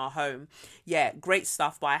literally in our home. Yeah, great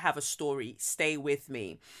stuff, but I have a story. Stay with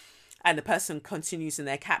me. And the person continues in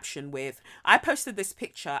their caption with, I posted this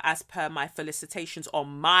picture as per my felicitations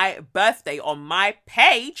on my birthday on my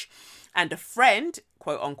page, and a friend,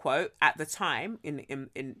 quote unquote, at the time in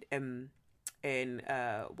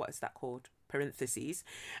what is that called? Parentheses,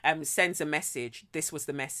 sends a message. This was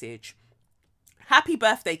the message. Happy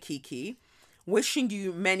birthday, Kiki. Wishing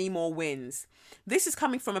you many more wins. This is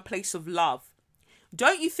coming from a place of love.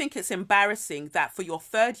 Don't you think it's embarrassing that for your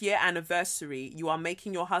 3rd year anniversary, you are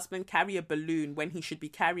making your husband carry a balloon when he should be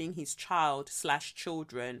carrying his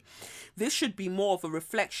child/children? This should be more of a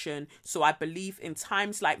reflection. So I believe in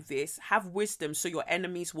times like this, have wisdom so your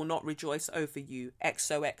enemies will not rejoice over you.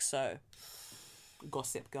 XOXO.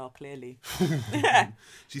 Gossip girl, clearly.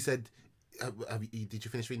 She said, did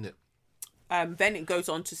you finish reading it? Then it goes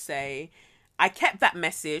on to say, I kept that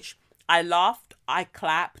message. I laughed, I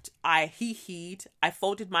clapped, I hee-heed, I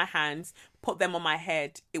folded my hands, put them on my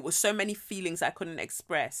head. It was so many feelings I couldn't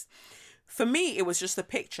express. For me, it was just a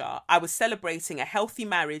picture. I was celebrating a healthy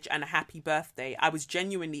marriage and a happy birthday. I was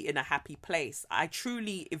genuinely in a happy place. I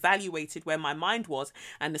truly evaluated where my mind was,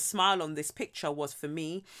 and the smile on this picture was for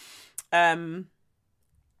me.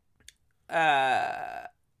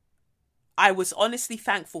 I was honestly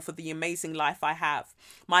thankful for the amazing life I have.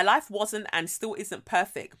 My life wasn't and still isn't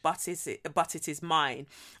perfect, but it is mine.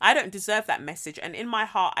 I don't deserve that message, and in my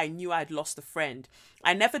heart I knew I'd lost a friend.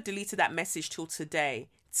 I never deleted that message till today.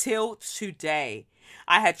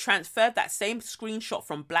 I had transferred that same screenshot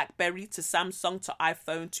from BlackBerry to Samsung to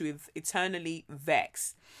iPhone to eternally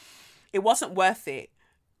vex. It wasn't worth it.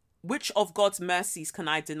 Which of God's mercies can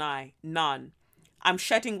I deny? None. I'm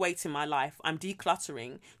shedding weight in my life. I'm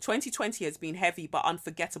decluttering. 2020 has been heavy but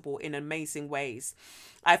unforgettable in amazing ways.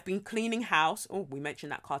 I've been cleaning house. Oh, we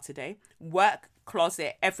mentioned that card today. Work,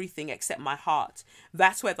 closet, everything except my heart.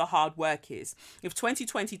 That's where the hard work is. If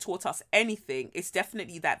 2020 taught us anything, it's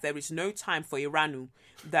definitely that there is no time for Iranu.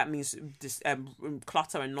 That means this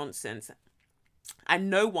clutter and nonsense. And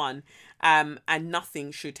no one and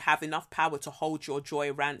nothing should have enough power to hold your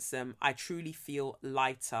joy ransom. I truly feel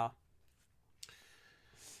lighter.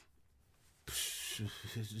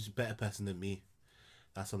 She's a better person than me.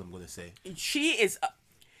 That's all I'm going to say. She is...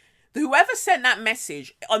 whoever sent that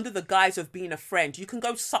message under the guise of being a friend, you can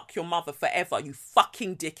go suck your mother forever, you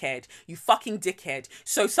fucking dickhead. You fucking dickhead.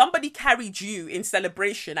 So somebody carried you in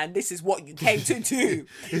celebration and this is what you came to do.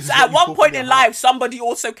 So at one point in life, somebody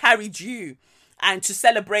also carried you and to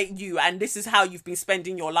celebrate you, and this is how you've been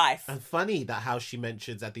spending your life. And funny that how she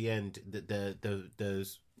mentions at the end that the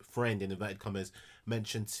friend, in inverted commas,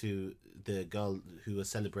 mentioned to the girl who was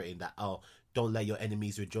celebrating that, oh, don't let your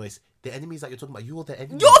enemies rejoice. The enemies that you're talking about, you're the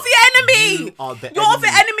enemy. You're the enemy. You're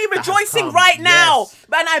the enemy rejoicing right now. Yes.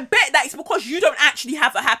 And I bet that it's because you don't actually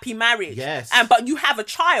have a happy marriage. Yes. But you have a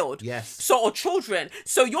child. Yes. Or children.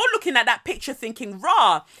 So you're looking at that picture thinking,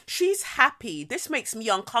 rah, she's happy. This makes me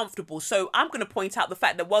uncomfortable. So I'm going to point out the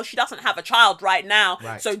fact that, well, she doesn't have a child right now.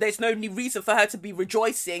 Right. So there's no reason for her to be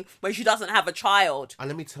rejoicing when she doesn't have a child. And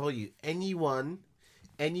let me tell you, anyone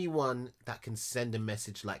that can send a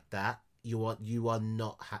message like that, you are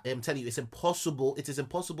not I'm telling you, it's impossible. It is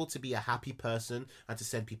impossible to be a happy person and to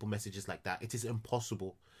send people messages like that. It is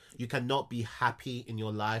impossible. You cannot be happy in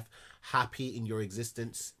your life, happy in your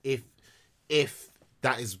existence if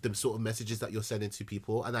that is the sort of messages that you're sending to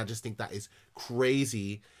people. And I just think that is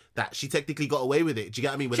crazy that she technically got away with it. Do you get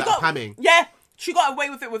what I mean? Without pamming. Yeah. She got away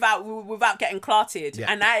with it without getting clarted.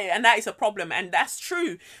 Yeah. And that is a problem. And that's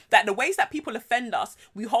true, that the ways that people offend us,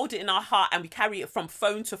 we hold it in our heart and we carry it from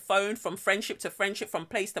phone to phone, from friendship to friendship, from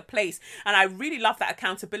place to place. And I really love that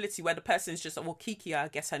accountability where the person's just, well, Kiki, I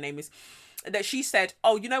guess her name is, that she said,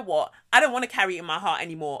 oh, you know what? I don't want to carry it in my heart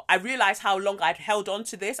anymore. I realized how long I'd held on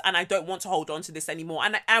to this and I don't want to hold on to this anymore.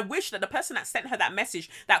 And I wish that the person that sent her that message,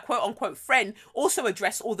 that quote unquote friend, also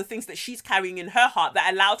addressed all the things that she's carrying in her heart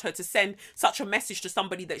that allowed her to send such a message to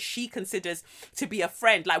somebody that she considers to be a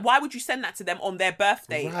friend. Like, why would you send that to them on their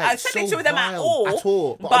birthday? Right, I sent it to them at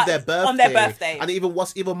all. But on their birthday. On their birthday. And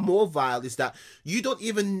what's even more vile is that you don't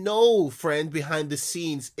even know, friend, behind the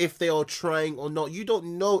scenes, if they are trying or not. You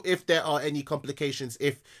don't know if there are any complications,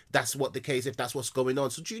 if that's what the case, if that's what's going on.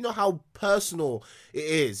 So do you know how personal it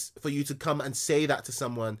is for you to come and say that to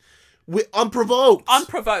someone unprovoked?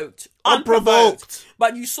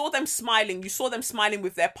 But you saw them smiling. You saw them smiling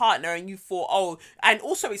with their partner and you thought, oh, and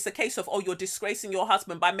also it's a case of, oh, you're disgracing your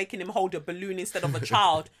husband by making him hold a balloon instead of a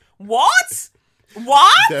child. What?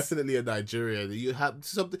 What? Definitely a Nigerian. You have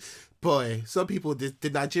something. Boy, some people, the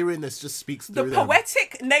Nigerianness just speaks The through them.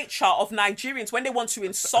 poetic nature of Nigerians when they want to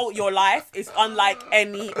insult your life is unlike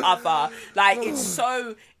any other. Like, it's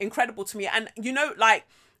so incredible to me. And, you know, like,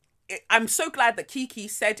 I'm so glad that Kiki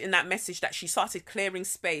said in that message that she started clearing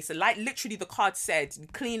space. And like literally the card said,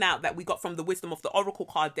 clean out, that we got from the wisdom of the Oracle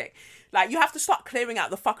card deck. Like, you have to start clearing out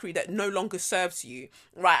the fuckery that no longer serves you.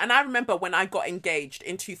 Right. And I remember when I got engaged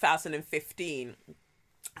in 2015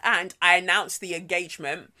 and I announced the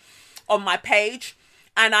engagement on my page.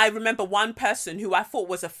 And I remember one person who I thought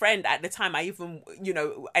was a friend at the time. I even, you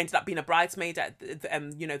know, ended up being a bridesmaid at,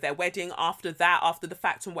 you know, their wedding after the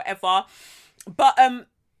fact and whatever. But,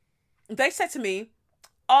 they said to me,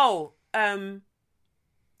 I'm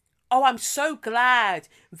so glad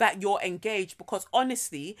that you're engaged, because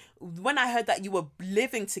honestly, when I heard that you were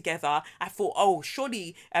living together, I thought,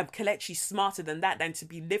 surely Kelechi's smarter than to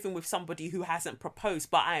be living with somebody who hasn't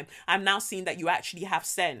proposed. But I'm now seeing that you actually have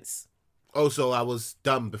sense. Oh, so I was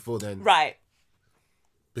dumb before then. Right.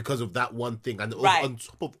 Because of that one thing. And Right. on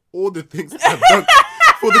top of all the things I've done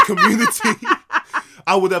for the community,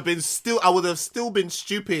 I would have still been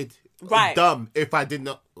stupid. Right. Dumb if I did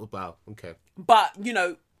not. Oh, wow. Okay. But, you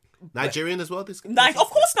know, Nigerian as well. This. of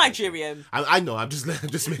course Nigerian. I know. I'm just making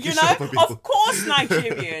You sure know, for people. of course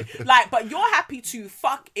Nigerian. Like, but you're happy to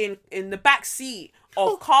fuck in the back seat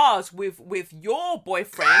of cars with your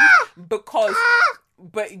boyfriend because,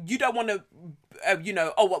 but you don't want to, you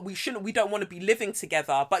know, we don't want to be living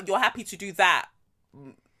together, but you're happy to do that.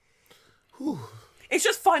 It's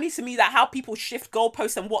just funny to me that how people shift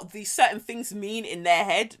goalposts and what these certain things mean in their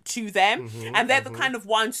head to them. And they're the kind of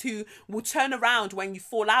ones who will turn around when you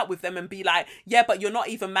fall out with them and be like, yeah, but you're not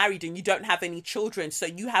even married and you don't have any children. So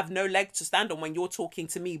you have no leg to stand on when you're talking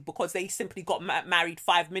to me, because they simply got married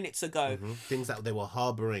 5 minutes ago. Things that they were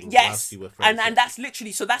harboring Yes. whilst you were friends. And that's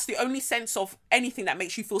literally, so that's the only sense of anything that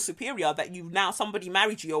makes you feel superior, that you now, somebody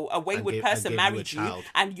married you, a wayward person married you,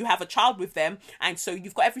 and you have a child with them. And so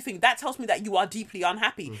you've got everything. That tells me that you are deeply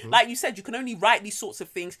unhappy. Like you said, you can only write these sorts of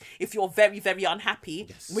things if you're very, very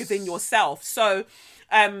unhappy within yourself. So,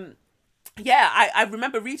 I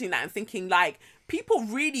remember reading that and thinking, like, people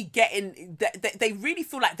really they really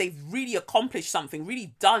feel like they've really accomplished something,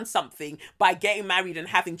 really done something by getting married and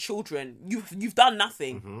having children. You've done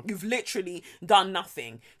nothing. You've literally done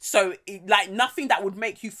nothing. So like nothing that would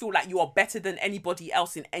make you feel like you are better than anybody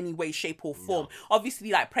else in any way, shape or form. No.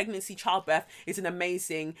 Obviously, like pregnancy, childbirth is an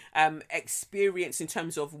amazing experience in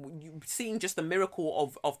terms of seeing just the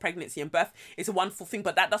miracle of pregnancy and birth is a wonderful thing,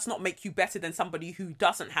 but that does not make you better than somebody who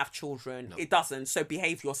doesn't have children. No. It doesn't. So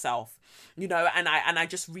behave yourself, you know, and I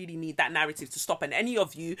just really need that narrative to stop. And any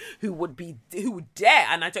of you who would dare,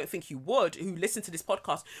 and I don't think you would, who listen to this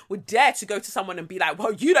podcast, would dare to go to someone and be like,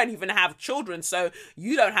 well, you don't even have children, so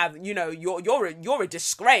you don't have, you know, you're a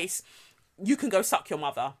disgrace. You can go suck your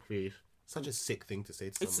mother. Please. Such a sick thing to say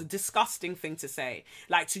to someone. It's a disgusting thing to say.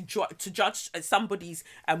 Like to judge somebody's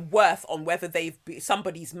worth on whether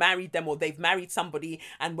somebody's married them or they've married somebody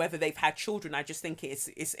and whether they've had children. I just think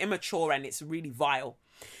it's immature and it's really vile.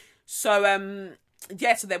 So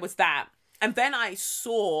so there was that. And then I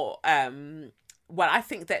saw I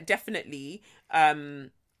think that definitely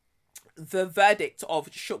the verdict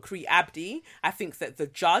of Shukri Abdi. I think that the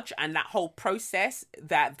judge and that whole process,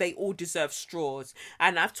 that they all deserve straws.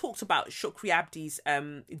 And I've talked about Shukri Abdi's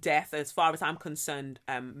death, as far as I'm concerned,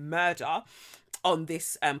 murder, on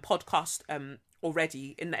this podcast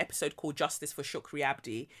already in the episode called Justice for Shukri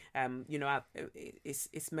Abdi. You know,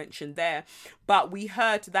 it's mentioned there. But we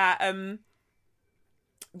heard that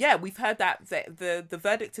we've heard that the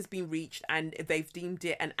verdict has been reached and they've deemed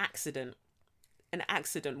it an accident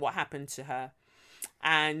what happened to her.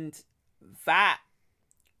 And that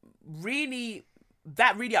really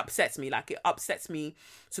upsets me. Like, it upsets me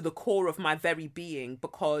to the core of my very being,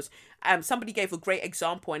 because somebody gave a great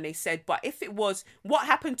example and they said, but if it was what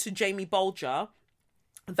happened to Jamie Bulger,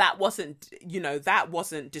 that wasn't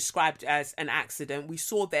described as an accident. We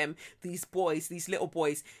saw these little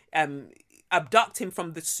boys abduct him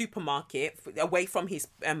from the supermarket away from his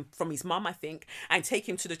mum, I think, and take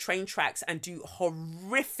him to the train tracks and do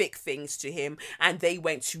horrific things to him, and they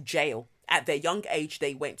went to jail. At their young age,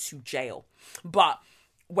 they went to jail. But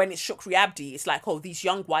when it's Shukri Abdi, it's like, these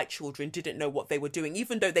young white children didn't know what they were doing,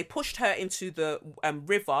 even though they pushed her into the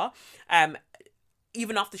river,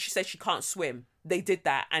 even after she said she can't swim. They did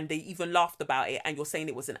that, and they even laughed about it, and you're saying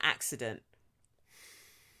it was an accident.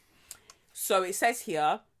 So it says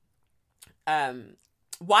here,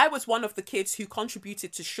 Why was one of the kids who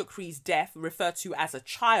contributed to Shukri's death referred to as a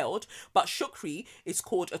child, but Shukri is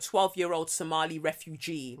called a 12-year-old Somali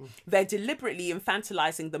refugee? They're deliberately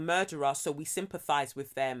infantilizing the murderer, so we sympathize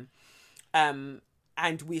with them.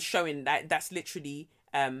 And we're showing that that's literally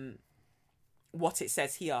what it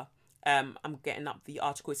says here. I'm getting up the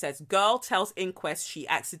article. It says, girl tells inquest she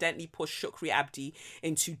accidentally pushed Shukri Abdi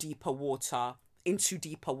into deeper water.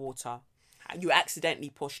 You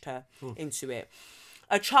accidentally pushed her into it.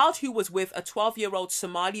 A child who was with a 12-year-old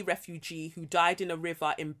Somali refugee who died in a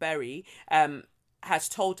river in Bury has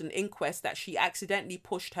told an inquest that she accidentally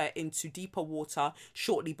pushed her into deeper water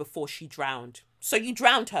shortly before she drowned. So you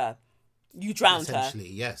drowned her. Essentially,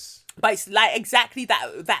 yes. But it's like exactly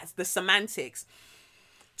that's the semantics.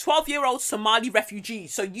 12-year-old Somali refugee.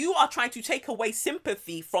 So you are trying to take away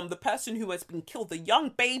sympathy from the person who has been killed, the young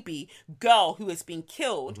baby girl who has been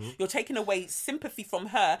killed. You're taking away sympathy from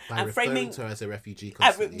her By and referring framing to her as a refugee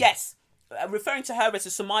constantly. yes. Referring to her as a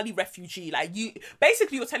Somali refugee. Like, you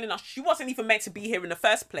basically, you're telling us she wasn't even meant to be here in the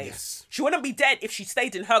first place. Yes. She wouldn't be dead if she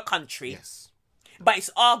stayed in her country. Yes. But it's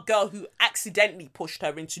our girl who accidentally pushed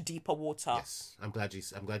her into deeper water. Yes. I'm glad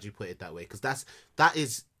you put it that way, because that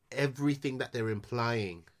is everything that they're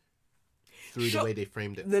implying through the way they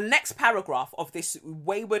framed it. The next paragraph of this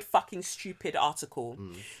wayward fucking stupid article.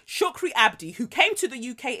 Shukri Abdi, who came to the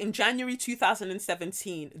UK in January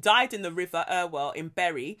 2017, died in the River Irwell in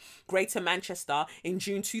Bury, Greater Manchester, in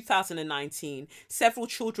June 2019. Several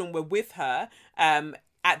children were with her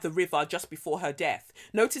at the river just before her death.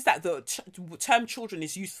 Notice that the term children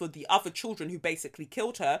is used for the other children who basically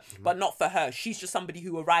killed her, but not for her. She's just somebody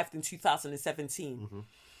who arrived in 2017.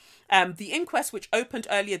 The inquest, which opened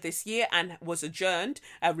earlier this year and was adjourned,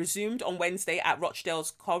 resumed on Wednesday at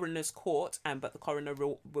Rochdale's coroner's court. But the coroner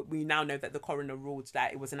we now know that the coroner ruled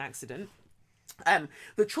that it was an accident.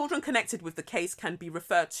 The children connected with the case can be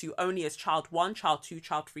referred to only as Child 1, Child 2,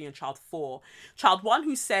 Child 3 and Child 4. Child 1,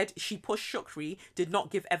 who said she pushed Shukri, did not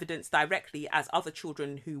give evidence directly, as other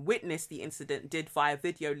children who witnessed the incident did via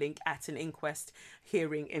video link at an inquest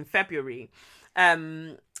hearing in February.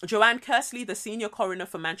 Joanne Kersley, the senior coroner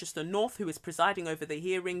for Manchester North, who is presiding over the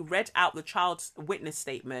hearing, read out the child's witness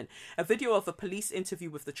statement. A video of a police interview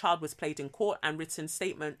with the child was played in court, and written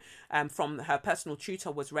statement from her personal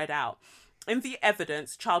tutor was read out. In the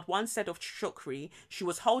evidence, Child 1 said of Shukri, she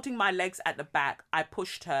was holding my legs at the back. I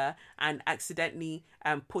pushed her and accidentally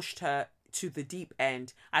pushed her to the deep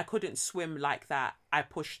end. I couldn't swim like that. I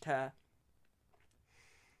pushed her.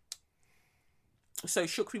 So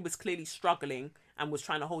Shukri was clearly struggling and was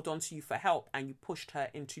trying to hold on to you for help, and you pushed her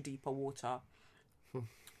into deeper water.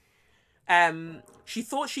 She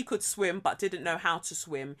thought she could swim but didn't know how to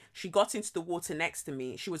swim. She got into the water next to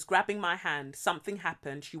me. She was grabbing my hand. Something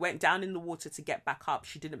happened. She went down in the water to get back up.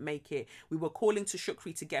 She didn't make it. We were calling to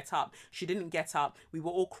Shukri to get up. She didn't get up. We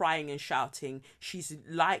were all crying and shouting. She's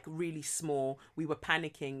like really small. We were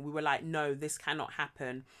panicking. We were like, no, this cannot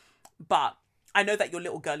happen. But I know that your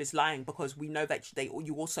little girl is lying, because we know that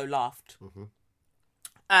you also laughed.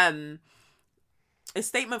 A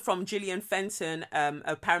statement from Gillian Fenton,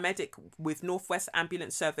 a paramedic with Northwest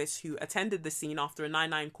Ambulance Service who attended the scene after a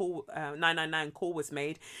 999 call was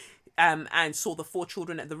made, and saw the 4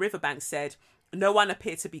 children at the riverbank, said, no one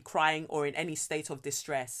appeared to be crying or in any state of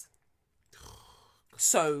distress.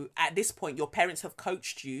 So at this point, your parents have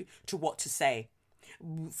coached you to what to say.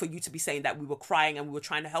 For you to be saying that we were crying and we were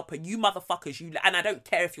trying to help her. You motherfuckers, and I don't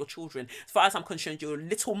care if you're children. As far as I'm concerned, you're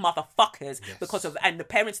little motherfuckers. Yes. And the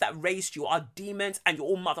parents that raised you are demons, and you're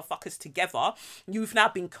all motherfuckers together. You've now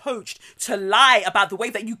been coached to lie about the way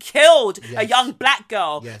that you killed a young black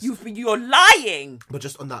girl. Yes. You're lying. But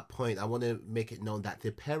just on that point, I want to make it known that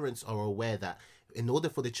the parents are aware that in order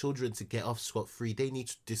for the children to get off scot-free, they need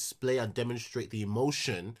to display and demonstrate the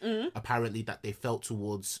emotion, apparently, that they felt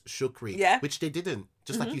towards Shukri, which they didn't.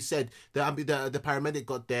 Just like you said, the paramedic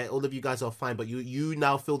got there, all of you guys are fine, but you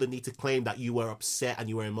now feel the need to claim that you were upset and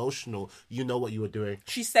you were emotional. You know what you were doing.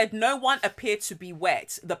 She said no one appeared to be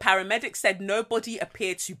wet. The paramedic said nobody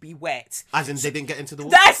appeared to be wet. As in, they didn't get into the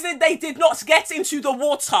water? That's it, they did not get into the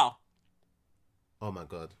water. Oh my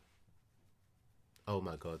God. Oh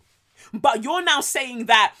my God. But you're now saying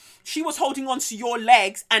that she was holding on to your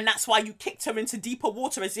legs and that's why you kicked her into deeper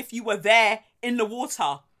water, as if you were there in the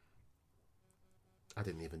water. I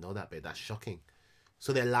didn't even know that bit. That's shocking.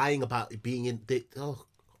 So they're lying about it being in... Oh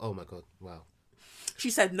my God. Wow. She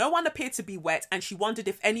said no one appeared to be wet, and she wondered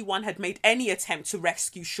if anyone had made any attempt to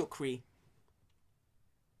rescue Shukri.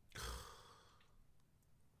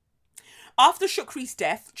 After Shukri's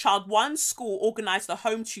death, Child 1's school organised a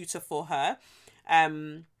home tutor for her.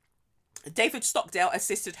 David Stockdale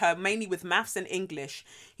assisted her mainly with maths and English.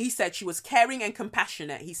 He said she was caring and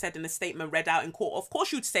compassionate, he said in a statement read out in court. Of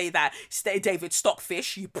course you'd say that, David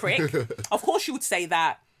Stockfish, you prick. Of course you would say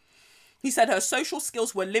that. He said her social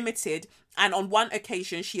skills were limited, and on one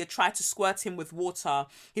occasion she had tried to squirt him with water.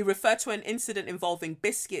 He referred to an incident involving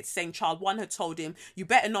biscuits, saying child one had told him, "You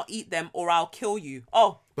better not eat them or I'll kill you."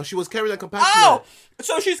 Oh. But she was caring and compassionate. Oh!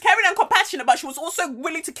 So she was caring and compassionate, but she was also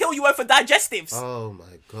willing to kill you over digestives. Oh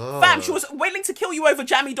my God. Fam, she was willing to kill you over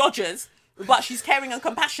jammy Dodgers, but she's caring and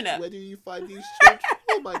compassionate. Where do you find these children?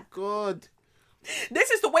 Oh my God. This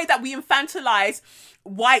is the way that we infantilize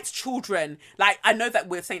white children. Like, I know that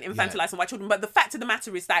we're saying infantilizing white children, but the fact of the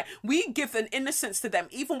matter is that we give an innocence to them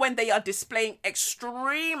even when they are displaying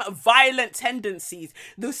extreme violent tendencies.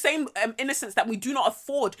 The same innocence that we do not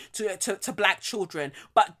afford to black children.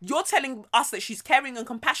 But you're telling us that she's caring and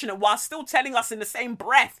compassionate while still telling us in the same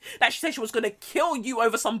breath that she said she was going to kill you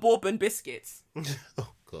over some bourbon biscuits.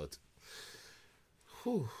 Oh God.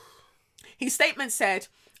 Whew. His statement said,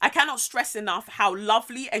 "I cannot stress enough how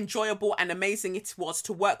lovely, enjoyable and amazing it was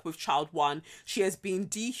to work with child one. She has been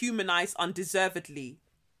dehumanized undeservedly."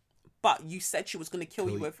 But you said she was going to kill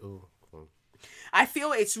you with... "I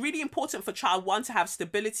feel it's really important for child one to have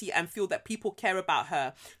stability and feel that people care about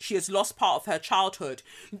her. She has lost part of her childhood."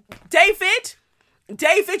 David,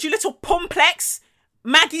 you little pumplex,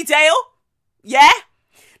 Maggie Dale, yeah?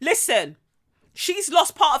 Listen, she's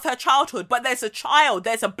lost part of her childhood, but there's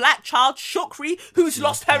a black child, Shukri, who's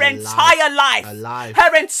lost her entire life.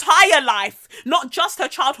 Her entire life. Not just her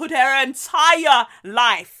childhood, her entire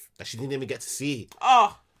life. That she didn't even get to see.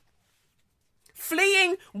 Oh.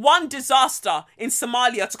 Fleeing one disaster in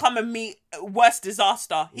Somalia to come and meet a worse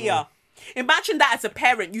disaster here. Imagine that as a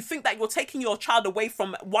parent. You think that you're taking your child away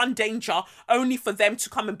from one danger only for them to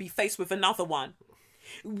come and be faced with another one.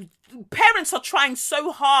 Parents are trying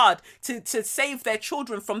so hard to save their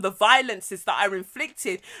children from the violences that are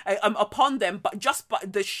inflicted upon them, but just by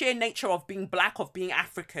the sheer nature of being black, of being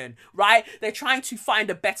African, right? They're trying to find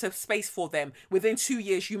a better space for them. Within 2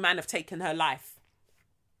 years, you man have taken her life.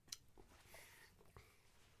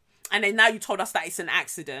 And then now you told us that it's an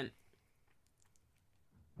accident.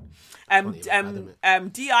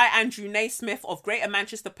 DI Andrew Naismith of Greater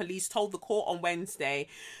Manchester Police told the court on Wednesday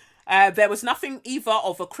there was nothing either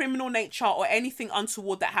of a criminal nature or anything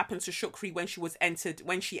untoward that happened to Shukri when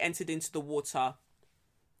she entered into the water.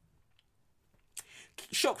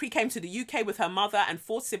 Shukri came to the UK with her mother and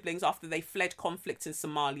 4 siblings after they fled conflict in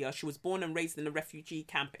Somalia. She was born and raised in a refugee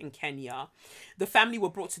camp in Kenya. The family were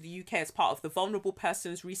brought to the UK as part of the Vulnerable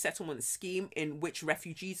Persons Resettlement Scheme, in which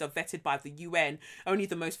refugees are vetted by the UN. Only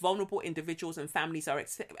the most vulnerable individuals and families are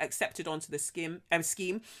accepted onto the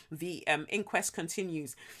scheme. The inquest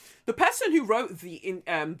continues. The person who wrote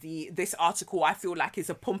this article, I feel like, is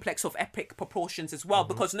a complex of epic proportions as well,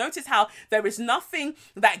 because notice how there is nothing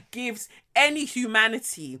that gives any humanity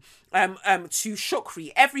to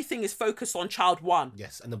Shukri. Everything is focused on child one.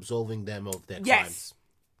 Yes, and absolving them of their crimes.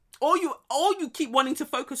 All you keep wanting to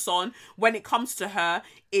focus on when it comes to her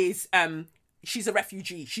is she's a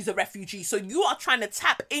refugee. She's a refugee. So you are trying to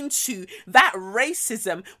tap into that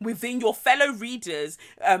racism within your fellow readers.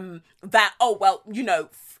 That, oh well, you know,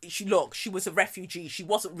 she was a refugee. She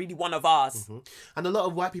wasn't really one of ours. And a lot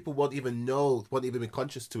of white people won't even be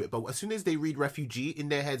conscious to it. But as soon as they read refugee in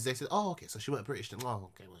their heads, they say, "Oh, okay, so she weren't British." Then, "Oh,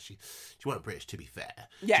 okay, well she weren't British, to be fair."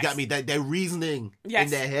 Yes. You get me? They're reasoning in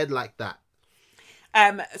their head like that.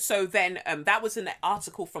 So then that was an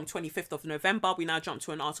article from 25th of November. We now jump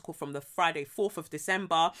to an article from the Friday 4th of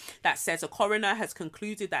December that says a coroner has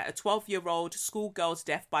concluded that a 12-year-old schoolgirl's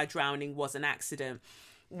death by drowning was an accident.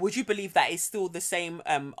 Would you believe that it's still the same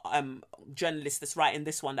journalist that's writing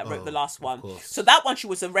this one that wrote the last one? So that one, she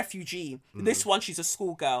was a refugee. This one, she's a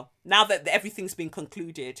schoolgirl. Now that everything's been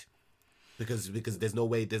concluded. Because there's no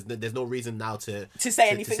way, there's no reason now to say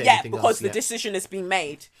anything. Because the decision has been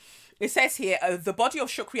made. It says here, the body of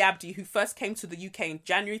Shukri Abdi, who first came to the UK in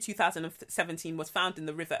January 2017, was found in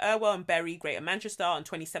the River Irwell in Bury, Greater Manchester on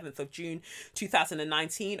 27th of June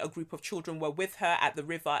 2019. A group of children were with her at the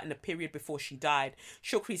river in a period before she died.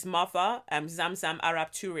 Shukri's mother, Zamzam Arab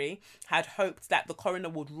Toure, had hoped that the coroner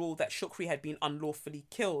would rule that Shukri had been unlawfully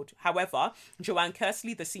killed. However, Joanne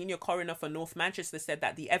Kersley, the senior coroner for North Manchester, said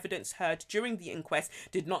that the evidence heard during the inquest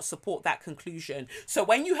did not support that conclusion. So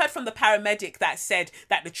when you heard from the paramedic that said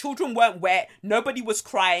that the children weren't wet, nobody was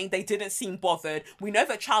crying, they didn't seem bothered. We know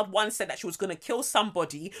that child one said that she was going to kill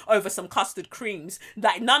somebody over some custard creams.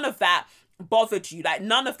 Like, none of that bothered you. Like,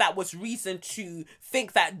 none of that was reason to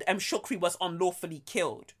think that Shukri was unlawfully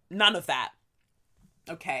killed. None of that.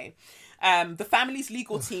 Okay. The family's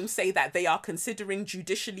legal team say that they are considering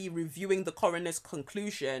judicially reviewing the coroner's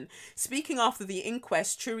conclusion. Speaking after the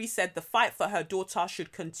inquest, Churi said the fight for her daughter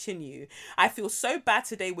should continue. I feel so bad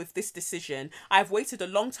today with this decision. I've waited a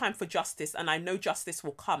long time for justice and I know justice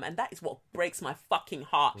will come. And that is what breaks my fucking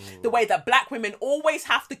heart. The way that black women always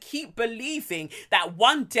have to keep believing that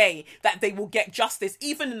one day that they will get justice,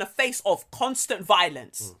 even in the face of constant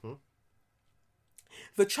violence.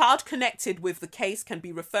 The child connected with the case can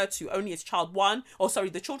be referred to only as child 1.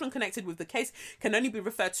 The children connected with the case can only be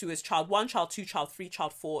referred to as child 1, child 2, child 3,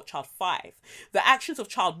 child 4, child 5. The actions of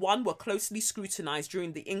child 1 were closely scrutinized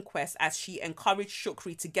during the inquest as she encouraged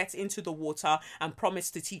Shukri to get into the water and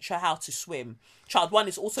promised to teach her how to swim. Child 1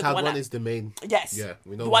 is also Child the one one that... is the main. Yes. Yeah,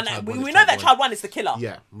 we know the why one that, child we one is know child that one. child 1 is the killer.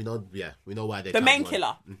 Yeah, we know why they're The child main one.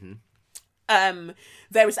 killer.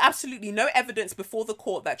 There is absolutely no evidence before the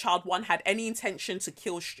court that child 1 had any intention to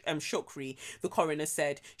kill Shukri, the coroner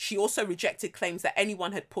said. She also rejected claims that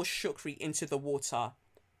anyone had pushed Shukri into the water.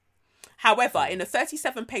 However, in a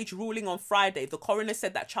 37-page ruling on Friday, the coroner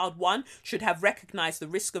said that child 1 should have recognised the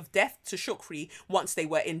risk of death to Shukri once they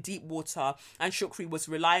were in deep water and Shukri was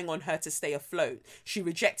relying on her to stay afloat. She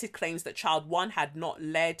rejected claims that child 1 had not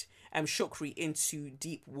led Shukri into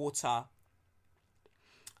deep water.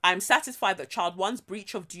 I'm satisfied that child 1's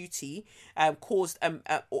breach of duty caused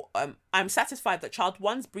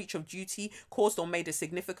or made a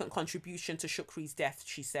significant contribution to Shukri's death,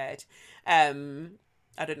 she said. I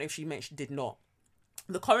don't know if she mentioned did not.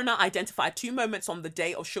 The coroner identified 2 moments on the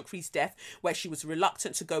day of Shukri's death where she was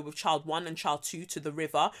reluctant to go with child 1 and child 2 to the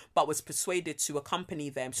river, but was persuaded to accompany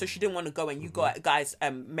them. So she didn't want to go and you guys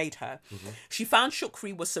made her. She found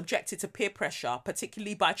Shukri was subjected to peer pressure,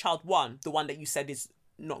 particularly by child 1, the one that you said is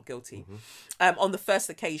not guilty, on the first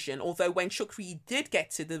occasion, although when Shukri did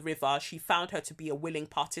get to the river, she found her to be a willing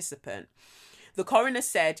participant. The coroner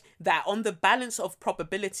said that on the balance of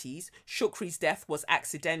probabilities, Shukri's death was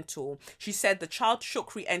accidental. She said the child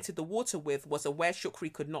Shukri entered the water with was aware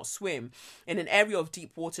Shukri could not swim. In an area of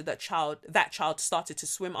deep water, that child started to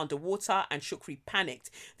swim underwater and Shukri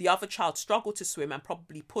panicked. The other child struggled to swim and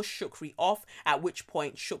probably pushed Shukri off, at which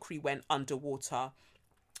point Shukri went underwater.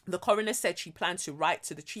 The coroner said she planned to write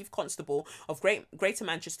to the Chief Constable of Greater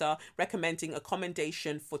Manchester recommending a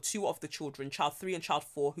commendation for 2 of the children, child 3 and child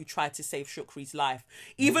 4, who tried to save Shukri's life.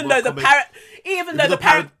 Even though the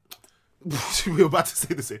parent... We were about to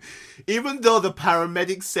say the same. Even though the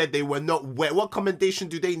paramedics said they were not wet, what commendation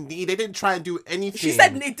do they need? They didn't try and do anything. She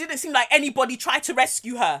said it didn't seem like anybody tried to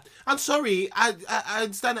rescue her. I'm sorry, I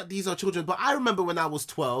understand that these are children, but I remember when I was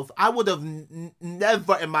 12, I would have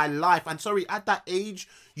never in my life, I'm sorry, at that age,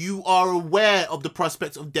 you are aware of the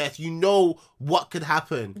prospects of death. You know what could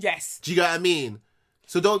happen. Yes. Do you get what I mean?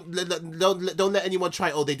 So don't let anyone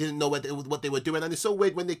try. Oh, they didn't know what they were doing, and it's so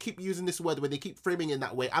weird when they keep using this word, when they keep framing it in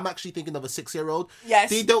that way. I'm actually thinking of a 6-year-old. Yes,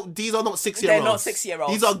 these are not 6-year-olds. They're not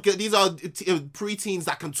 6-year-olds. These are preteens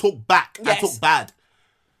that can talk back and talk bad.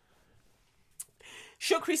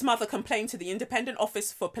 Shukri's mother complained to the Independent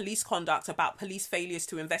Office for Police Conduct about police failures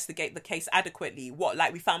to investigate the case adequately. What,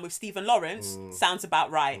 like we found with Stephen Lawrence? Sounds about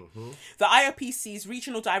right. The IOPC's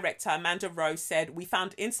regional director, Amanda Rowe, said, "We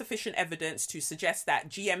found insufficient evidence to suggest that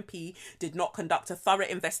GMP did not conduct a thorough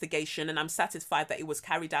investigation, and I'm satisfied that it was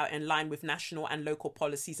carried out in line with national and local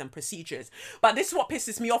policies and procedures." But this is what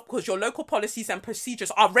pisses me off, because your local policies and procedures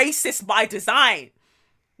are racist by design.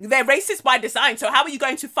 They're racist by design, so how are you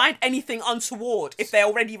going to find anything untoward if they're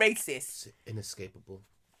already racist? It's inescapable.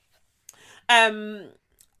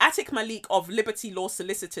 Atik Malik of Liberty Law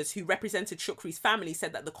Solicitors, who represented Shukri's family,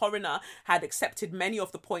 said that the coroner had accepted many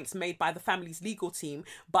of the points made by the family's legal team,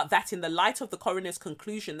 but that in the light of the coroner's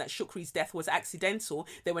conclusion that Shukri's death was accidental,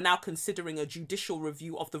 they were now considering a judicial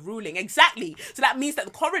review of the ruling. Exactly. So that means that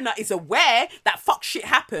the coroner is aware that fuck shit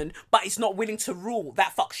happened, but is not willing to rule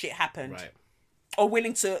that fuck shit happened. Right. Or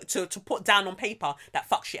willing to put down on paper that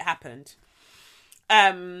fuck shit happened.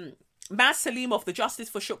 Maz Salim of the Justice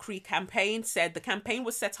for Shukri campaign said the campaign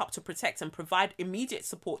was set up to protect and provide immediate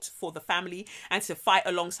support for the family and to fight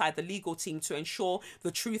alongside the legal team to ensure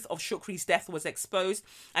the truth of Shukri's death was exposed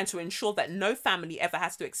and to ensure that no family ever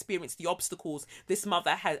has to experience the obstacles this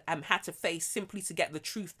mother had to face simply to get the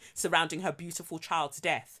truth surrounding her beautiful child's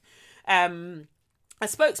death. A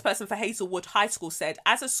spokesperson for Hazelwood High School said,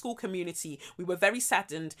 "As a school community, we were very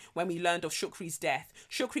saddened when we learned of Shukri's death.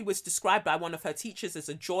 Shukri was described by one of her teachers as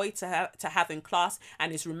a joy to have in class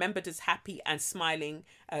and is remembered as a happy and smiling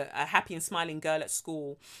girl at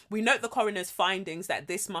school. We note the coroner's findings that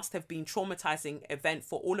this must have been a traumatizing event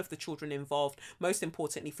for all of the children involved, most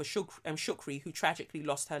importantly for Shukri, who tragically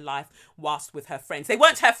lost her life whilst with her friends." They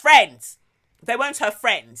weren't her friends. They weren't her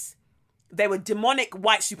friends. They were demonic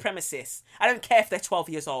white supremacists. I don't care if they're 12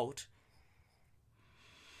 years old.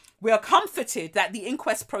 We are comforted that the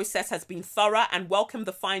inquest process has been thorough and welcome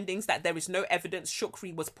the findings that there is no evidence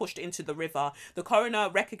Shukri was pushed into the river. The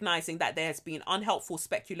coroner recognizing that there has been unhelpful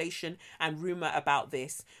speculation and rumour about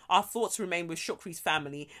this. Our thoughts remain with Shukri's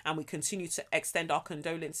family and we continue to extend our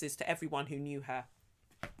condolences to everyone who knew her.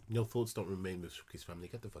 Your thoughts don't remain with Shukri's family.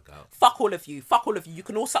 Get the fuck out. Fuck all of you. Fuck all of you. You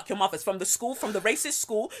can all suck your mothers. From the racist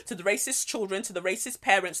school, to the racist children, to the racist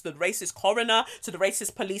parents, to the racist coroner, to the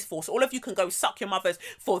racist police force. All of you can go suck your mothers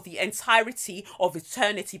for the entirety of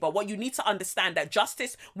eternity. But what you need to understand that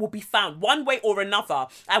justice will be found one way or another.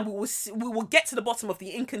 And we will get to the bottom of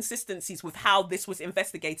the inconsistencies with how this was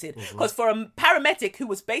investigated. Because for a paramedic who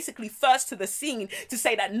was basically first to the scene to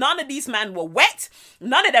say that none of these men were wet,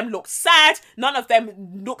 none of them looked sad, none of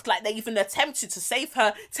them looked like they even attempted to save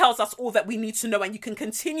her, tells us all that we need to know. And you can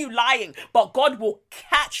continue lying, but God will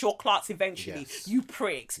catch your clerks eventually. Yes. You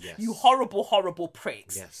pricks. Yes. You horrible, horrible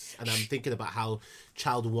pricks. Yes. And I'm thinking about how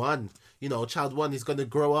child one is going to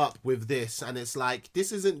grow up with this, and it's like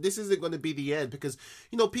this isn't going to be the end, because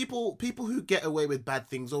people who get away with bad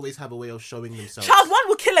things always have a way of showing themselves. Child one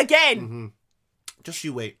will kill again. Mm-hmm. Just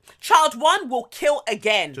you wait. Child one will kill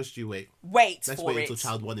again. Just you wait. Let's wait until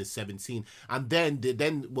child one is 17. And then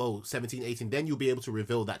 17, 18, then you'll be able to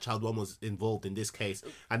reveal that child one was involved in this case.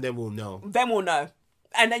 And then we'll know.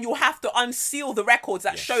 And then you'll have to unseal the records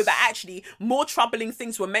that show that actually more troubling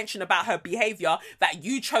things were mentioned about her behaviour that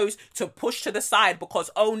you chose to push to the side because,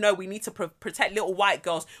 oh no, we need to protect little white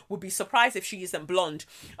girls. Would be surprised if she isn't blonde.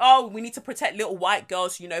 Oh, we need to protect little white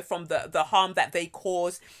girls, from the harm that they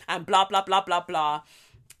cause and blah, blah, blah, blah, blah.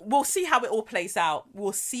 We'll see how it all plays out.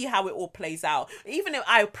 Even if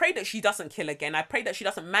I pray that she doesn't kill again. I pray that she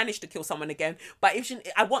doesn't manage to kill someone again. But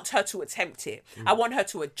I want her to attempt it. I want her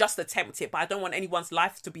to just attempt it. But I don't want anyone's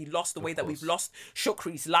life to be lost the way that we've lost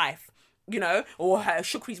Shukri's life. Or her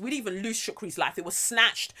Shukri's. We'd even lose Shukri's life. It was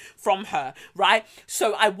snatched from her, right?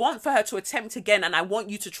 So I want for her to attempt again, and I want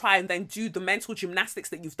you to try and then do the mental gymnastics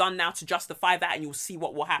that you've done now to justify that, and you'll see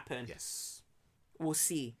what will happen. Yes. We'll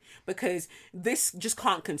see, because this just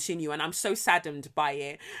can't continue, and I'm so saddened by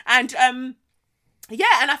it. And and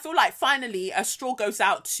I feel like finally a straw goes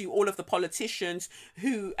out to all of the politicians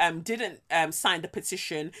who didn't sign the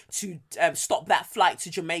petition to stop that flight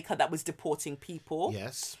to Jamaica that was deporting people.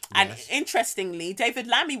 Yes. And interestingly, David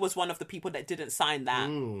Lammy was one of the people that didn't sign that.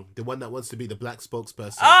 The one that wants to be the black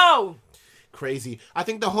spokesperson. Oh, crazy! I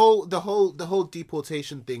think the whole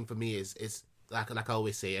deportation thing for me is. Like I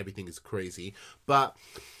always say, everything is crazy. But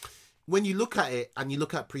when you look at it and you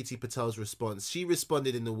look at Priti Patel's response, she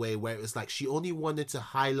responded in a way where it was like she only wanted to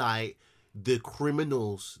highlight the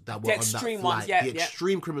criminals that were on that flight,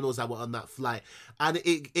 extreme criminals that were on that flight, and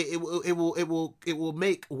it will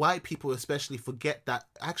make white people especially forget that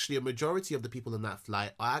actually a majority of the people on that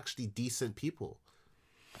flight are actually decent people.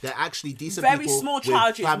 They're actually decent people. Very small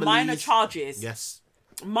charges, minor charges. Yes,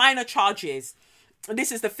 minor charges.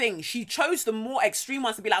 This is the thing. She chose the more extreme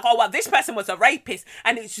ones to be like, oh, well, this person was a rapist.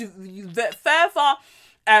 And it's the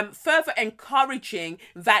further encouraging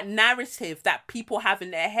that narrative that people have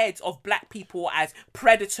in their heads of black people as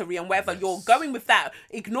predatory and whatever. Yes. You're going with that,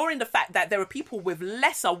 ignoring the fact that there are people with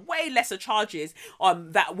way lesser charges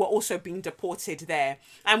that were also being deported there.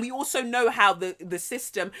 And we also know how the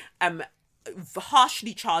system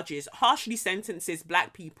harshly sentences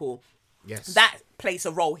black people. Yes. That plays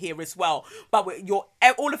a role here as well. But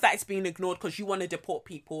all of that is being ignored because you want to deport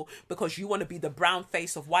people, because you want to be the brown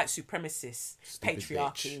face of white supremacist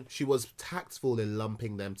patriarchy. Bitch. She was tactful in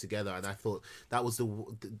lumping them together, and I thought that was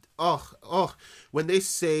when they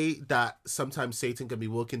say that sometimes Satan can be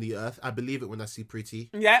walking the earth, I believe it when I see Priti.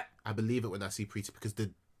 Yeah. I believe it when I see Priti, because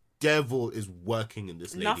the devil is working in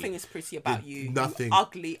this lady. Nothing is pretty about you. Nothing. You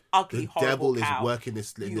ugly, the horrible devil cow. Is working in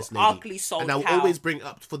this lady. Ugly soul. And I'll cow. always bring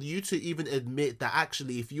up for you to even admit that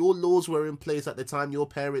actually, if your laws were in place at the time your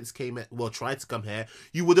parents tried to come here,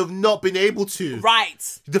 you would have not been able to.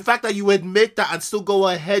 Right. The fact that you admit that and still go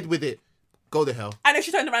ahead with it. Go to hell. And then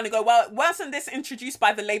she turned around and go, well, wasn't this introduced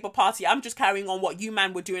by the Labour Party? I'm just carrying on what you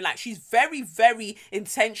man were doing. Like, she's very, very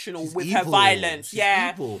intentional with evil. Her violence. She's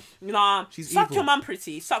evil. Nah. Suck evil. your mum,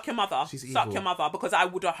 Priti. Suck your mother. She's suck evil. your mother. Because I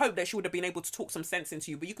would have hoped that she would have been able to talk some sense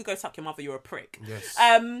into you. But you could go suck your mother. You're a prick. Yes.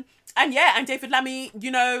 And David Lammy,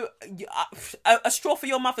 you know, a straw for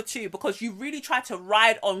your mother too, because you really tried to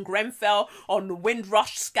ride on Grenfell, on the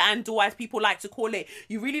Windrush scandal, as people like to call it.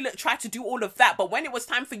 You really tried to do all of that, but when it was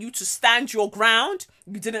time for you to stand your ground,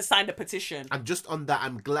 you didn't sign the petition. And just on that,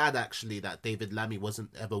 I'm glad actually that David Lammy wasn't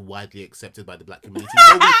ever widely accepted by the black community.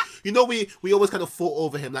 We always kind of fought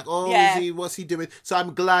over him, like, what's he doing? So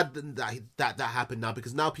I'm glad that happened now,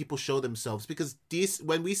 because now people show themselves. Because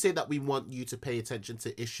when we say that we want you to pay attention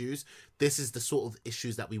to issues, this is the sort of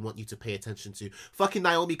issues that we want you to pay attention to. Fucking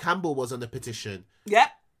Naomi Campbell was on the petition. Yep.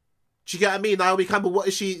 Do you get what I mean? Naomi Campbell, what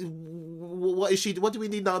is she? What do we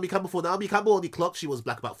need Naomi Campbell for? Naomi Campbell only clocked she was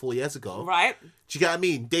black about 4 years ago. Right. Do you get what I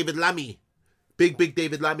mean? David Lammy. Big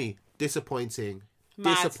David Lammy. Disappointing.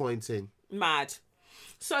 Mad.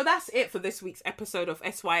 So that's it for this week's episode of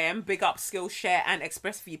SYM. Big up Skillshare and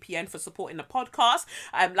ExpressVPN for supporting the podcast.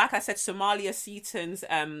 Like I said, Somalia Seaton's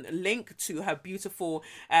link to her beautiful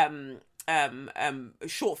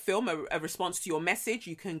short film, a response to your message,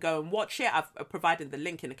 you can go and watch it. I've provided the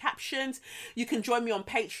link in the captions. You can join me on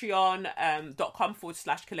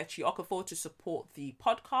patreon.com/Kelechi Okafor to support the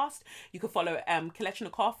podcast. You can follow Kelechi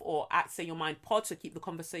Okafor or at Say Your Mind Pod to keep the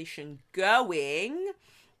conversation going.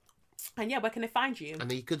 And where can they find you? And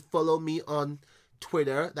then you could follow me on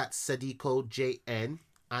Twitter, that's SadiqoJN,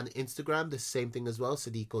 and Instagram, the same thing as well,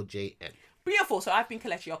 SadiqoJN. Beautiful. So I've been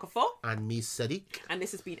Kelechi Okafor. And me, Sadiq. And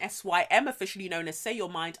this has been SYM, officially known as Say Your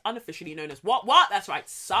Mind, unofficially known as what? That's right,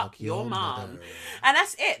 Suck Your Mum. And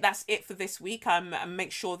that's it. That's it for this week.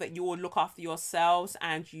 Make sure that you all look after yourselves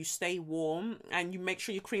and you stay warm and you make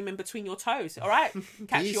sure you cream in between your toes. All right?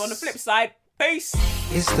 Catch you on the flip side. Peace.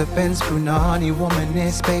 It's the Benz Brunani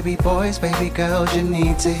womanist, baby boys, baby girls, you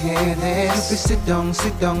need to hear this. Sit down,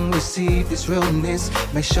 receive this realness.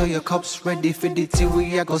 Make sure your cup's ready for the tea,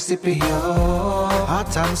 we are go sip it, yo.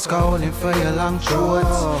 Hot time scrolling for your long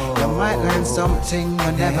throats. You might learn something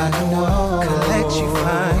you never know. Collect you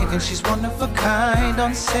fine, and she's one of a kind.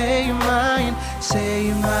 Don't say your mind, say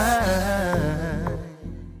your mind.